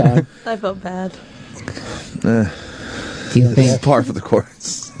wrong time? I felt bad. Do you think par for the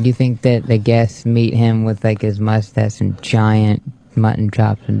course? Do you think that the guests meet him with like his mustache and giant mutton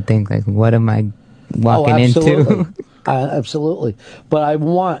chops and think like, what am I walking into? Absolutely. But I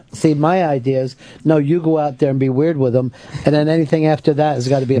my idea is, no, you go out there and be weird with them, and then anything after that has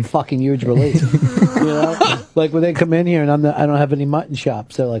got to be a fucking huge relief. You know? Like when they come in here and I don't have any mutton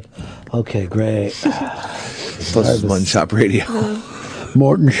chops, they're like, okay, great. Plus Mutton Chop Radio.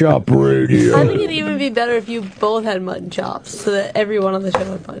 Morton Shop Radio. I think it'd even be better if you both had mutton chops, so that everyone on the show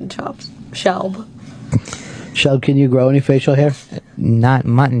had mutton chops. Shelb, can you grow any facial hair? Not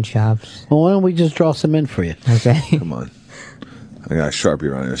mutton chops. Well, why don't we just draw some in for you? Okay. Come on. I got a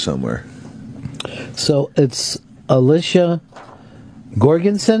Sharpie around here somewhere. So it's Alicia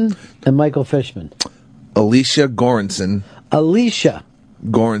Gorgonson and Michael Fishman. Alicia Goranson. Alicia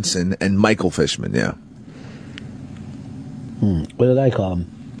Goranson and Michael Fishman, yeah. What did I call him?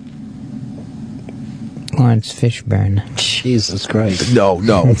 Lawrence Fishburne. Jesus Christ. No.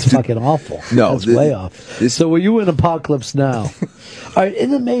 That's fucking awful. No. That's way off. So were you in Apocalypse Now? All right,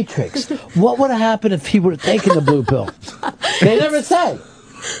 in The Matrix, what would have happened if he would have taken the blue pill? They never say.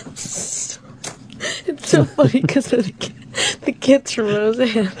 it's so funny because the kids from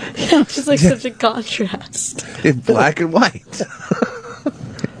Roseanne. It's just like such a contrast. In black and white.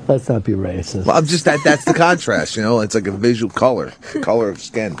 Let's not be racist. Well, I'm just that's the contrast, you know. It's like a visual color of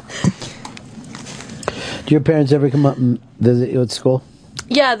skin. Do your parents ever come up and visit you at school?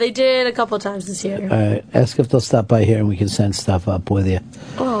 Yeah, they did a couple of times this year. All right, ask if they'll stop by here and we can send stuff up with you.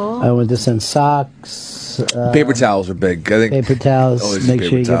 Oh. I want to send socks. Paper towels are big. I think paper towels. Make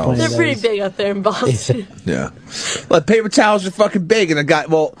sure you get plenty They're of pretty those. big up there in Boston. Yeah. But paper towels are fucking big, and I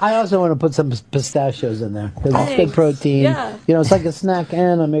also want to put some pistachios in there because it's good Thanks. protein. Yeah. You know, it's like a snack,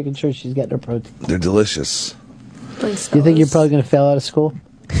 and I'm making sure she's getting her protein. They're delicious. Thanks, Do you think you're fellas. probably going to fail out of school?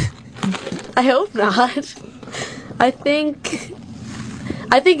 I hope not. I think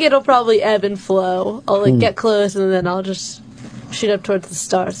it'll probably ebb and flow. I'll get close, and then I'll just shoot up towards the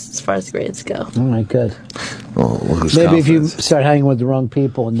stars as far as grades go. All right, good. Oh, look who's Maybe if you confidence. start hanging with the wrong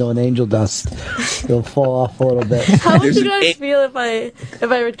people and doing angel dust, you'll fall off a little bit. How would you guys feel if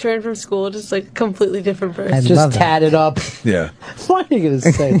I return from school just like completely different person? Just tatted up. Yeah. Why are you going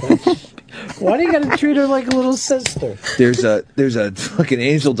to say that? Why do you got to treat her like a little sister? There's a fucking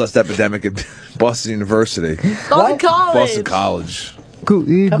angel dust epidemic at Boston University. Boston College. Boston College.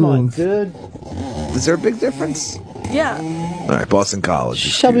 Come on, dude. Is there a big difference? Yeah. All right, Boston College.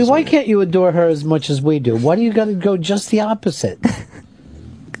 Shelby, why can't you adore her as much as we do? Why do you got to go just the opposite?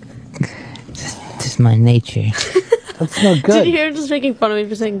 Just my nature. That's no Did good. you hear him just making fun of me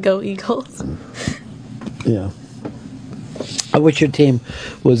for saying "Go Eagles"? Yeah. I wish your team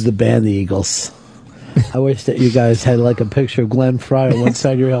was the band the Eagles. I wish that you guys had like a picture of Glenn Fry on one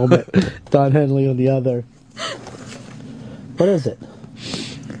side of your helmet, Don Henley on the other. What is it?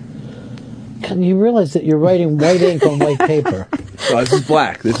 Can you realize that you're writing white ink on white paper? Oh, this is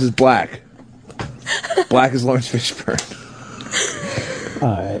black. This is black. Black is Lawrence Fishburne.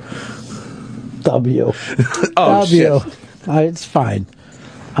 All right. W. Oh, shit. All right, it's fine.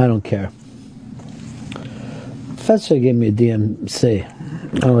 I don't care. Fetzer gave me a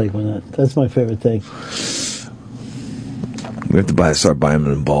DMC. I like when that's my favorite thing. We have to start buying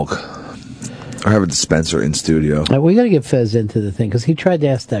them in bulk. I have a dispenser in studio. We got to get Fez into the thing because he tried to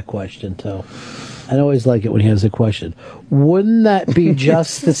ask that question too. I always like it when he has a question. Wouldn't that be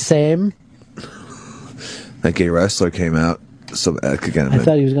just the same? That gay wrestler came out. So again, I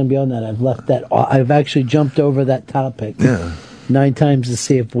thought he was going to be on that. I've left that. I've actually jumped over that topic. Yeah. 9 times to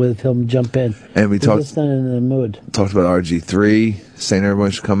see if with him jump in. And we He's talked. just not in the mood. Talked about RG3, saying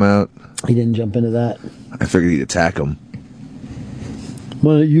everyone should come out. He didn't jump into that. I figured he'd attack him.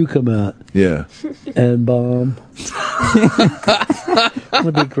 Why don't you come out? Yeah. And bomb.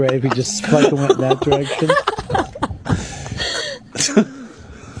 Would be great if he just fucking went in that direction.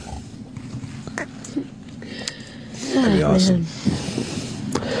 That'd be awesome.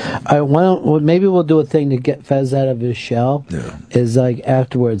 Maybe we'll do a thing to get Fez out of his shell. Yeah. Is like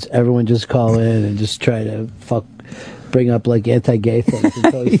afterwards, everyone just call in and just try to bring up like anti-gay things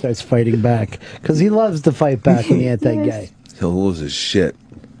until he starts fighting back because he loves to fight back on the anti-gay. He'll lose his shit.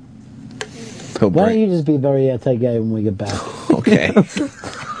 Why don't you just be very anti-gay when we get back? Okay.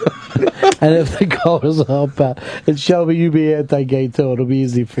 And if the callers help out, and Shelby, you be anti-gay too. It'll be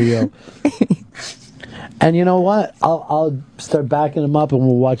easy for you. And you know what? I'll start backing him up, and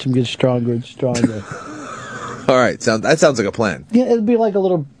we'll watch him get stronger and stronger. All right, that sounds like a plan. Yeah, it'll be like a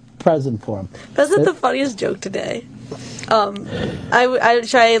little present for him. That's not the funniest joke today. Should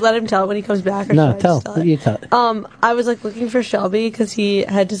I let him tell it when he comes back? Or No, should I just tell. it? You tell it. I was like looking for Shelby because he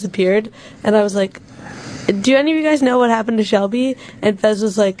had disappeared, and I was like, "Do any of you guys know what happened to Shelby?" And Fez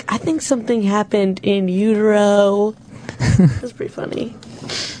was like, "I think something happened in utero." It was pretty funny.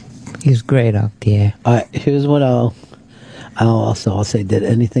 He's great off the air. All right, here's what I'll say. Did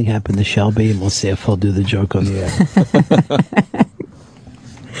anything happen to Shelby? And we'll see if he'll do the joke on the air.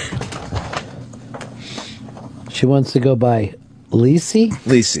 She wants to go by Lacey?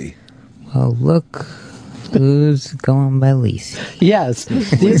 Lacey. Well, look who's going by Lacey. Yes.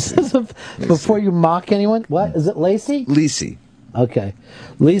 This is before you mock anyone. What? Is it Lacey? Lacey. Okay.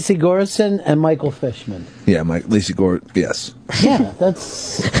 Lacey Gorison and Michael Fishman. Yeah, Lacey Gore. Yes. Yeah,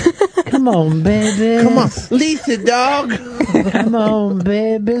 that's... Come on, baby. Come on. Lacey, dog. Come on,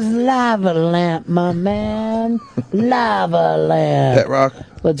 baby. It's Lava Lamp, my man. Lava Lamp. Pet Rock.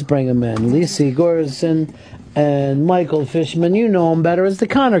 Let's bring him in. Lacey Gorison and Michael Fishman. You know them better as the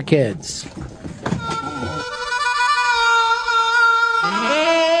Connor Kids.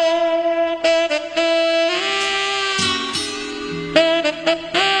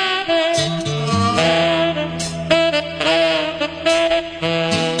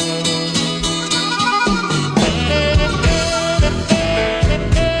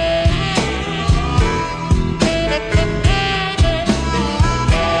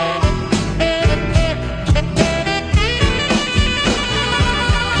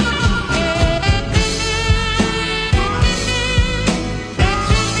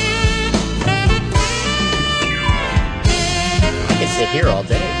 Here all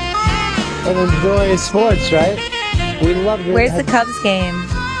day. And enjoy sports, right? We love your... Where's the Cubs game?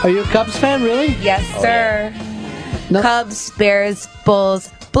 Are you a Cubs fan, really? Yes, sir. No. Cubs, Bears, Bulls,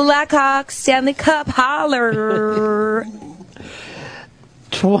 Blackhawks, Stanley Cup, holler.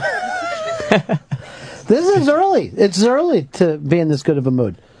 This is early. It's early to be in this good of a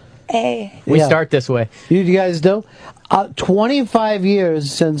mood. Hey. We start this way. You guys do? 25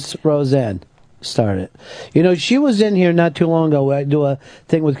 years since Roseanne started. You know, she was in here not too long ago. I do a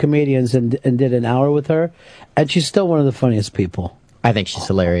thing with comedians and did an hour with her, and she's still one of the funniest people. I think she's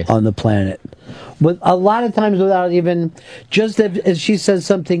hilarious on the planet. But a lot of times, without even just if she says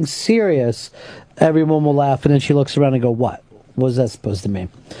something serious, everyone will laugh, and then she looks around and go, "What was that supposed to mean?"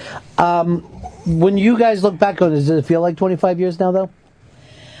 When you guys look back on it, does it feel like 25 years now, though?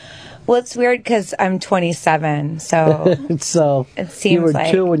 Well, it's weird because I'm 27, so so it seems you were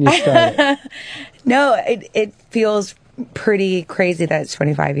like 2 when you started. No, it feels pretty crazy that it's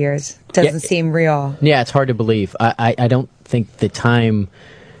 25 years. Doesn't seem real. Yeah, it's hard to believe. I don't think the time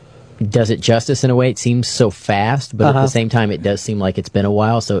does it justice in a way. It seems so fast, but at the same time, it does seem like it's been a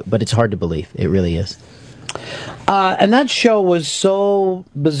while. So, but it's hard to believe. It really is. And that show was so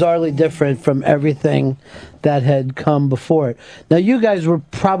bizarrely different from everything that had come before it. Now, you guys were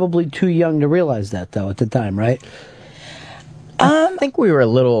probably too young to realize that, though, at the time, right? I think we were a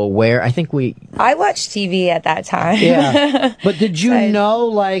little aware. I watched TV at that time. Yeah. But did you know,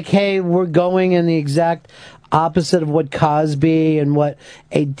 like, hey, we're going in the exact opposite of what Cosby and what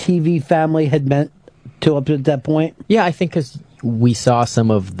a TV family had meant to up to that point? Yeah, I think because we saw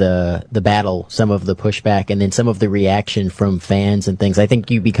some of the battle, some of the pushback, and then some of the reaction from fans and things. I think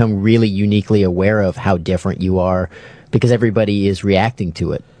you become really uniquely aware of how different you are because everybody is reacting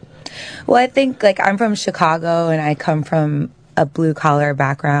to it. Well, I think, like, I'm from Chicago, and I come from a blue-collar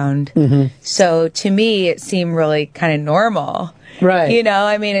background. Mm-hmm. So, to me, it seemed really kind of normal. Right. You know,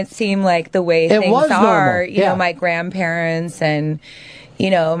 I mean, it seemed like the way It things was are. normal, You know, my grandparents and, you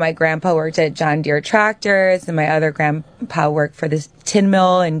know, my grandpa worked at John Deere Tractors, and my other grandpa worked for this tin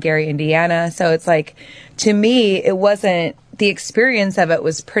mill in Gary, Indiana. So it's like, to me, it wasn't, the experience of it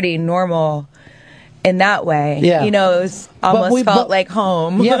was pretty normal in that way. Yeah. You know, it was almost felt like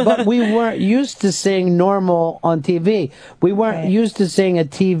home. Yeah, but we weren't used to seeing normal on TV. We weren't used to seeing a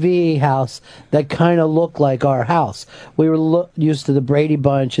TV house that kind of looked like our house. We were used to the Brady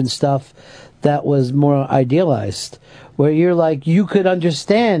Bunch and stuff that was more idealized, where you're like, you could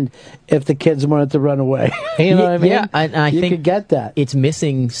understand if the kids wanted to run away. You know what I mean? Yeah, and I think could get that. It's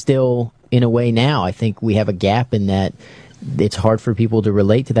missing still in a way now. I think we have a gap in that. It's hard for people to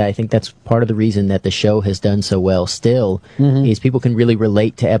relate to that. I think that's part of the reason that the show has done so well still, is people can really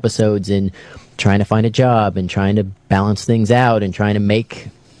relate to episodes and trying to find a job and trying to balance things out and trying to make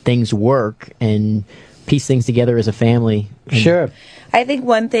things work and piece things together as a family. Sure. I think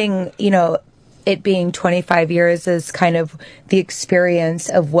one thing, you know, it being 25 years is kind of the experience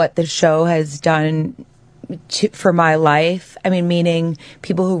of what the show has done for my life. I mean, meaning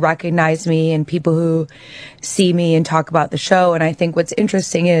people who recognize me and people who see me and talk about the show. And I think what's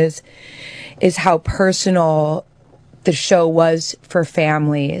interesting is how personal the show was for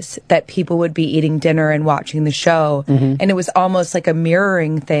families, that people would be eating dinner and watching the show. Mm-hmm. And it was almost like a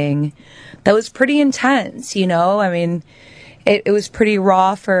mirroring thing that was pretty intense, you know? I mean, it was pretty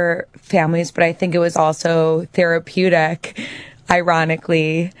raw for families, but I think it was also therapeutic,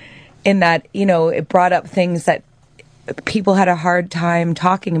 ironically, in that, you know, it brought up things that people had a hard time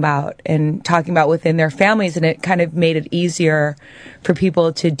talking about within their families, and it kind of made it easier for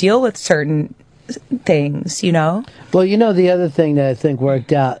people to deal with certain things, you know? Well, you know, the other thing that I think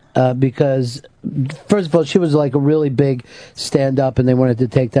worked out, because, first of all, she was like a really big stand-up, and they wanted to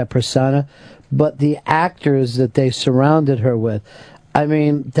take that persona, but the actors that they surrounded her with, I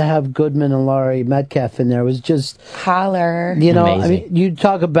mean, to have Goodman and Laurie Metcalf in there was just... Holler. You know, Amazing. I mean, you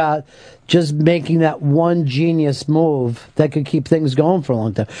talk about just making that one genius move that could keep things going for a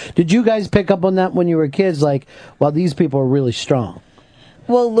long time. Did you guys pick up on that when you were kids? Like, wow, these people are really strong.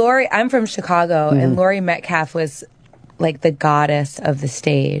 Well, Laurie, I'm from Chicago, and Laurie Metcalf was like the goddess of the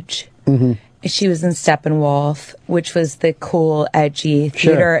stage. Mm-hmm. She was in Steppenwolf, which was the cool, edgy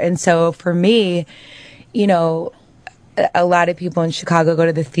theater. Sure. And so for me, you know, a lot of people in Chicago go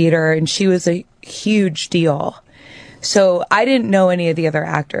to the theater, and she was a huge deal. So I didn't know any of the other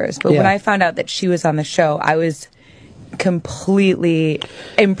actors, but when I found out that she was on the show, I was completely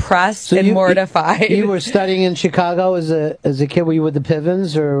impressed and mortified. You were studying in Chicago as a kid. Were you with the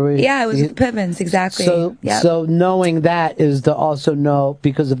Pivens, or were you, I was with the Pivens, exactly. So knowing that is to also know,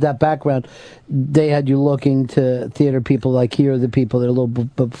 because of that background, they had you looking to theater people like here are the people that are a little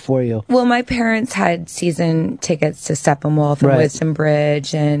bit before you. Well, my parents had season tickets to Steppenwolf and Wisdom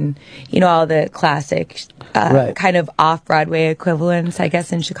Bridge, and you know, all the classic kind of off-Broadway equivalents. I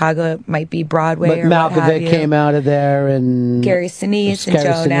guess in Chicago it might be Broadway. But or what have Malkovich you. came out of there, and Gary Sinise and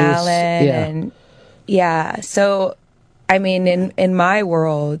Joan Allen, and so I mean, in my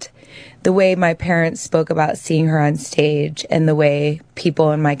world, the way my parents spoke about seeing her on stage and the way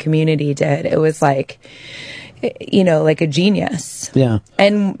people in my community did, it was like, you know, like a genius. Yeah.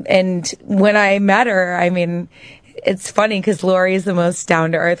 And when I met her, I mean, it's funny because Lori is the most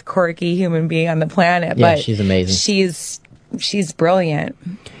down to earth, quirky human being on the planet. Yeah, but she's amazing. She's brilliant.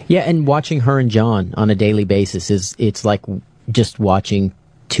 Yeah, and watching her and John on a daily basis it's like just watching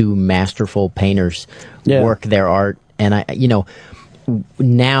two masterful painters work their art. And I, you know,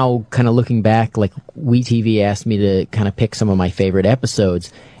 now kind of looking back, like WeTV asked me to kind of pick some of my favorite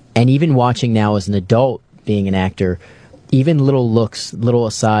episodes, and even watching now as an adult, being an actor, even little looks, little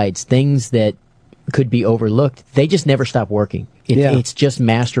asides, things that could be overlooked, they just never stop working. It's just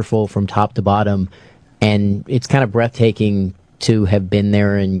masterful from top to bottom, and it's kind of breathtaking to have been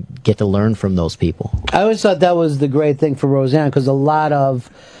there and get to learn from those people. I always thought that was the great thing for Roseanne, because a lot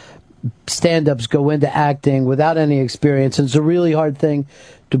of stand-ups go into acting without any experience, and it's a really hard thing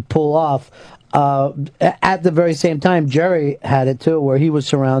to pull off. At the very same time, Jerry had it too, where he was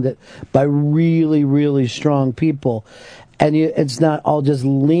surrounded by really, really strong people. And it's not all just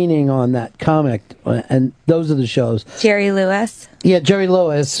leaning on that comic. And those are the shows. Jerry Lewis? Yeah, Jerry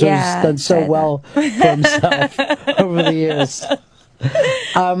Lewis, who's done so well for himself over the years.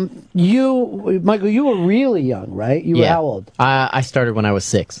 Michael, you were really young, right? You were how old? I started when I was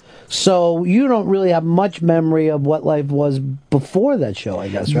 6. So you don't really have much memory of what life was before that show, I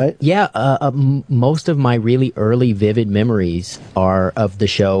guess, right? Yeah, most of my really early vivid memories are of the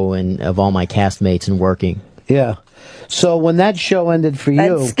show and of all my castmates and working. Yeah. So when that show ended for you...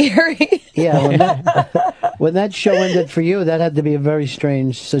 That's scary. Yeah, when that show ended for you, that had to be a very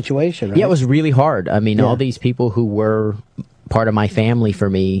strange situation, right? Yeah, it was really hard. I mean, all these people who were part of my family for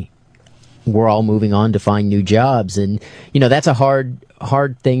me were all moving on to find new jobs. And, you know, that's a hard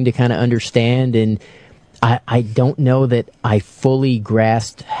thing to kind of understand. And I don't know that I fully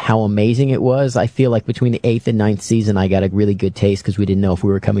grasped how amazing it was. I feel like between the 8th and 9th season, I got a really good taste because we didn't know if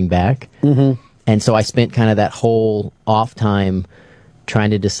we were coming back. Mm-hmm. And so I spent kind of that whole off time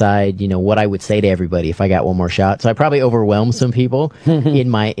trying to decide, you know, what I would say to everybody if I got one more shot. So I probably overwhelmed some people in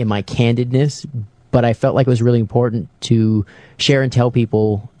my candidness, but I felt like it was really important to share and tell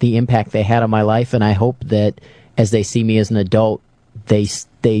people the impact they had on my life. And I hope that as they see me as an adult,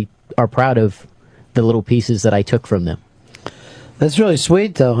 they are proud of the little pieces that I took from them. That's really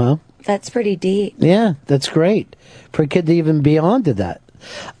sweet, though, huh? That's pretty deep. Yeah, that's great for a kid to even be onto that.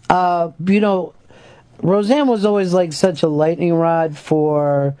 You know, Roseanne was always like such a lightning rod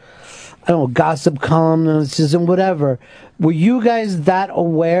for, I don't know, gossip columnists and whatever. Were you guys that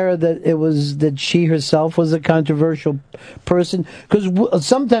aware that it was that she herself was a controversial person? Because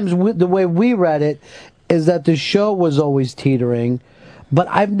sometimes the way we read it is that the show was always teetering, but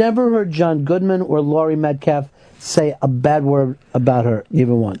I've never heard John Goodman or Laurie Metcalf say a bad word about her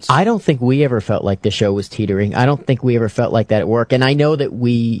even once. I don't think we ever felt like the show was teetering. I don't think we ever felt like that at work. And I know that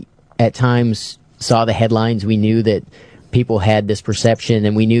we at times saw the headlines. We knew that people had this perception,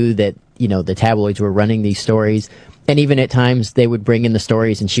 and we knew that, you know, the tabloids were running these stories. And even at times they would bring in the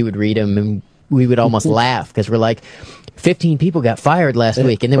stories and she would read them, and we would almost laugh because we're like, 15 people got fired last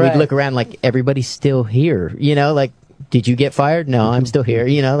week. And then we'd look around like, everybody's still here, you know, like, did you get fired? No, I'm still here,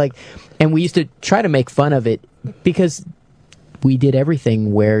 you know, like, and we used to try to make fun of it because we did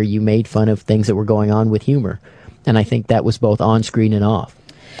everything where you made fun of things that were going on with humor. And I think that was both on screen and off.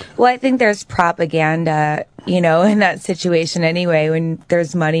 Well, I think there's propaganda, you know, in that situation anyway, when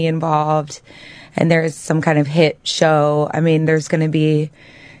there's money involved and there's some kind of hit show. I mean, there's going to be,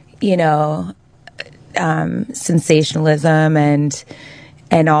 you know, sensationalism and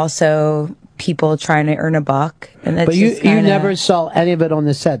also people trying to earn a buck. And that's but you never saw any of it on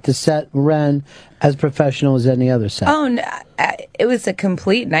the set. The set ran as professional as any other set. Oh, no, it was a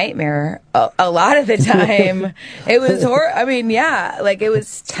complete nightmare. A lot of the time, it was I mean, yeah, like it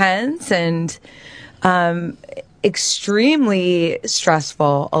was tense and extremely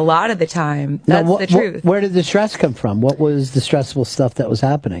stressful. A lot of the time, that's the truth. Where did the stress come from? What was the stressful stuff that was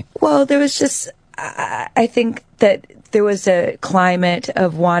happening? Well, there was just, I think that there was a climate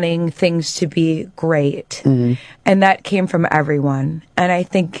of wanting things to be great. Mm-hmm. And that came from everyone. And I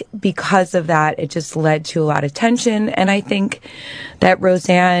think because of that, it just led to a lot of tension. And I think that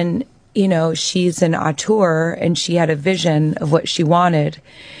Roseanne, you know, she's an auteur and she had a vision of what she wanted.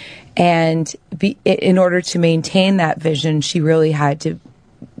 And in order to maintain that vision, she really had to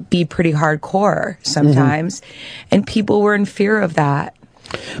be pretty hardcore sometimes. Mm-hmm. And people were in fear of that.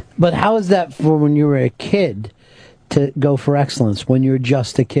 But how is that for when you were a kid to go for excellence, when you're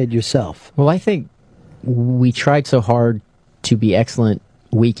just a kid yourself? Well, I think we tried so hard to be excellent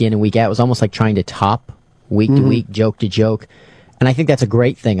week in and week out. It was almost like trying to top week to week, joke to joke. And I think that's a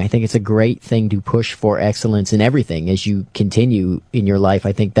great thing. I think it's a great thing to push for excellence in everything as you continue in your life.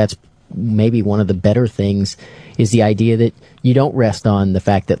 I think that's maybe one of the better things is the idea that you don't rest on the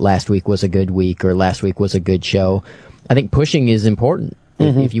fact that last week was a good week or last week was a good show. I think pushing is important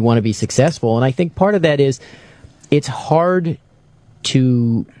if you want to be successful. And I think part of that is it's hard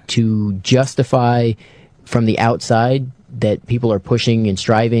to justify from the outside that people are pushing and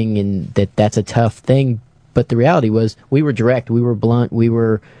striving and that's a tough thing. But the reality was we were direct, we were blunt, we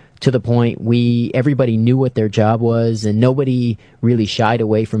were to the point. Everybody knew what their job was, and nobody really shied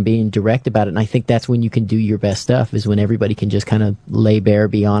away from being direct about it. And I think that's when you can do your best stuff, is when everybody can just kind of lay bare,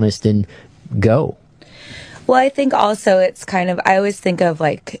 be honest, and go. Well, I think also it's kind of, I always think of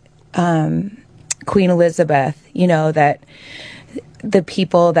like Queen Elizabeth, that the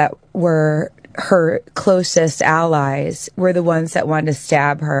people that were her closest allies were the ones that wanted to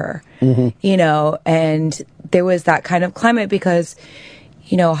stab her, and there was that kind of climate because,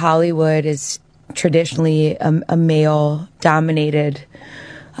 Hollywood is traditionally a male-dominated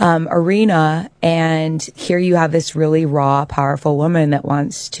arena, and here you have this really raw, powerful woman that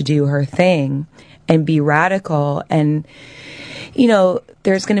wants to do her thing and be radical, and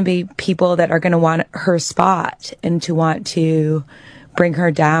there's going to be people that are going to want her spot and to want to bring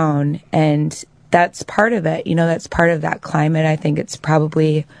her down, and that's part of it. That's part of that climate. I think it's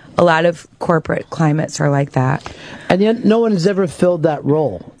probably a lot of corporate climates are like that. And yet no one has ever filled that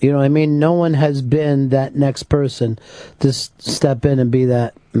role. No one has been that next person to step in and be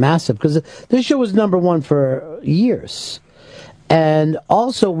that massive. Because this show was number one for years. And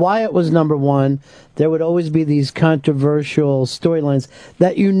also why it was number one, there would always be these controversial storylines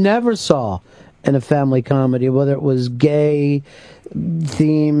that you never saw in a family comedy, whether it was gay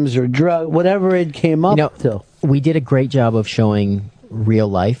themes or drug, whatever it came up to. We did a great job of showing real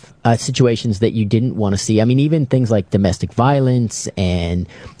life situations that you didn't want to see. I mean, even things like domestic violence and,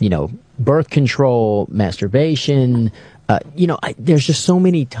 birth control, masturbation. There's just so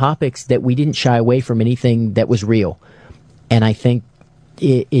many topics that we didn't shy away from anything that was real. And I think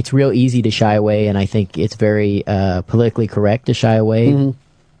it's real easy to shy away, and I think it's very politically correct to shy away.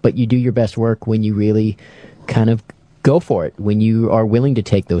 But you do your best work when you really kind of go for it, when you are willing to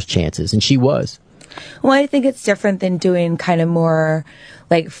take those chances. And she was. Well, I think it's different than doing kind of more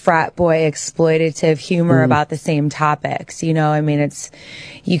like frat boy exploitative humor about the same topics. You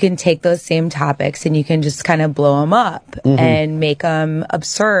can take those same topics and you can just kind of blow them up and make them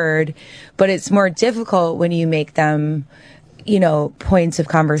absurd. But it's more difficult when you make them, points of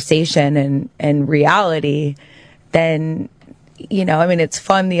conversation and reality than, it's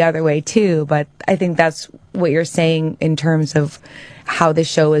fun the other way too. But I think that's what you're saying in terms of how the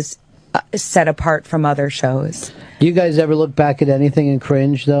show is set apart from other shows. Do you guys ever look back at anything and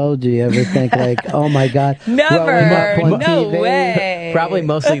cringe, though? Do you ever think like, oh my God? Never. No TV? way. Probably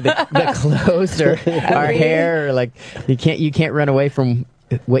mostly the clothes or our hair. Or like you can't run away from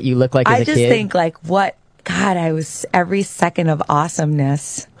what you look like as a kid. I just think like God, I was every second of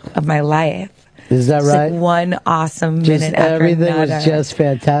awesomeness of my life. Is that right? Like one awesome minute after everything another. was just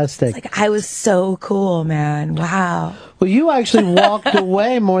fantastic. It's like I was so cool, man. Wow. Well, you actually walked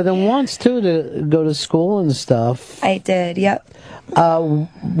away more than once too to go to school and stuff. I did. Yep.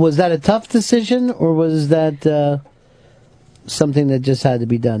 Was that a tough decision, or was that something that just had to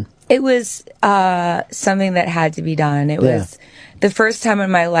be done? It was something that had to be done. It was the first time in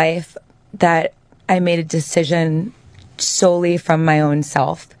my life that I made a decision solely from my own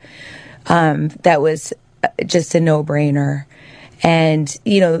self. That was just a no-brainer. And,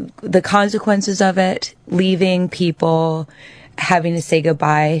 the consequences of it, leaving people, having to say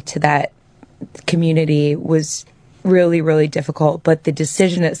goodbye to that community was really, really difficult. But the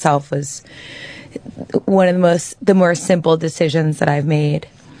decision itself was one of the more simple decisions that I've made.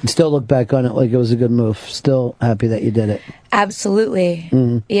 You still look back on it like it was a good move. Still happy that you did it.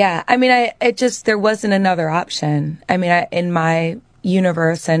 Absolutely. Yeah. I mean, there wasn't another option. I mean, in my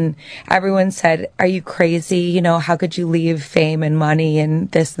universe, and everyone said, are you crazy? How could you leave fame and money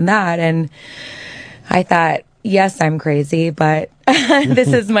and this and that? And I thought, yes, I'm crazy, but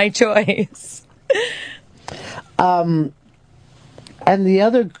this is my choice. And the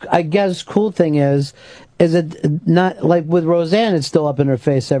other, I guess, cool thing is it not like with Roseanne, it's still up in her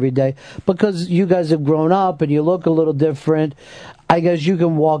face every day because you guys have grown up and you look a little different. I guess you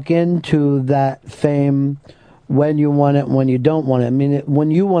can walk into that fame when you want it and when you don't want it. I mean,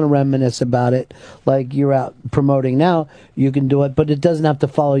 when you want to reminisce about it, like you're out promoting now, you can do it, but it doesn't have to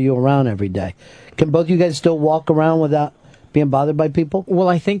follow you around every day. Can both you guys still walk around without being bothered by people? Well,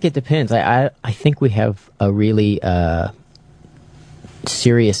 I think it depends. I think we have a really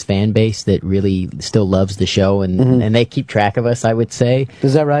serious fan base that really still loves the show, and they keep track of us, I would say.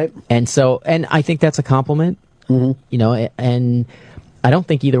 Is that right? And I think that's a compliment. You know, and I don't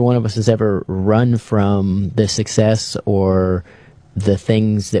think either one of us has ever run from the success or the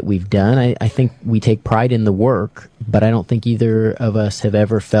things that we've done. I think we take pride in the work, but I don't think either of us have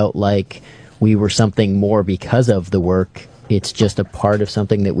ever felt like we were something more because of the work. It's just a part of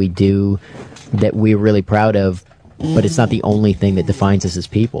something that we do that we're really proud of, but it's not the only thing that defines us as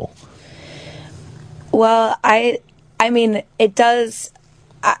people. Well, I mean, it does.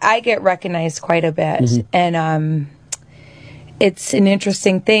 I get recognized quite a bit, and it's an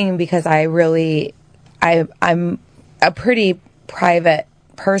interesting thing because I'm a pretty private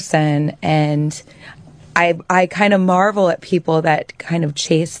person, and I kind of marvel at people that kind of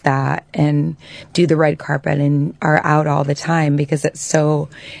chase that and do the red carpet and are out all the time because it's so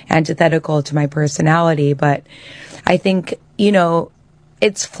antithetical to my personality. But I think, you know,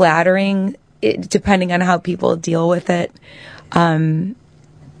 it's flattering depending on how people deal with it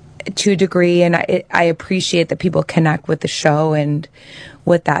to a degree. And I appreciate that people connect with the show and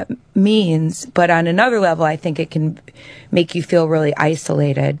what that means. But on another level, I think it can make you feel really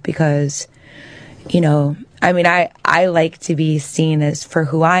isolated because, you know, I mean, I like to be seen as for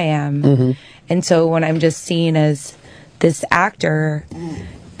who I am. And so when I'm just seen as this actor,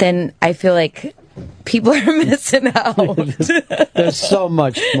 then I feel like people are missing out. There's so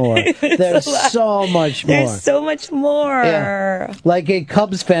much more. There's so much more. There's so much more. Yeah. Like a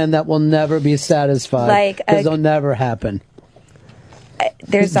Cubs fan that will never be satisfied because it'll never happen.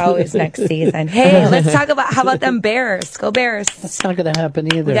 There's always next season. Hey, let's talk about how about them Bears? Go Bears! It's not going to happen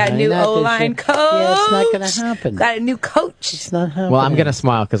either. We got a new O-line coach. Yeah, it's not going to happen. Got a new coach. It's not happening. Well, I'm going to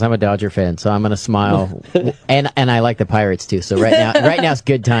smile because I'm a Dodger fan, so I'm going to smile, and I like the Pirates too. So right now it's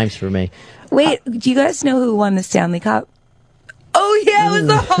good times for me. Wait, do you guys know who won the Stanley Cup? Oh yeah, it was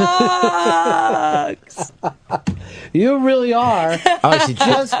the Hawks. You really are.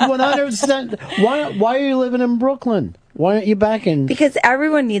 Just 100%. Why are you living in Brooklyn? Why aren't you back in? Because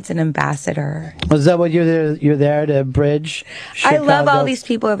everyone needs an ambassador. Is that what you're there to bridge? I love all these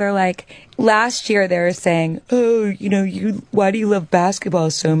people. They're like, last year they were saying, "Oh, you know, why do you love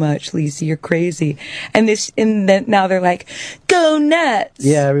basketball so much, Lisa? You're crazy." And then now they're like, "Go Nets!"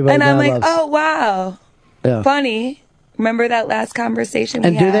 Yeah, everybody. And I'm like, loves. "Oh wow, funny." Remember that last conversation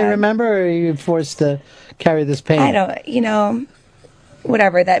we had? And do they remember, or are you forced to carry this pain? I don't. You know.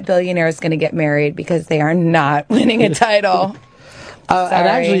 Whatever, that billionaire is going to get married because they are not winning a title. And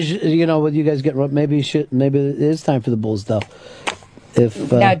actually, you know, what you guys get, maybe it is time for the Bulls, though.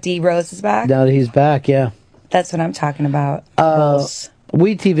 If now D Rose is back. Now that he's back, yeah, that's what I'm talking about. Bulls.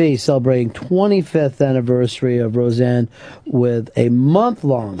 WeTV celebrating 25th anniversary of Roseanne with a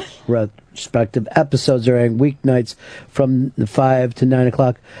month-long retrospective episodes airing weeknights from 5 to 9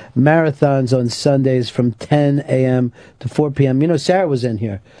 o'clock, marathons on Sundays from 10 a.m. to 4 p.m. You know, Sarah was in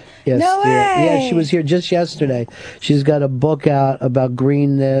here. Yes, no way! Yeah, she was here just yesterday. She's got a book out about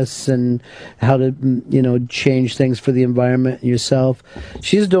greenness and how to, you know, change things for the environment and yourself.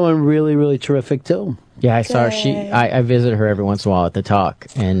 She's doing really, really terrific, too. Yeah, I saw her. I visit her every once in a while at the Talk,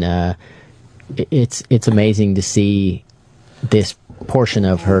 and it's amazing to see this portion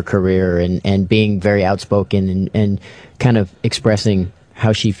of her career and being very outspoken and kind of expressing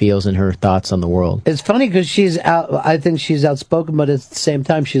how she feels and her thoughts on the world. It's funny because I think she's outspoken, but at the same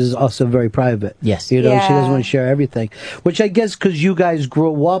time, she's also very private. Yes. You know, she doesn't want to share everything, which I guess because you guys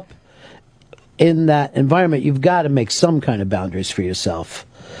grew up in that environment, you've got to make some kind of boundaries for yourself.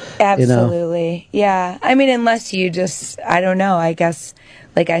 Absolutely. You know? Yeah. I mean, unless you just, I don't know, I guess,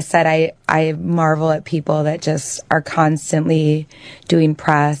 like I said, I marvel at people that just are constantly doing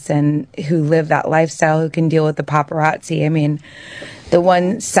press and who live that lifestyle, who can deal with the paparazzi. I mean, the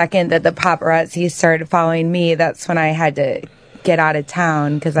 1 second that the paparazzi started following me, that's when I had to get out of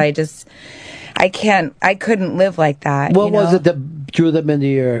town because I couldn't live like that. What was it that drew them into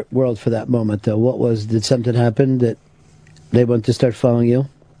your world for that moment, though? Did something happen that they wanted to start following you?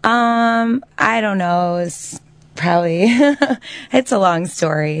 I don't know. It was probably, it's a long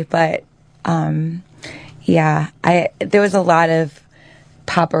story, but, yeah, there was a lot of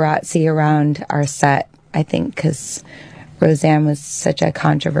paparazzi around our set, I think, because Roseanne was such a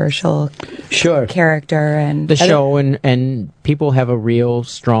controversial character. And the show and people have a real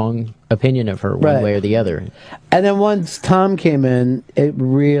strong opinion of her one way or the other. And then once Tom came in, it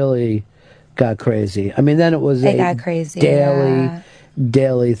really got crazy. I mean, then it was got crazy,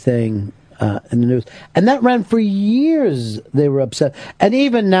 daily thing. the news, and that ran for years. They were upset, and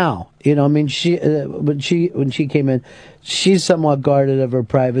even now, you know, I mean, when she came in, she's somewhat guarded of her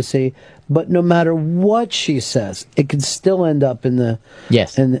privacy. But no matter what she says, it could still end up in the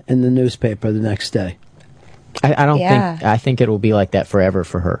in the newspaper the next day. I don't think. I think it will be like that forever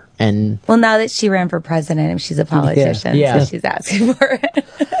for her. And well, now that she ran for president, she's a politician, so she's asking for it.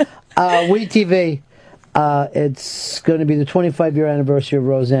 WeTV. It's going to be the 25-year anniversary of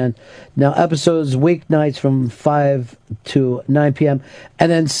Roseanne. Now, episodes weeknights from 5 to 9 p.m.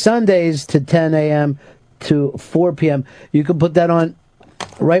 and then Sundays to 10 a.m. to 4 p.m. You can put that on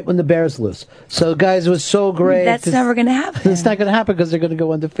right when the Bears lose. So, guys, it was so great. That's never going to happen. It's not going to happen because they're going to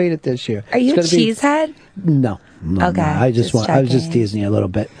go undefeated this year. Are you a cheesehead? No. Okay. I was just teasing you a little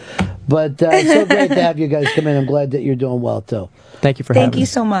bit. But it's so great to have you guys come in. I'm glad that you're doing well, too. Thank you for having me. Thank you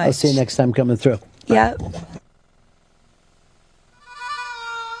so much. I'll see you next time coming through. Yep.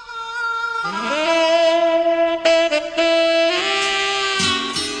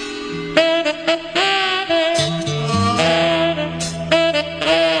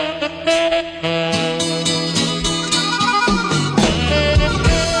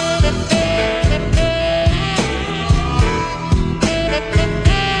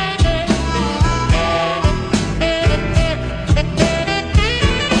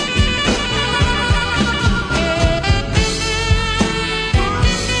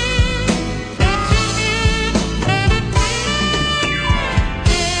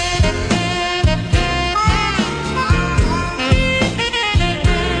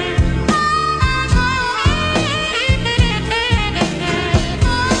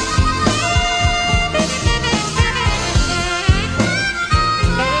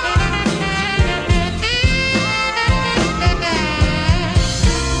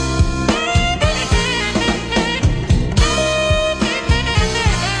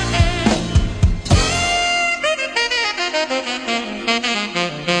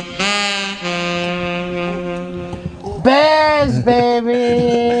 Bears,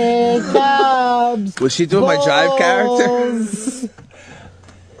 baby! Cubs! Was she doing my Jive character?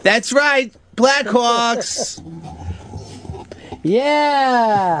 That's right, Blackhawks!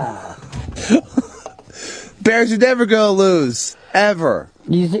 Yeah! Bears are never gonna lose. Ever.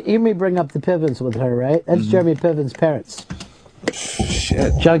 You hear me bring up the Pivens with her, right? That's Jeremy Piven's parents.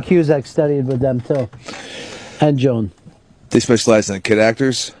 Shit. John Cusack studied with them, too. And Joan. They specialize in kid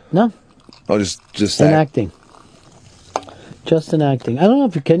actors? No. Oh, just in acting. Just in acting. I don't know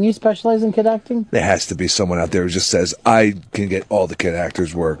if can you specialize in kid acting? There has to be someone out there who just says, I can get all the kid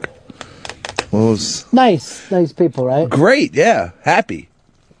actors work. Well, nice people, right? Great, yeah. Happy.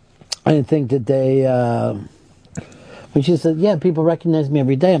 I didn't think that they, when she said, yeah, people recognize me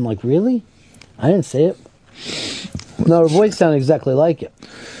every day, I'm like, really? I didn't see it. No, her voice sounded exactly like it.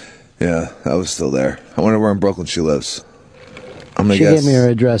 Yeah, I was still there. I wonder where in Brooklyn she lives. I'm gonna She guess. gave me her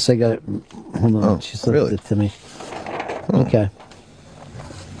address. I got it. Hold on. Oh, She slipped really? it to me. Okay.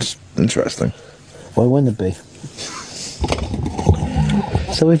 Interesting. Why wouldn't it be?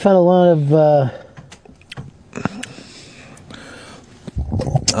 So we've had a lot of... I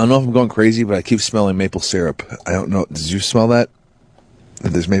don't know if I'm going crazy, but I keep smelling maple syrup. I don't know. Did you smell that? That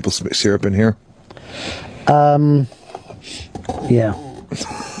there's maple syrup in here? Yeah.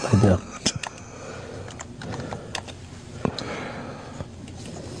 I do.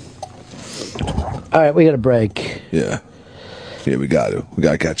 All right, we got a break. Yeah. Yeah, we got to. We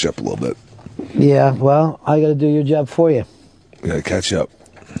got to catch up a little bit. Yeah, well, I got to do your job for you. We got to catch up.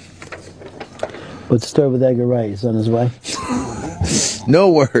 Let's start with Edgar Wright. He's on his way. No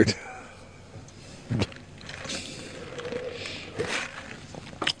word.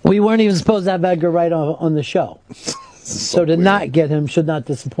 We weren't even supposed to have Edgar Wright on the show. So to not get him should not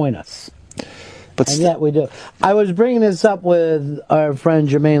disappoint us. And yet we do. I was bringing this up with our friend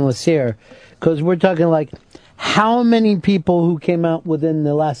Jermaine Lassier because we're talking like, how many people who came out within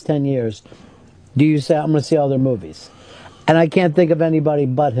the last 10 years do you say, I'm going to see all their movies? And I can't think of anybody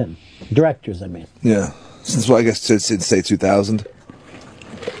but him. Directors, I mean. Yeah. Since, well, I guess since, say, 2000.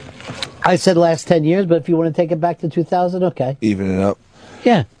 I said last 10 years, but if you want to take it back to 2000, okay. Even it up.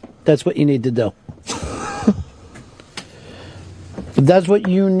 Yeah, that's what you need to do. If that's what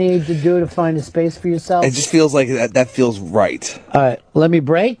you need to do to find a space for yourself. It just feels like that feels right. All right, let me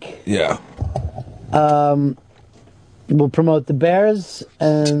break. Yeah. We'll promote the Bears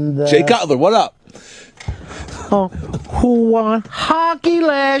and... Jay Cutler, what up? Who won hockey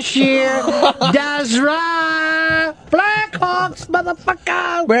last year? That's right. Blackhawks,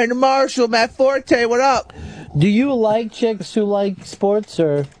 motherfucker. Brandon Marshall, Matt Forte, what up? Do you like chicks who like sports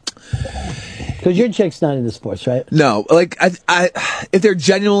or... Because your chick's not into sports, right? No, like I if they're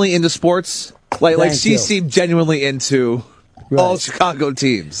genuinely into sports, like Thank she you. seemed genuinely into all Chicago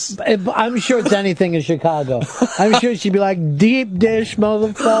teams. I'm sure it's anything in Chicago. I'm sure she'd be like, deep dish,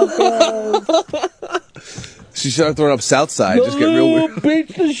 motherfucker. She started throwing up Southside. Just get real weird.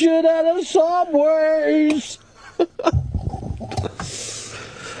 Beats the shit out of Subways.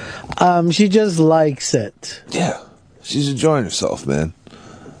 She just likes it. Yeah, she's enjoying herself, man.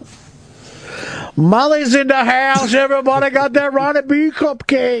 Molly's in the house. Everybody got that Ronnie B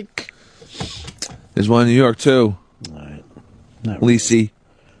cupcake. There's one in New York too. Lacey.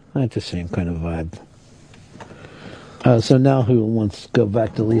 Not the same kind of vibe. So now who wants to go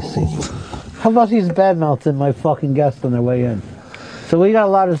back to Lacey? How about these badmouthing my fucking guests on their way in? So we got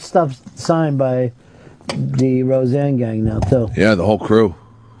a lot of stuff signed by the Roseanne gang now too. Yeah, the whole crew.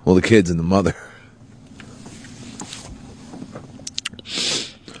 Well, the kids and the mother.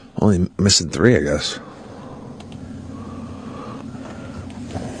 Only missing 3, I guess.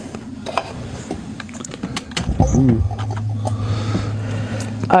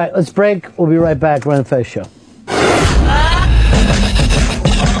 All right, let's break. We'll be right back. Ron and Fez Show.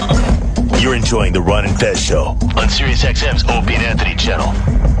 You're enjoying the Ron and Fez Show on Sirius XM's Opie and Anthony channel.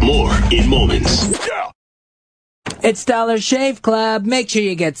 More in moments. It's Dollar Shave Club. Make sure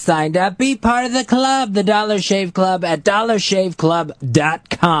you get signed up. Be part of the club, the Dollar Shave Club at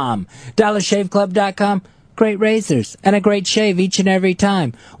dollarshaveclub.com. dollarshaveclub.com. Great razors and a great shave each and every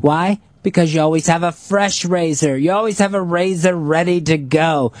time. Why? Because you always have a fresh razor. You always have a razor ready to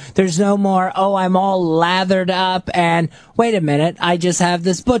go. There's no more, oh, I'm all lathered up and, wait a minute, I just have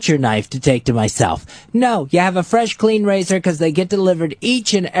this butcher knife to take to myself. No, you have a fresh, clean razor because they get delivered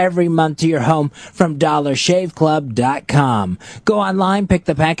each and every month to your home from dollarshaveclub.com. Go online, pick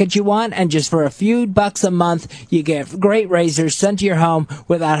the package you want, and just for a few bucks a month, you get great razors sent to your home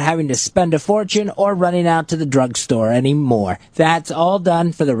without having to spend a fortune or running out to the drugstore anymore. That's all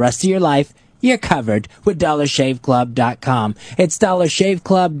done for the rest of your life. You're covered with dollarshaveclub.com. It's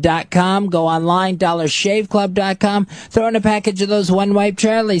dollarshaveclub.com. Go online, dollarshaveclub.com. Throw in a package of those one-wipe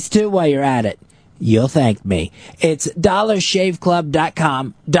Charlies, too, while you're at it. You'll thank me. It's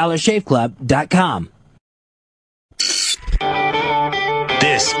dollarshaveclub.com, dollarshaveclub.com.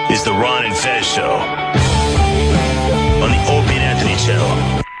 This is the Ron and Fez Show on the Opie and Anthony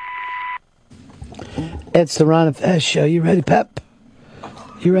channel. It's the Ron and Fez Show. You ready, Pep?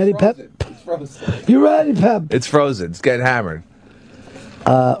 You ready, Pep? You ready, Pep? It's frozen. It's getting hammered.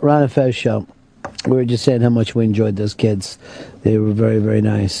 Ron and Fez Show. We were just saying how much we enjoyed those kids. They were very, very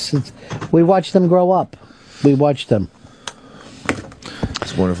nice. We watched them grow up. We watched them.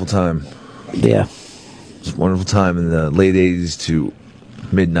 It's a wonderful time. Yeah. It's a wonderful time in the late 80s to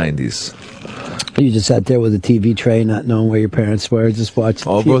mid-90s. You just sat there with a TV tray, not knowing where your parents were, just watching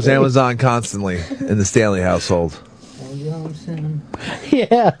Oh, TV. Roseanne was on constantly in the Stanley household.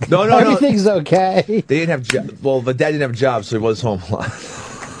 Yeah. No. Everything's okay. They didn't have well, but Dad didn't have a job, so he was home a lot.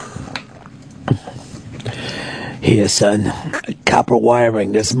 Here, son. Copper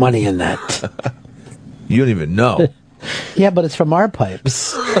wiring. There's money in that. You don't even know. Yeah, but it's from our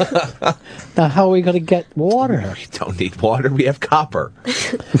pipes. Now, how are we going to get water? We don't need water. We have copper.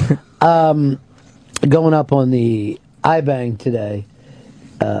 Going up on the iBang today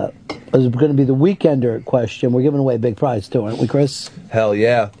is going to be the Weekender question. We're giving away a big prize, too, aren't we, Chris? Hell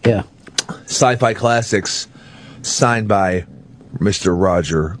yeah. Yeah. Sci-Fi Classics, signed by Mr.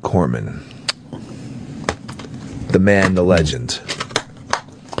 Roger Corman. The man, the legend.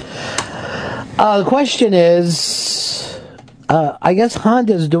 The question is, I guess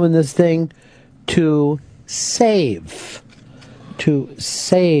Honda's doing this thing to save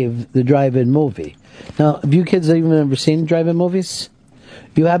the drive-in movie. Now, have you kids even ever seen drive-in movies?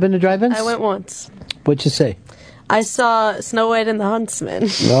 You have been to drive-ins? I went once. What'd you say? I saw Snow White and the Huntsman.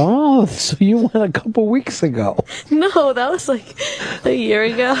 Oh, so you went a couple weeks ago. No, that was like a year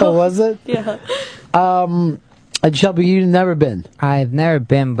ago. Oh, was it? Yeah. And Shelby, you've never been? I've never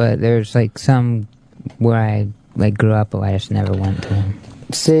been, but there's like some where I like grew up, but I just never went to them.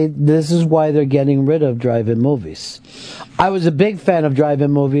 See, this is why they're getting rid of drive-in movies. I was a big fan of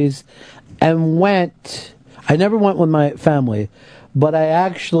drive-in movies and I never went with my family, but I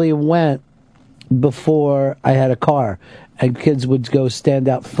actually went before I had a car, and kids would go stand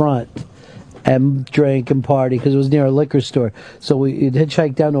out front and drink and party because it was near a liquor store. So we'd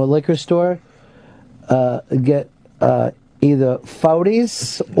hitchhike down to a liquor store, get either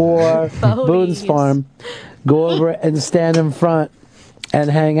Foudy's or Boone's Farm, go over and stand in front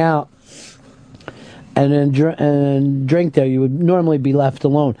and hang out. and then and drink there, you would normally be left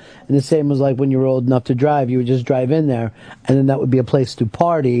alone. And the same was like when you were old enough to drive, you would just drive in there, and then that would be a place to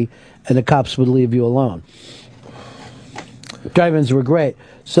party, and the cops would leave you alone. Drive-ins were great.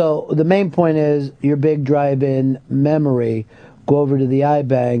 So the main point is your big drive-in memory. Go over to the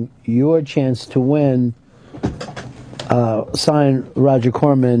iBang, your chance to win. Sign Roger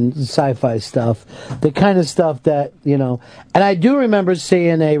Corman sci-fi stuff, the kind of stuff that, you know. And I do remember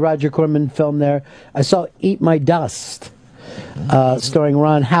seeing a Roger Corman film there. I saw Eat My Dust, starring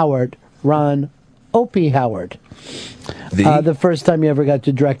Ron Opie Howard. The first time you ever got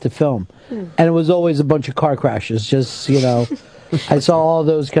to direct a film. And it was always a bunch of car crashes, just, you know. I saw all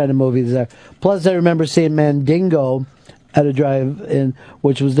those kind of movies there. Plus, I remember seeing Mandingo at a drive-in,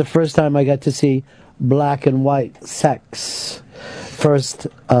 which was the first time I got to see black and white sex. First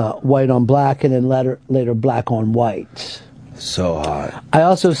white on black, and then later black on white. So hot. I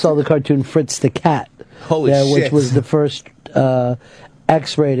also saw the cartoon Fritz the Cat. Holy shit. Which was the first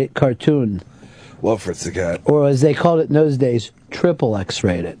X-rated cartoon. Love Fritz the Cat. Or as they called it in those days, triple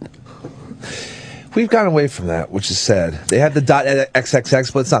X-rated. We've gone away from that, which is sad. They had the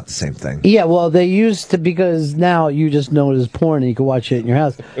 .xxx, but it's not the same thing. Yeah, well, they used to, because now you just know it as porn and you can watch it in your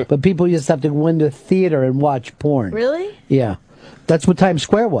house. But people used to have to go into theater and watch porn. Really? Yeah. That's what Times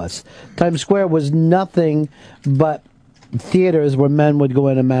Square was. Times Square was nothing but theaters where men would go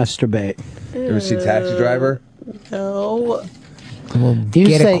in and masturbate. You ever see Taxi Driver? No. Well, You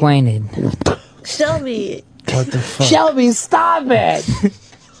get say- acquainted. Shelby. What the fuck? Shelby, stop it!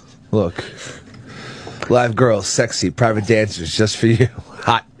 Look. Live girls, sexy, private dancers, just for you.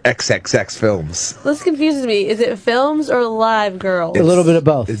 Hot XXX films. This confuses me. Is it films or live girls? A little bit of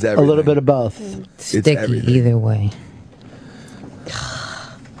both. It's A everything. little bit of both. Sticky either way.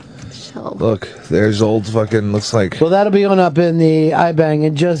 Look, there's old fucking, looks like... Well, that'll be on up in the iBang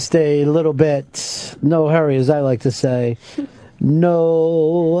in just a little bit. No hurry, as I like to say.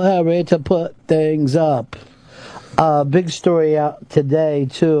 No hurry to put things up. Big story out today,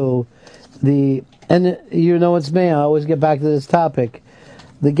 too. And you know it's me, I always get back to this topic.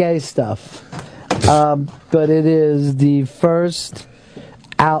 The gay stuff. But it is the first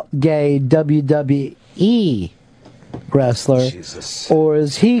out gay WWE wrestler. Jesus. Or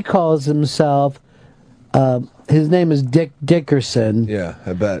as he calls himself, his name is Dick Dickerson. Yeah,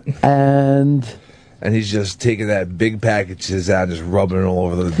 I bet. And he's just taking that big packages out and just rubbing it all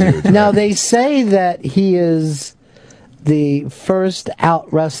over the dude. now they say that he is the first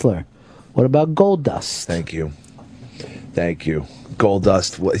out wrestler. What about Goldust? Thank you.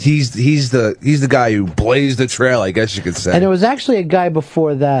 Goldust. He's the guy who blazed the trail, I guess you could say. And there was actually a guy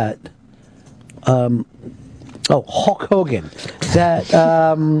before that. Hulk Hogan. That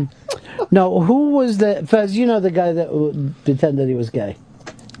no, who was the? Fez, you know the guy that would pretend that he was gay.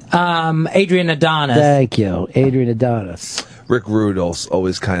 Adrian Adonis. Thank you, Adrian Adonis. Rick Rude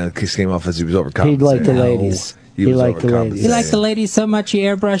always kind of came off as he was overcompensating. He liked the ladies. He liked the ladies. He liked the ladies so much he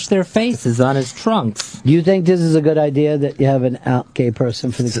airbrushed their faces on his trunks. Do you think this is a good idea that you have an out gay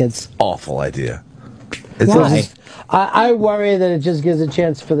person for the kids? Awful idea. Why? I worry that it just gives a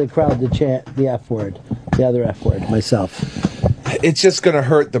chance for the crowd to chant the F word, the other F word, myself. It's just going to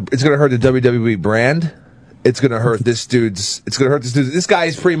hurt the WWE brand. It's going to hurt this dude's. This guy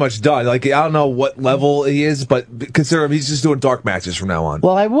is pretty much done. Like, I don't know what level he is, but consider him, he's just doing dark matches from now on.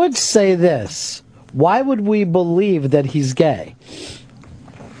 Well, I would say this. Why would we believe that he's gay?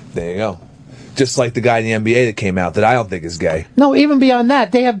 There you go. Just like the guy in the NBA that came out that I don't think is gay. No, even beyond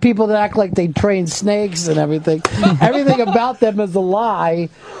that, they have people that act like they train snakes and everything. Everything about them is a lie.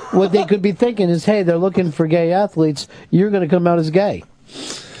 What they could be thinking is, hey, they're looking for gay athletes. You're going to come out as gay.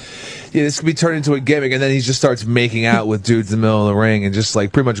 Yeah, this could be turned into a gimmick, and then he just starts making out with dudes in the middle of the ring and just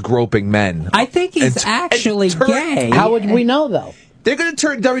like pretty much groping men. I think he's actually gay. How would we know, though? They're going to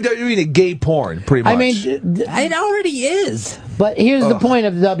turn WWE into gay porn, pretty much. I mean, it already is. But here's the point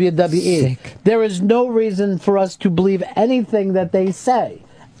of WWE. There is no reason for us to believe anything that they say,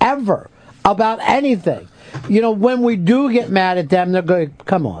 ever, about anything. You know, when we do get mad at them, they're going,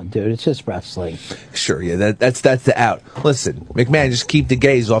 come on, dude, it's just wrestling. Sure, yeah, that's the out. Listen, McMahon, just keep the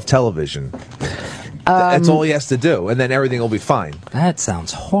gays off television. That's all he has to do, and then everything will be fine. That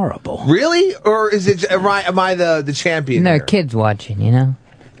sounds horrible. Really? Or is it? Am I the champion? And there are here? kids watching, you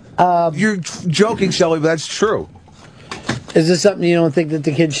know? You're joking, Shelley, but that's true. Is this something you don't think that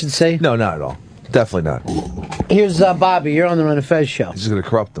the kids should say? No, not at all. Definitely not. Here's Bobby. You're on the Run of Fez show. He's just going to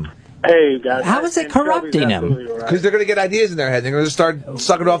corrupt them. Hey, guys. How is it corrupting them? Because they're going to get ideas in their head. They're going to start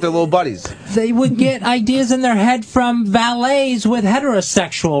sucking it off their little buddies. They would get ideas in their head from valets with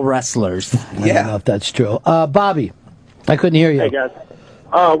heterosexual wrestlers. I don't know if that's true. Bobby, I couldn't hear you. Hey, guys.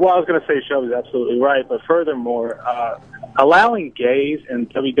 Well, I was going to say Shelby's absolutely right, but furthermore, allowing gays in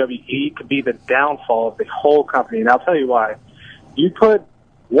WWE could be the downfall of the whole company, and I'll tell you why. You put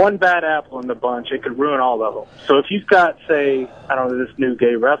one bad apple in the bunch, it could ruin all of them. So if you've got, say, I don't know, this new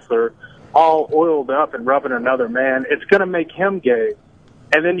gay wrestler all oiled up and rubbing another man, it's going to make him gay.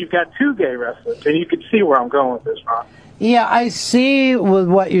 And then you've got two gay wrestlers, and you can see where I'm going with this, Ron. Yeah, I see with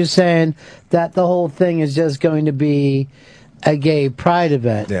what you're saying that the whole thing is just going to be a gay pride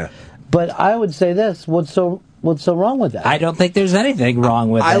event. Yeah. But I would say this, what's so wrong with that? I don't think there's anything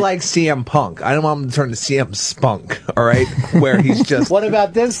wrong with it. I like CM Punk. I don't want him to turn to CM Spunk, all right? Where he's just... What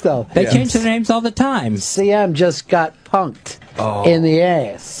about this, though? They change their names all the time. CM just got punked in the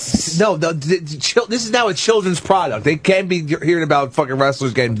ass. No, this is now a children's product. They can't be hearing about fucking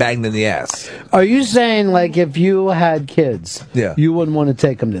wrestlers getting banged in the ass. Are you saying, like, if you had kids, you wouldn't want to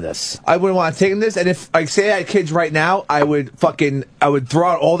take them to this? I wouldn't want to take them to this, and if, like, say I had kids right now, I would throw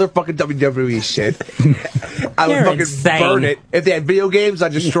out all their fucking WWE shit. I would fucking burn it. If they had video games,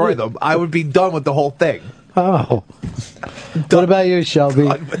 I'd destroy them. I would be done with the whole thing. Oh. What about you, Shelby?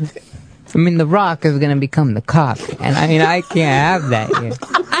 I mean, The Rock is going to become the cock, and I mean, I can't have that here.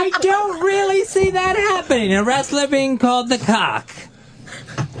 I don't really see that happening. A wrestler being called the cock.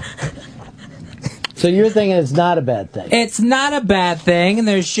 So you're thinking it's not a bad thing? It's not a bad thing, and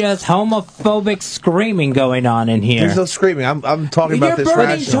there's just homophobic screaming going on in here. There's no screaming. I'm talking about this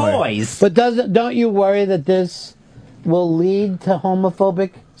burning rationally. toys. But don't you worry that this will lead to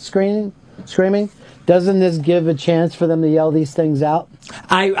homophobic screaming? Doesn't this give a chance for them to yell these things out?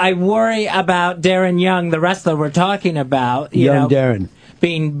 I worry about Darren Young, the wrestler we're talking about. Young Darren.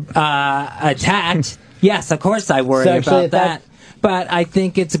 Being attacked. Yes, of course I worry Sexually about that. But I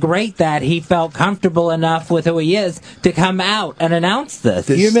think it's great that he felt comfortable enough with who he is to come out and announce this.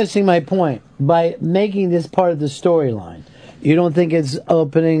 You're missing my point. By making this part of the storyline, you don't think it's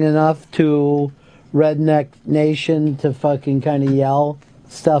opening enough to Redneck Nation to fucking kind of yell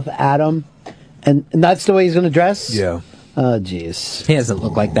stuff at him? And that's the way he's going to dress? Yeah. Oh, jeez. He hasn't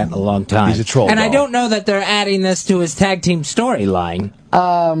looked like that in a long time. He's a troll And doll. I don't know that they're adding this to his tag team storyline.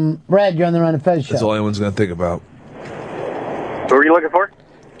 Red, you're on the Run and Fez show. That's all anyone's going to think about. What were you looking for?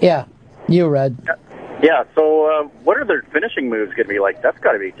 Yeah, you, Red. Yeah, so what are their finishing moves going to be like? That's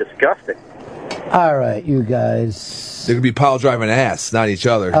got to be disgusting. All right, you guys. They're going to be pile driving ass, not each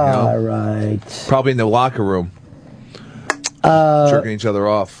other. All right. Probably in the locker room. Jerking each other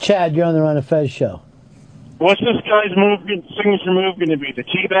off. Chad, you're on the Run and Fez show. What's this guy's signature move going to be? The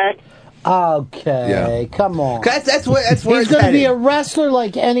teabag? Okay, come on. That's where He's it's going to be heading. a wrestler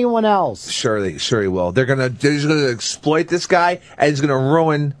like anyone else. Sure he will. They're just gonna exploit this guy, and he's gonna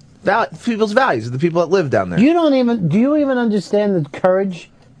ruin people's values, the people that live down there. Do you even understand the courage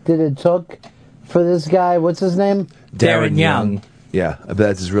that it took for this guy? What's his name? Darren Young. Yeah, I bet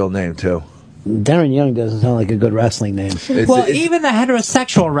that's his real name too. Darren Young doesn't sound like a good wrestling name. Even the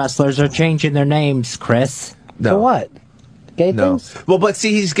heterosexual wrestlers are changing their names, Chris. For what? Gay things? Well, but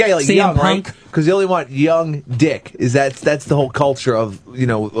see, he's gay, like CM young, Punk. right? Because they only want young dick. That's the whole culture of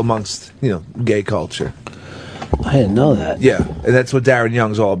amongst gay culture. I didn't know that. Yeah, and that's what Darren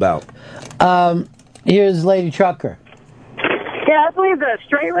Young's all about. Here's Lady Trucker. Yeah, I believe the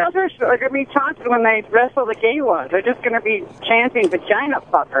straight wrestlers are going to be taunted when they wrestle the gay ones. They're just going to be chanting vagina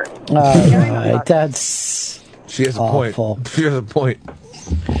fucker. All right, that's She has a awful. point. She has a point.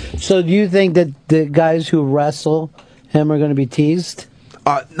 So do you think that the guys who wrestle him are going to be teased?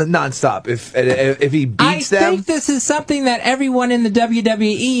 Nonstop. If he beats I them, think this is something that everyone in the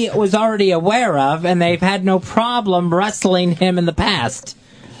WWE was already aware of, and they've had no problem wrestling him in the past.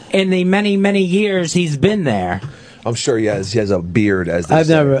 In the many, many years he's been there. I'm sure he has a beard. As they I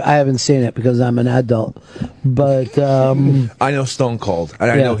say. haven't seen it because I'm an adult. But I know Stone Cold,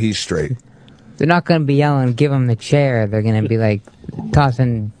 and I know he's straight. They're not going to be yelling, give him the chair. They're going to be like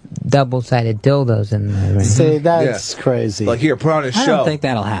tossing double-sided dildos in the ring. See, that's crazy. Like here, put on a show. I don't think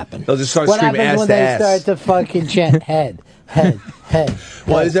that'll happen. They'll just start What screaming happens ass when to they ass. start to fucking chant head?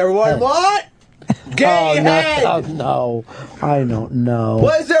 What does everyone want? Gay head. Oh, no, I don't know.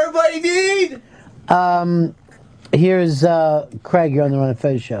 What does everybody need? Here's Craig. You're on the Run and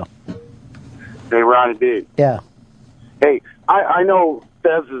Fez show. Hey, Ronnie D. Yeah. Hey, I know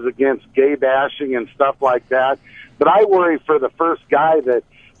Fez is against gay bashing and stuff like that, but I worry for the first guy that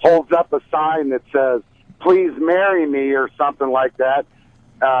holds up a sign that says, please marry me or something like that.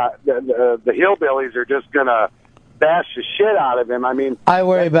 The hillbillies are just going to bash the shit out of him. I mean, I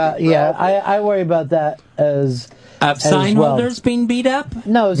worry about I worry about that as sign holders being beat up.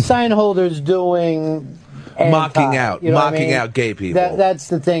 No, sign holders doing Mocking out. You know what I Mocking mean? out gay people. That's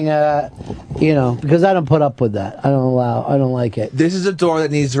the thing, because I don't put up with that. I don't like it. This is a door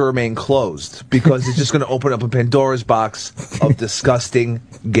that needs to remain closed because it's just going to open up a Pandora's box of disgusting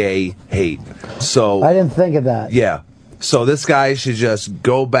gay hate. So I didn't think of that. Yeah. So this guy should just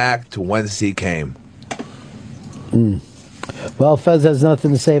go back to whence he came. Well, Fez has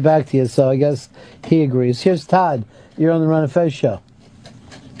nothing to say back to you, so I guess he agrees. Here's Todd. You're on the Ron and Fez show.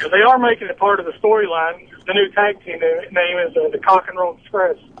 They are making it part of the storyline. The new tag team name is the Cock and Roll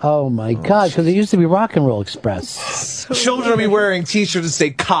Express. Oh my God! Because it used to be Rock and Roll Express. Children will be wearing T-shirts that say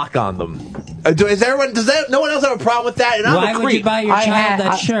 "cock" on them. No one else have a problem with that? And I'm Why a would you creep. buy your child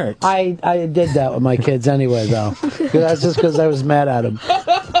that shirt? I did that with my kids anyway, though. That's just because I was mad at them.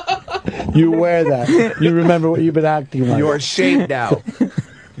 You wear that. You remember what you've been acting like. You're ashamed now.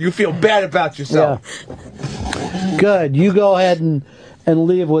 You feel bad about yourself. Yeah. Good. You go ahead and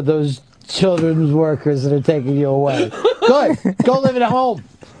leave with those children's workers that are taking you away. Good. Go live at home.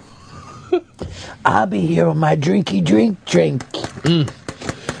 I'll be here with my drink.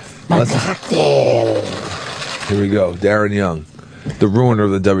 My cocktail. Here we go. Darren Young, the ruiner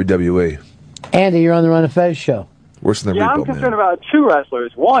of the WWE. Andy, you're on the Ron and Fez show. Worse than the Yeah, I'm Repo Man. concerned about two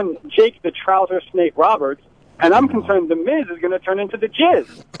wrestlers. One, Jake the Trouser Snake Roberts, and I'm concerned The Miz is going to turn into the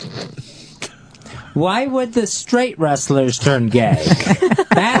Jizz. Why would the straight wrestlers turn gay?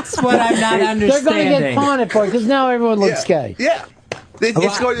 That's what I'm not understanding. They're going to get taunted for it because now everyone looks gay. Yeah.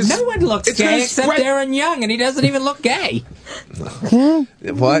 No one looks gay except Darren Young, and he doesn't even look gay.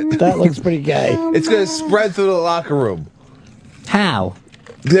 What? That looks pretty gay. It's going to spread through the locker room. How?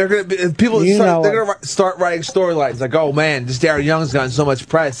 They're going to they're going to start writing storylines like, oh man, this Darren Young's gotten so much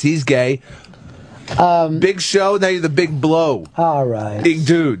press. He's gay. Big Show. Now you're the Big Blow. All right. Big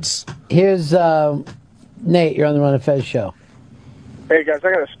dudes. Here's Nate. You're on the Ron and Fez show. Hey guys,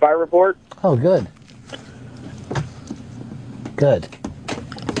 I got a spy report. Oh, good. Good.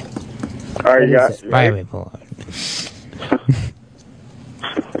 All right, you guys. Spy report.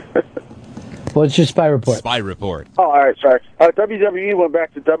 What's your spy report? Spy report. Oh, all right, sorry. WWE went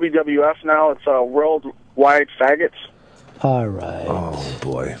back to WWF now. It's Worldwide Faggots. All right. Oh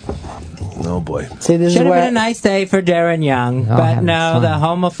boy. Oh boy. See, this Should is have where been a nice day for Darren Young, but having no, fun. the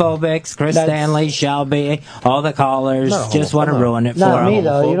homophobics, Chris Stanley, Shelby, all the callers just want to ruin it for Not me, him.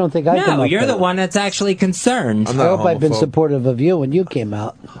 though. You don't think I come No, up you're with the it. one that's actually concerned. I hope I've been supportive of you when you came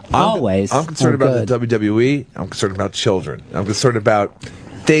out. Always. I'm concerned about the WWE. I'm concerned about children. I'm concerned about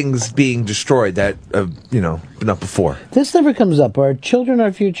things being destroyed that been up before. This never comes up. Are children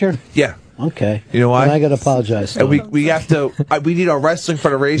our future? Yeah. Okay. You know why? And I got to apologize. And we have to. We need our wrestling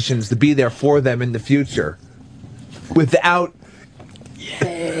federations to be there for them in the future. Without.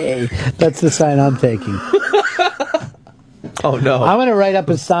 Yay! That's the sign I'm taking. Oh no! I'm going to write up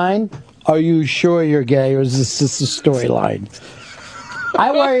a sign. Are you sure you're gay, or is this just a storyline?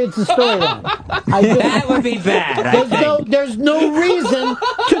 I worry it's a storyline. That would be bad. I think. There's no reason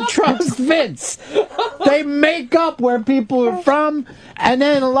to trust Vince. They make up where people are from, and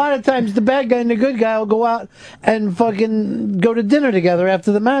then a lot of times the bad guy and the good guy will go out and fucking go to dinner together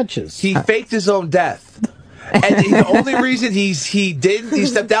after the matches. He faked his own death. And the only reason he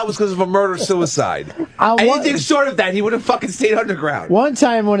stepped out was because of a murder-suicide. Anything short of that, he would have fucking stayed underground. One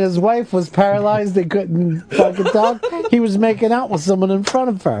time when his wife was paralyzed and couldn't fucking talk, he was making out with someone in front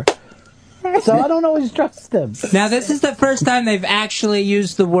of her. So I don't always trust him. Now, this is the first time they've actually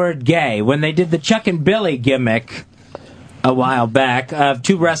used the word gay. When they did the Chuck and Billy gimmick a while back of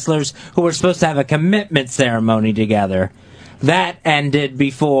two wrestlers who were supposed to have a commitment ceremony together, that ended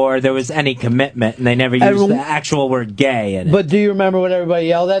before there was any commitment, and they never used the actual word gay in it. But do you remember what everybody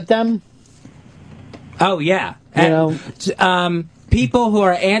yelled at them? Oh, yeah. People who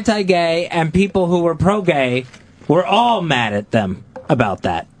are anti-gay and people who were pro-gay were all mad at them about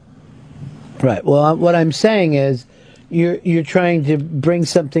that. Right. Well, what I'm saying is, you're trying to bring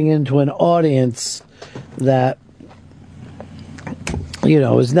something into an audience that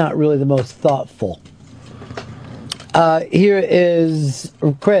is not really the most thoughtful. Here is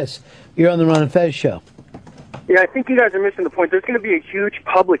Chris. You're on the Ron and Fez show. Yeah, I think you guys are missing the point. There's going to be a huge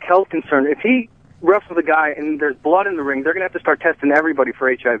public health concern. If he wrestles a guy and there's blood in the ring, they're going to have to start testing everybody for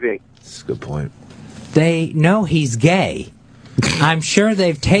HIV. That's a good point. They know he's gay. I'm sure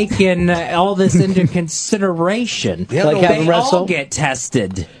they've taken all this into consideration. Yeah, like they having wrestle? all get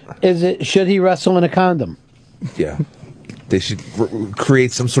tested. Should he wrestle in a condom? Yeah. They should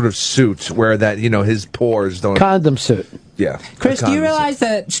create some sort of suit where that, his pores don't... Condom suit. Yeah. Chris, do you realize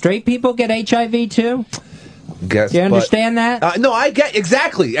that straight people get HIV too? Guess, Do you understand that? No, I get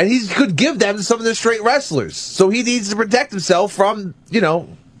exactly, and he could give them to some of the straight wrestlers. So he needs to protect himself from,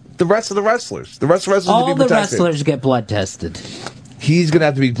 the rest of the wrestlers. The rest of the wrestlers All need to the be protected. wrestlers get blood tested. He's gonna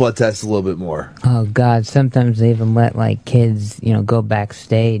have to be blood tested a little bit more. Oh God! Sometimes they even let like kids, go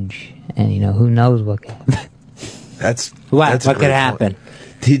backstage, and who knows what could happen. That's What a could great happen?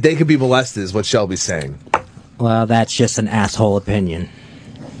 point. They could be molested, is what Shelby's saying. Well, that's just an asshole opinion.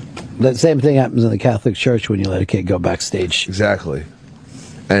 That same thing happens in the Catholic Church when you let a kid go backstage. Exactly.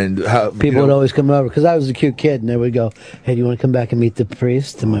 And how people would always come over because I was a cute kid, and they would go, "Hey, do you want to come back and meet the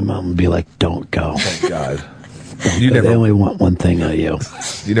priest?" And my mom would be like, "Don't go." Thank God. They only want one thing out of you.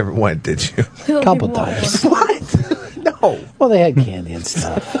 You never went, did you? A couple times. What? No. Well, they had candy and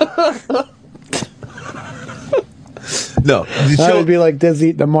stuff. No. I would be like this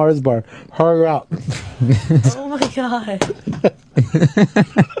eating a Mars bar. Hurry up. Oh my god.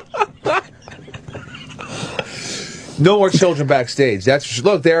 No more children backstage.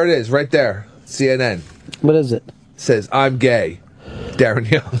 Look, there it is, right there. CNN. What is it? Says, "I'm gay." Darren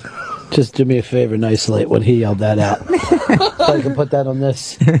Young. Just do me a favor and isolate when he yelled that out. So I can put that on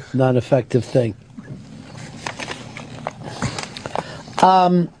this non-effective thing.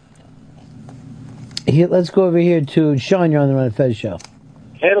 Let's go over here to Sean. You're on the Ron and Fez show.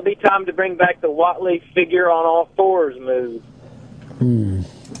 It'll be time to bring back the Watley figure on all fours move.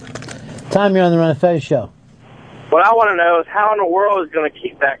 Tom, you're on the Ron and Fez show. What I want to know is how in the world is going to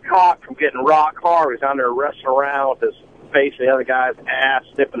keep that cock from getting rock hard? He's down there wrestling around with his face and the other guy's ass,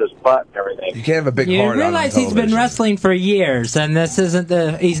 snipping his butt and everything. You can't have a big You hard on realize he's been wrestling for years, and this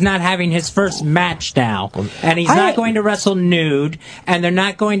isn't he's not having his first match now, and he's not going to wrestle nude, and they're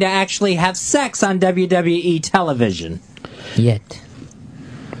not going to actually have sex on WWE television. Yet.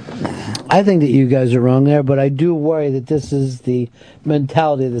 I think that you guys are wrong there, but I do worry that this is the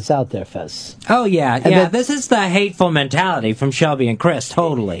mentality that's out there, Fez. Oh, yeah. This is the hateful mentality from Shelby and Chris,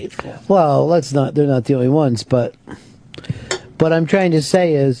 totally. Well, they're not the only ones, but I'm trying to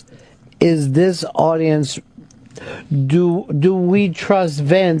say is this audience, do we trust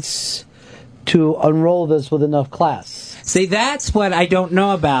Vince to unroll this with enough class? See, that's what I don't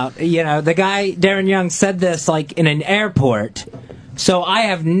know about. The guy, Darren Young, said this like in an airport. So I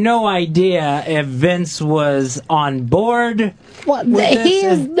have no idea if Vince was on board. What? with He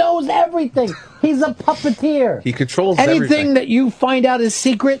this. knows everything. He's a puppeteer. He controls anything everything. that you find out is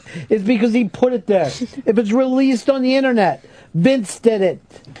secret is because he put it there. If it's released on the internet, Vince did it.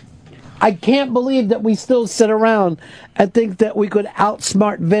 I can't believe that we still sit around and think that we could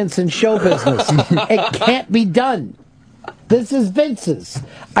outsmart Vince in show business. It can't be done. This is Vince's.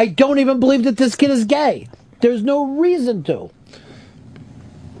 I don't even believe that this kid is gay. There's no reason to.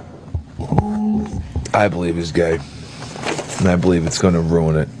 I believe he's gay. And I believe it's going to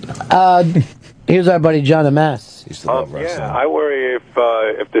ruin it. Here's our buddy John Amass. Used to love wrestling. Yeah, I worry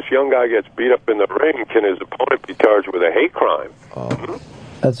if this young guy gets beat up in the ring, can his opponent be charged with a hate crime?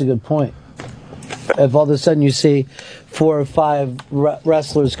 That's a good point. If all of a sudden you see 4 or 5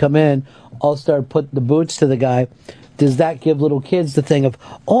 wrestlers come in, all start putting the boots to the guy, does that give little kids the thing of,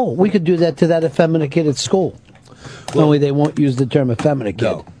 oh, we could do that to that effeminate kid at school? Only they won't use the term effeminate kid.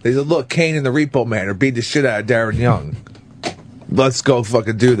 No. They said, look, Kane and the Repo Man are beating the shit out of Darren Young. Let's go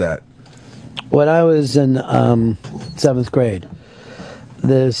fucking do that. When I was in 7th grade,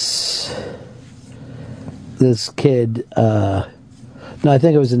 this kid, no, I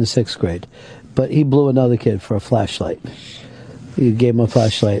think it was in the 6th grade, but he blew another kid for a flashlight. He gave him a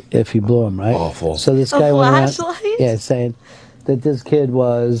flashlight if he blew him, right? Awful. So this guy went around, saying that this kid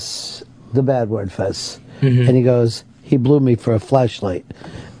was the bad word, Fez. Mm-hmm. And he goes, he blew me for a flashlight.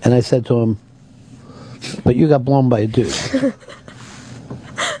 And I said to him, but you got blown by a dude.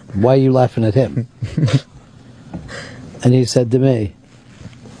 Why are you laughing at him? And he said to me,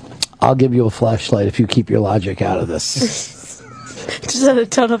 I'll give you a flashlight if you keep your logic out of this. Just had a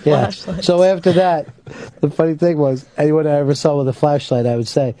ton of flashlights. So after that, the funny thing was, anyone I ever saw with a flashlight, I would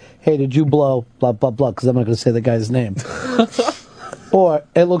say, hey, did you blow blah, blah, blah, because I'm not going to say the guy's name. Or,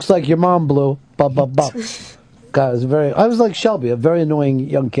 it looks like your mom blew blah, blah, blah. God, I was like Shelby, a very annoying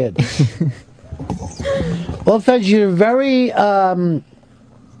young kid. Well, Fed, you're very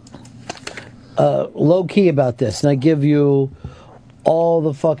low-key about this, and I give you all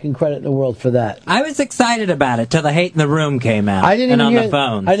the fucking credit in the world for that. I was excited about it till the Hate in the Room came out. I didn't and even on hear, the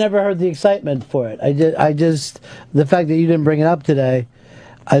phone. I never heard the excitement for it. The fact that you didn't bring it up today,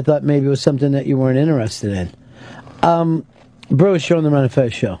 I thought maybe it was something that you weren't interested in. Bruce, you're on the Ron and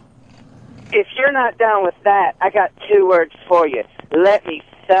Fez show. If you're not down with that, I got 2 words for you. Let me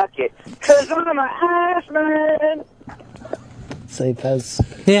suck it. 'Cause I'm an ass man. Say Fez.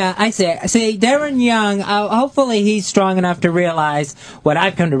 Yeah, I see. See, Darren Young, hopefully he's strong enough to realize what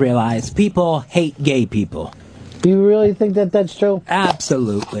I've come to realize. People hate gay people. Do you really think that that's true?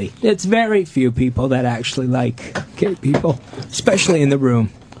 Absolutely. It's very few people that actually like gay people, especially in the room.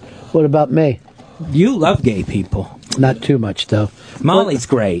 What about me? You love gay people. Not too much, though. Molly's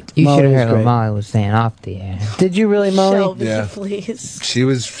great. You should have Molly's heard what great. Molly was saying off the air. Did you really, Molly? Shelby, Yeah. please. She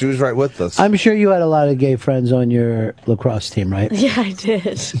was right with us. I'm sure you had a lot of gay friends on your lacrosse team, right? Yeah, I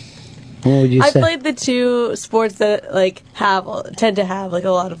did. What would you I say? played the two sports that tend to have like a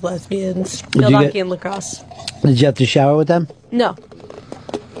lot of lesbians: Did field you hockey get- and lacrosse. Did you have to shower with them? No.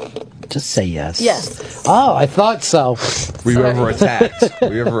 Just say yes. Yes. Oh, I thought so. Were you ever attacked?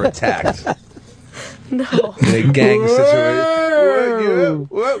 Were you ever attacked? No. In a gang situation?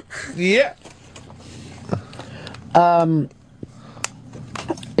 Whoa, yeah.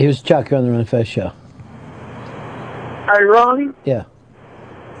 Here's Chuck. You're on the Ron Fest show. Hey, Ronnie. Yeah.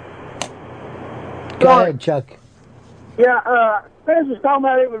 Go ahead, Chuck. Yeah, Fez was talking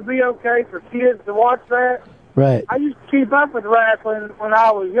about it would be okay for kids to watch that. Right. I used to keep up with wrestling when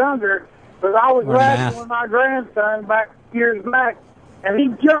I was younger, because I was Or wrestling math. with my grandson years back, and he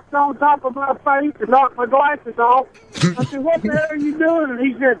jumped on top of my face and knocked my glasses off. I said, "What the hell are you doing?" And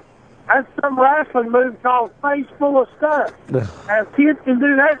he said, "That's some wrestling move called face full of stuff." And if kids can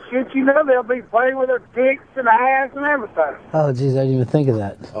do that shit, they'll be playing with their dicks and ass and everything. Oh, geez, I didn't even think of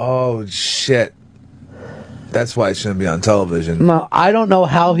that. Oh, shit. That's why it shouldn't be on television. No, I don't know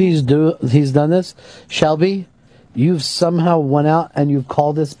how he's done this. Shelby, you've somehow went out and you've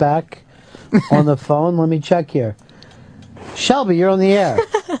called us back on the phone. Let me check here. Shelby, you're on the air.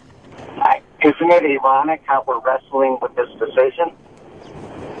 Isn't it ironic how we're wrestling with this decision?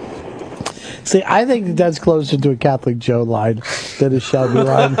 See, I think that's closer to a Catholic Joe line than a Shelby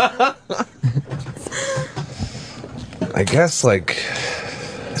line. I guess, So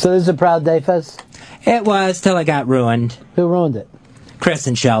this is a proud day, Fez? It was till it got ruined. Who ruined it? Chris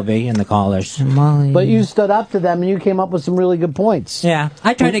and Shelby and the callers. But you stood up to them and you came up with some really good points. Yeah,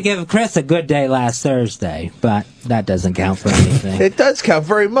 I tried to give Chris a good day last Thursday, but that doesn't count for anything. It does count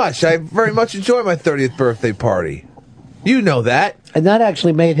very much. I very much enjoy my 30th birthday party. You know that. And that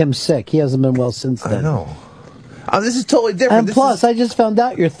actually made him sick. He hasn't been well since then. I know. This is totally different. And plus, I just found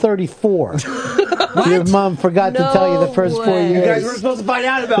out you're 34. Your mom forgot to tell you the first 4 years. You guys were supposed to find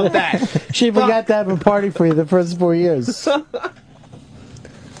out about that. She forgot to have a party for you the first 4 years.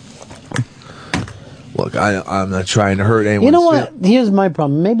 Look, I'm not trying to hurt anyone. You know what? Here's my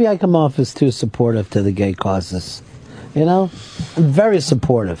problem. Maybe I come off as too supportive to the gay causes. You know? I'm very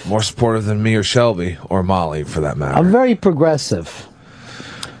supportive. More supportive than me or Shelby or Molly, for that matter. I'm very progressive.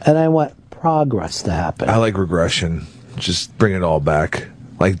 And I want progress to happen. I like regression. Just bring it all back.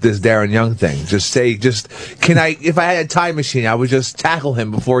 Like this Darren Young thing. If I had a time machine, I would just tackle him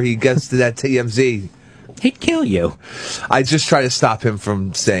before he gets to that TMZ. He'd kill you. I just try to stop him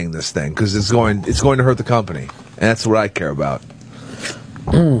from saying this thing because it's going to hurt the company, and that's what I care about.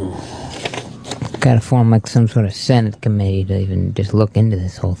 Gotta form some sort of Senate committee to even just look into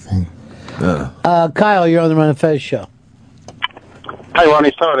this whole thing. Kyle, you're on the Ron and Fez show. Hey,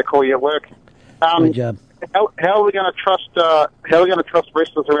 Ronnie, sorry to call you at work. Good job. How are we going to trust? How are we going to trust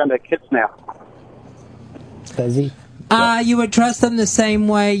wrestlers around their kids now? Fezzy? You would trust them the same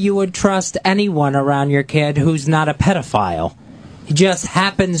way you would trust anyone around your kid who's not a pedophile. He just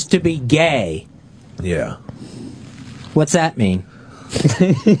happens to be gay. Yeah. What's that mean?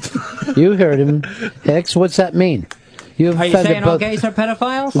 You heard him. Hicks, what's that mean? Are you saying all gays are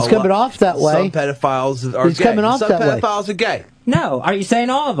pedophiles? It's coming off that way. Some pedophiles are It's gay. coming off Some that way. pedophiles are gay. No. Are you saying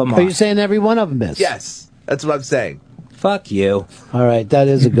all of them are? Are you saying every one of them is? Yes. That's what I'm saying. Fuck you. All right, that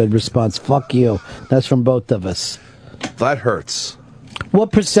is a good response. Fuck you. That's from both of us. That hurts.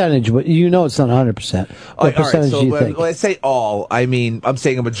 What percentage? You know it's not 100%. What percentage do you think? When I say all, I mean, I'm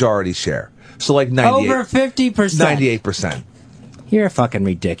saying a majority share. So like 98. Over 50%. 98%. You're fucking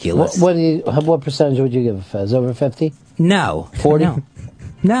ridiculous. What percentage would you give a Fez? Over 50? No. 40?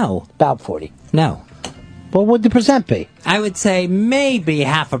 No. About 40. No. What would the percent be? I would say maybe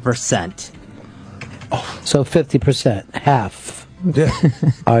 0.5%. So 50%, half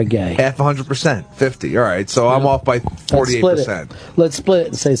are gay. Half 100%, 50. All right, so I'm off by 48%. Let's split it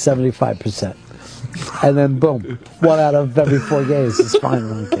and say 75%. And then boom, 1 out of every 4 gays is fine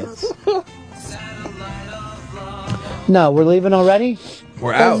around kids. No, we're leaving already?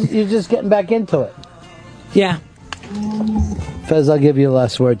 We're out. You're just getting back into it. Yeah. Fez, I'll give you the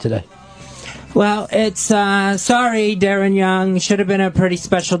last word today. Well, it's, sorry, Darren Young. Should have been a pretty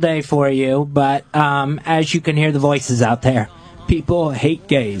special day for you, but, as you can hear the voices out there, people hate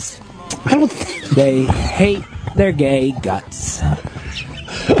gays. They hate their gay guts.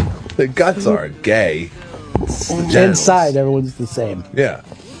 The guts aren't gay. It's the genitals. Inside, everyone's the same. Yeah.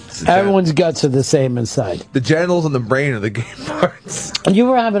 Everyone's guts are the same inside. The genitals and the brain are the gay parts. You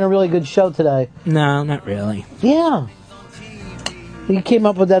were having a really good show today. No, not really. Yeah. You came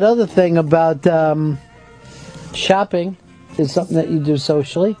up with that other thing about shopping is something that you do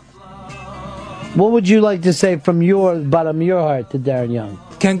socially. What would you like to say from your bottom of your heart to Darren Young?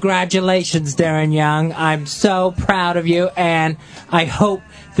 Congratulations, Darren Young. I'm so proud of you, and I hope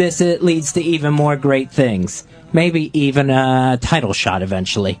this leads to even more great things. Maybe even a title shot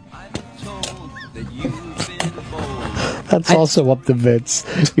eventually. That's also up to Vince.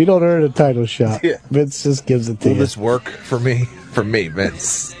 You don't earn a title shot. Yeah. Vince just gives it to Will you. this work for me? For me,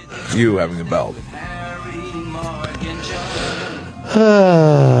 Vince. You having a belt.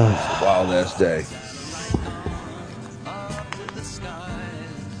 Wild ass day.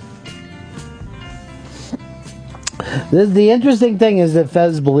 The interesting thing is that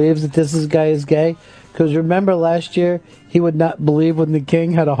Fez believes that this guy is gay. Because remember last year, he would not believe when the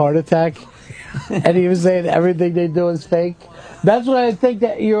king had a heart attack. And he was saying everything they do is fake. That's what I think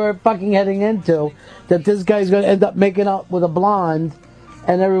that you're fucking heading into. That this guy's going to end up making up with a blonde.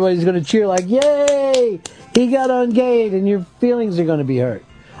 And everybody's going to cheer like, yay! He got ungayed. And your feelings are going to be hurt.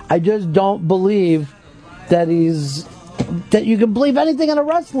 I just don't believe that that you can believe anything in a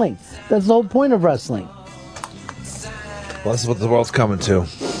wrestling. That's the whole point of wrestling. Well, this is what the world's coming to.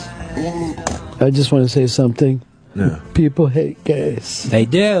 I just want to say something. Yeah. People hate gays. They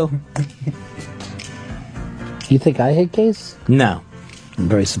do. You think I hate gays? No. I'm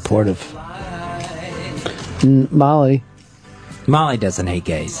very supportive. Molly doesn't hate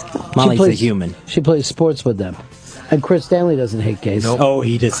gays. Molly's a human. She plays sports with them. And Chris Stanley doesn't hate gays. Nope. Oh,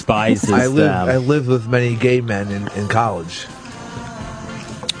 he despises I them. lived with many gay men in college.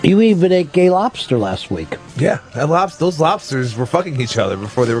 You even ate gay lobster last week. Yeah, those lobsters were fucking each other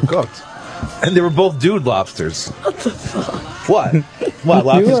before they were cooked. And they were both dude lobsters. What the fuck? What? What,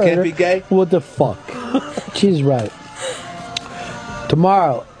 lobsters can't be gay? What the fuck? She's right.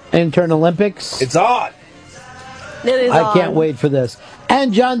 Tomorrow, Intern Olympics. It's on. It is I can't on. wait for this.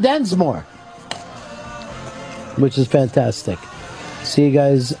 And John Densmore, which is fantastic. See you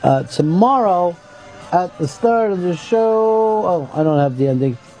guys tomorrow at the start of the show. Oh, I don't have the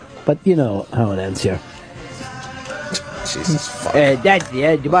ending, but you know how it ends here. Jesus fuck. That's the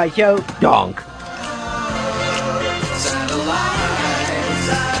end of my show. Donk.